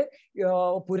ബന്ധപ്പെട്ട്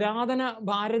പുരാതന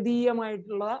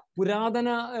ഭാരതീയമായിട്ടുള്ള, പുരാതന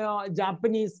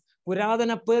ജാപ്പനീസ്,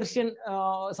 പുരാതന പേർഷ്യൻ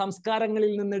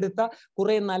സംസ്കാരങ്ങളിൽ നിന്നെടുത്ത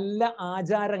കുറെ നല്ല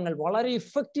ആചാരങ്ങൾ, വളരെ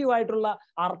ഇഫക്റ്റീവ് ആയിട്ടുള്ള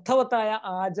അർത്ഥവത്തായ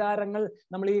ആചാരങ്ങൾ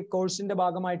നമ്മൾ ഈ കോഴ്സിന്റെ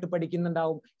ഭാഗമായിട്ട്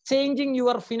പഠിക്കുന്നുണ്ടാവും. ചേഞ്ചിങ്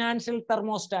യുവർ ഫിനാൻഷ്യൽ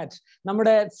തെർമോസ്റ്റാറ്റ്,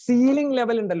 നമ്മുടെ സീലിംഗ്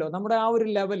ലെവൽ ഉണ്ടല്ലോ, നമ്മുടെ ആ ഒരു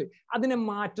ലെവൽ, അതിനെ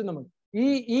മാറ്റും നമ്മൾ.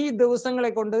 ഈ ദിവസങ്ങളെ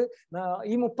കൊണ്ട്,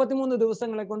 ഈ 33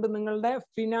 ദിവസങ്ങളെ കൊണ്ട് നിങ്ങളുടെ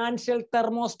ഫിനാൻഷ്യൽ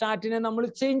തെർമോസ്റ്റാറ്റിനെ നമ്മൾ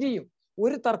ചേഞ്ച് ചെയ്യും,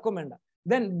 ഒരു തർക്കം വേണ്ട.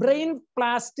 Then brain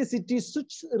plasticity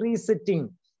switch resetting.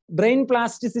 Brain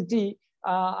plasticity,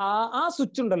 ആ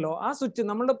സ്വിച്ച് ഉണ്ടല്ലോ, ആ സ്വിച്ച്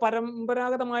നമ്മളുടെ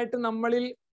പരമ്പരാഗതമായിട്ട് നമ്മളിൽ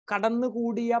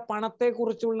കടന്നുകൂടിയ പണത്തെ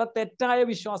കുറിച്ചുള്ള തെറ്റായ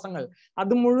വിശ്വാസങ്ങൾ,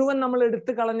 അത് മുഴുവൻ നമ്മൾ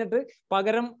എടുത്തു കളഞ്ഞിട്ട്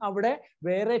പകരം അവിടെ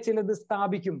വേറെ ചിലത്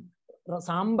സ്ഥാപിക്കും.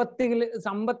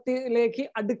 സമ്പത്തിലേക്ക്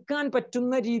അടുക്കാൻ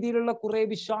പറ്റുന്ന രീതിയിലുള്ള കുറെ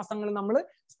വിശ്വാസങ്ങൾ നമ്മൾ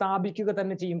സ്ഥാപിക്കുക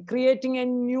തന്നെ ചെയ്യും. Creating A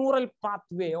neural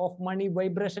pathway of money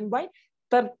vibration by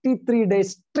 33 days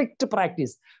strict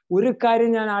practice. ഒരു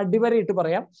കാര്യം ഞാൻ അടിവരയിട്ട്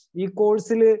പറയാം, ഈ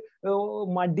കോഴ്സിൽ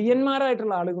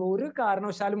മടിയന്മാരായിട്ടുള്ള ആളുകൾ ഒരു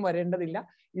കാരണവശാലും വരേണ്ടതില്ല.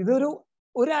 ഇതൊരു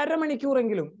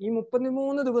അരമണിക്കൂറെങ്കിലും, ഈ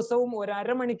 33 ദിവസവും ഒരു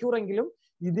അരമണിക്കൂറെങ്കിലും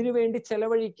ഇതിനു വേണ്ടി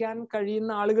ചെലവഴിക്കാൻ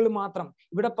കഴിയുന്ന ആളുകൾ മാത്രം,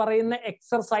 ഇവിടെ പറയുന്ന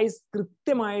എക്സർസൈസ്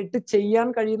കൃത്യമായിട്ട് ചെയ്യാൻ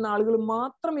കഴിയുന്ന ആളുകൾ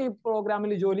മാത്രം ഈ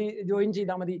പ്രോഗ്രാമിൽ ജോയിൻ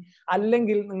ചെയ്താൽ മതി.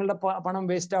 അല്ലെങ്കിൽ നിങ്ങളുടെ പണം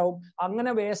വേസ്റ്റ് ആവും.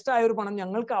 അങ്ങനെ വേസ്റ്റ് ആയ ഒരു പണം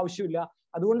ഞങ്ങൾക്ക് ആവശ്യമില്ല.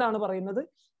 അതുകൊണ്ടാണ് പറയുന്നത്,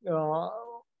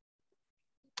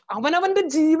 അവനവന്റെ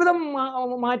ജീവിതം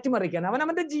മാറ്റിമറിക്കാൻ,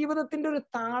 അവനവന്റെ ജീവിതത്തിന്റെ ഒരു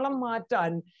താളം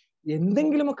മാറ്റാൻ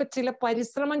എന്തെങ്കിലുമൊക്കെ ചില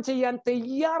പരിശ്രമം ചെയ്യാൻ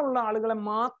തയ്യാറുള്ള ആളുകളെ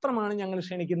മാത്രമാണ് ഞങ്ങൾ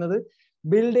ക്ഷണിക്കുന്നത്.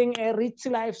 Building A rich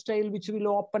life style which will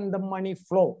open the money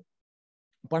flow.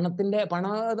 പണ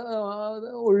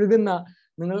ഒഴുകുന്ന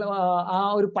നിങ്ങൾ ആ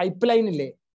ഒരു പൈപ്പ് ലൈൻ ഇല്ലേ,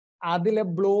 അതിലെ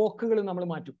ബ്ലോക്കുകൾ നമ്മൾ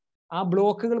മാറ്റും. ആ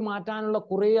ബ്ലോക്കുകൾ മാറ്റാനുള്ള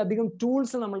കുറെ അധികം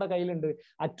ടൂൾസ് നമ്മുടെ കയ്യിലുണ്ട്.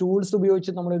 ആ ടൂൾസ്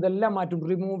ഉപയോഗിച്ച് നമ്മൾ ഇതെല്ലാം മാറ്റും.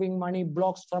 Removing money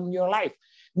blocks from your life.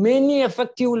 Many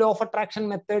effective law of attraction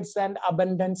methods and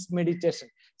abundance meditation.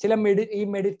 ഈ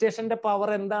മെഡിറ്റേഷന്റെ പവർ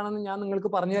എന്താണെന്ന് ഞാൻ നിങ്ങൾക്ക്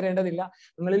പറഞ്ഞു തരേണ്ടതില്ല.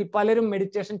 നിങ്ങളിൽ പലരും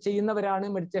മെഡിറ്റേഷൻ ചെയ്യുന്നവരാണ്,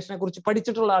 മെഡിറ്റേഷനെ കുറിച്ച്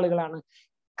പഠിച്ചിട്ടുള്ള ആളുകളാണ്.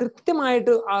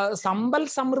 കൃത്യമായിട്ട് സമ്പൽ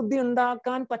സമൃദ്ധി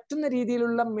ഉണ്ടാക്കാൻ പറ്റുന്ന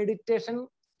രീതിയിലുള്ള മെഡിറ്റേഷൻ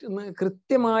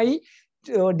കൃത്യമായി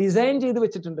ഡിസൈൻ ചെയ്ത്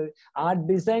വെച്ചിട്ടുണ്ട്. ആ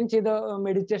ഡിസൈൻ ചെയ്ത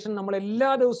മെഡിറ്റേഷൻ നമ്മൾ എല്ലാ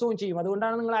ദിവസവും ചെയ്യും.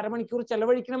 അതുകൊണ്ടാണ് നിങ്ങൾ അരമണിക്കൂർ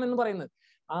ചെലവഴിക്കണം എന്ന് പറയുന്നത്.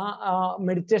 ആ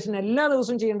മെഡിറ്റേഷൻ എല്ലാ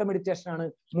ദിവസവും ചെയ്യേണ്ട മെഡിറ്റേഷൻ ആണ്.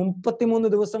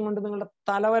 33 ദിവസം കൊണ്ട് നിങ്ങളുടെ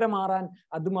തലവര മാറാൻ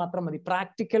അത് മാത്രം മതി.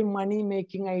 Practical money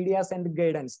making ideas and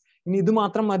guidance. ഇനി ഇത്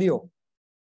മാത്രം മതിയോ?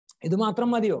 ഇത് മാത്രം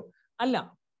മതിയോ? അല്ല.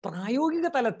 പ്രായോഗിക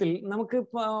തലത്തിൽ നമുക്ക്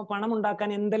പണം ഉണ്ടാക്കാൻ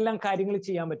എന്തെല്ലാം കാര്യങ്ങൾ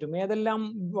ചെയ്യാൻ പറ്റും, ഏതെല്ലാം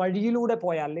വഴിയിലൂടെ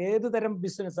പോയാൽ, ഏത് തരം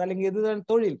ബിസിനസ് അല്ലെങ്കിൽ ഏത് തരം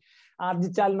തൊഴിൽ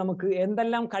ആർജിച്ചാൽ, നമുക്ക്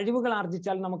എന്തെല്ലാം കഴിവുകൾ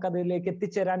ആർജിച്ചാൽ നമുക്ക് അതിലേക്ക്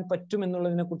എത്തിച്ചേരാൻ പറ്റും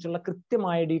എന്നുള്ളതിനെ കുറിച്ചുള്ള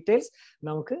കൃത്യമായ ഡീറ്റെയിൽസ്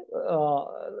നമുക്ക്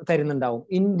തരുന്നുണ്ടാവും.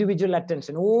 ഇൻഡിവിജ്വൽ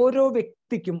അറ്റൻഷൻ, ഓരോ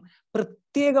വ്യക്തിക്കും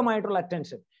പ്രത്യേകമായിട്ടുള്ള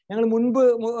അറ്റൻഷൻ. ഞങ്ങൾ മുൻപ്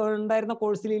ഉണ്ടായിരുന്ന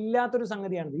കോഴ്സിൽ ഇല്ലാത്തൊരു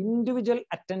സംഗതിയാണ് individual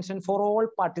attention for all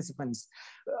participants.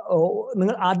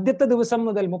 നിങ്ങൾ ആദ്യത്തെ ദിവസം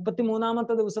മുതൽ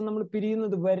 33ാമത്തെ ദിവസം നമ്മൾ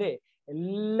പിരിയുന്നത് വരെ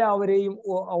എല്ലാവരെയും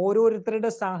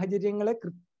ഓരോരുത്തരുടെ സാഹചര്യങ്ങളെ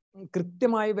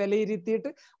കൃത്യമായി വിലയിരുത്തിയിട്ട്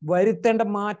വരുത്തേണ്ട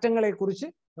മാറ്റങ്ങളെ കുറിച്ച്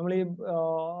നമ്മൾ ഈ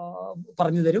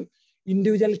പറഞ്ഞു തരും.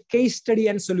 Individual case study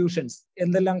and solutions.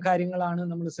 എന്തെല്ലാം കാര്യങ്ങളാണ്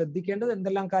നമ്മൾ ശ്രദ്ധിക്കേണ്ടത്,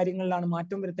 എന്തെല്ലാം കാര്യങ്ങളിലാണ്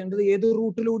മാറ്റം വരുത്തേണ്ടത്, ഏത്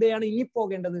റൂട്ടിലൂടെയാണ് ഇനി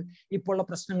പോകേണ്ടത്, ഇപ്പോൾ ഉള്ള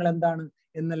പ്രശ്നങ്ങൾ എന്താണ്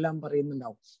എന്നെല്ലാം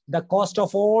പറയുന്നുണ്ടാവും. The cost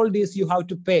of all these you have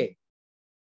to pay.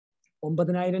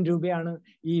 9,000 രൂപയാണ്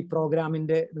ഈ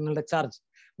പ്രോഗ്രാമിന്റെ നിങ്ങളുടെ ചാർജ്.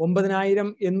 9,000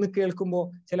 എന്ന് കേൾക്കുമ്പോൾ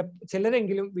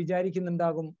ചിലരെങ്കിലും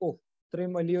വിചാരിക്കുന്നുണ്ടാകും, ഓ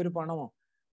ഇത്രയും വലിയൊരു പണമോ,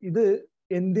 ഇത്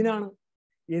എന്തിനാണ്,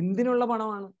 എന്തിനുള്ള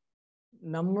പണമാണ്?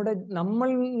 നമ്മൾ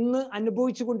ഇന്ന്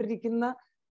അനുഭവിച്ചു കൊണ്ടിരിക്കുന്ന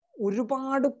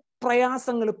ഒരുപാട്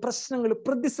പ്രയാസങ്ങൾ, പ്രശ്നങ്ങൾ,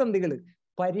 പ്രതിസന്ധികൾ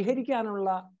പരിഹരിക്കാനുള്ള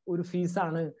ഒരു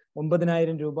ഫീസാണ്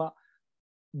 9,000 രൂപ.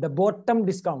 The bottom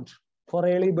discount four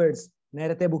early birds.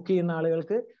 നേരത്തെ ബുക്ക് ചെയ്യുന്ന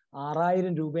ആളുകൾക്ക്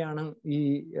 6,000 രൂപയാണ് ഈ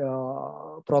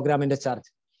പ്രോഗ്രാമിന്റെ ചാർജ്.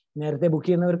 നേരത്തെ ബുക്ക്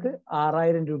ചെയ്യുന്നവർക്ക്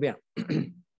 6,000 രൂപയാണ്.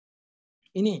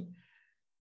 ഇനി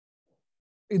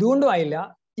ഇതുകൊണ്ടും ആയില്ല,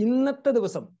 ഇന്നത്തെ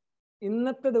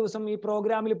ദിവസം ഈ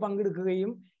പ്രോഗ്രാമിൽ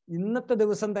പങ്കെടുക്കുകയും ഇന്നത്തെ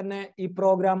ദിവസം തന്നെ ഈ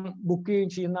പ്രോഗ്രാം ബുക്ക് ചെയ്യുകയും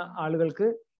ചെയ്യുന്ന ആളുകൾക്ക്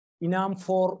ഇനാം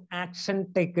ഫോർ ആക്ഷൻ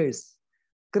ടേക്കേഴ്സ്,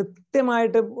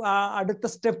 കൃത്യമായിട്ട് അടുത്ത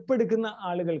സ്റ്റെപ്പ് എടുക്കുന്ന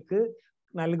ആളുകൾക്ക്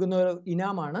നൽകുന്ന ഒരു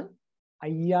ഇനാമാണ്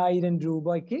 5,000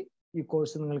 രൂപയ്ക്ക് ഈ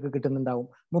കോഴ്സ് നിങ്ങൾക്ക് കിട്ടുന്നുണ്ടാവും.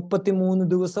 33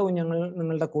 ദിവസവും ഞങ്ങൾ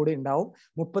നിങ്ങളുടെ കൂടെ ഉണ്ടാവും.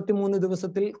 33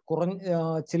 ദിവസത്തിൽ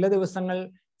ചില ദിവസങ്ങൾ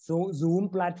സൂം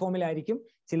പ്ലാറ്റ്ഫോമിലായിരിക്കും,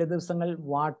 ചില ദിവസങ്ങൾ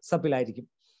വാട്സപ്പിലായിരിക്കും.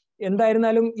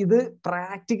 എന്തായിരുന്നാലും ഇത്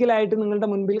പ്രാക്ടിക്കലായിട്ട് നിങ്ങളുടെ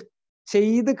മുൻപിൽ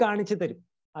ചെയ്ത് കാണിച്ചു തരും.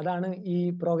 അതാണ് ഈ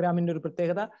പ്രോഗ്രാമിന്റെ ഒരു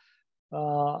പ്രത്യേകത.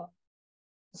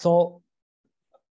 സോ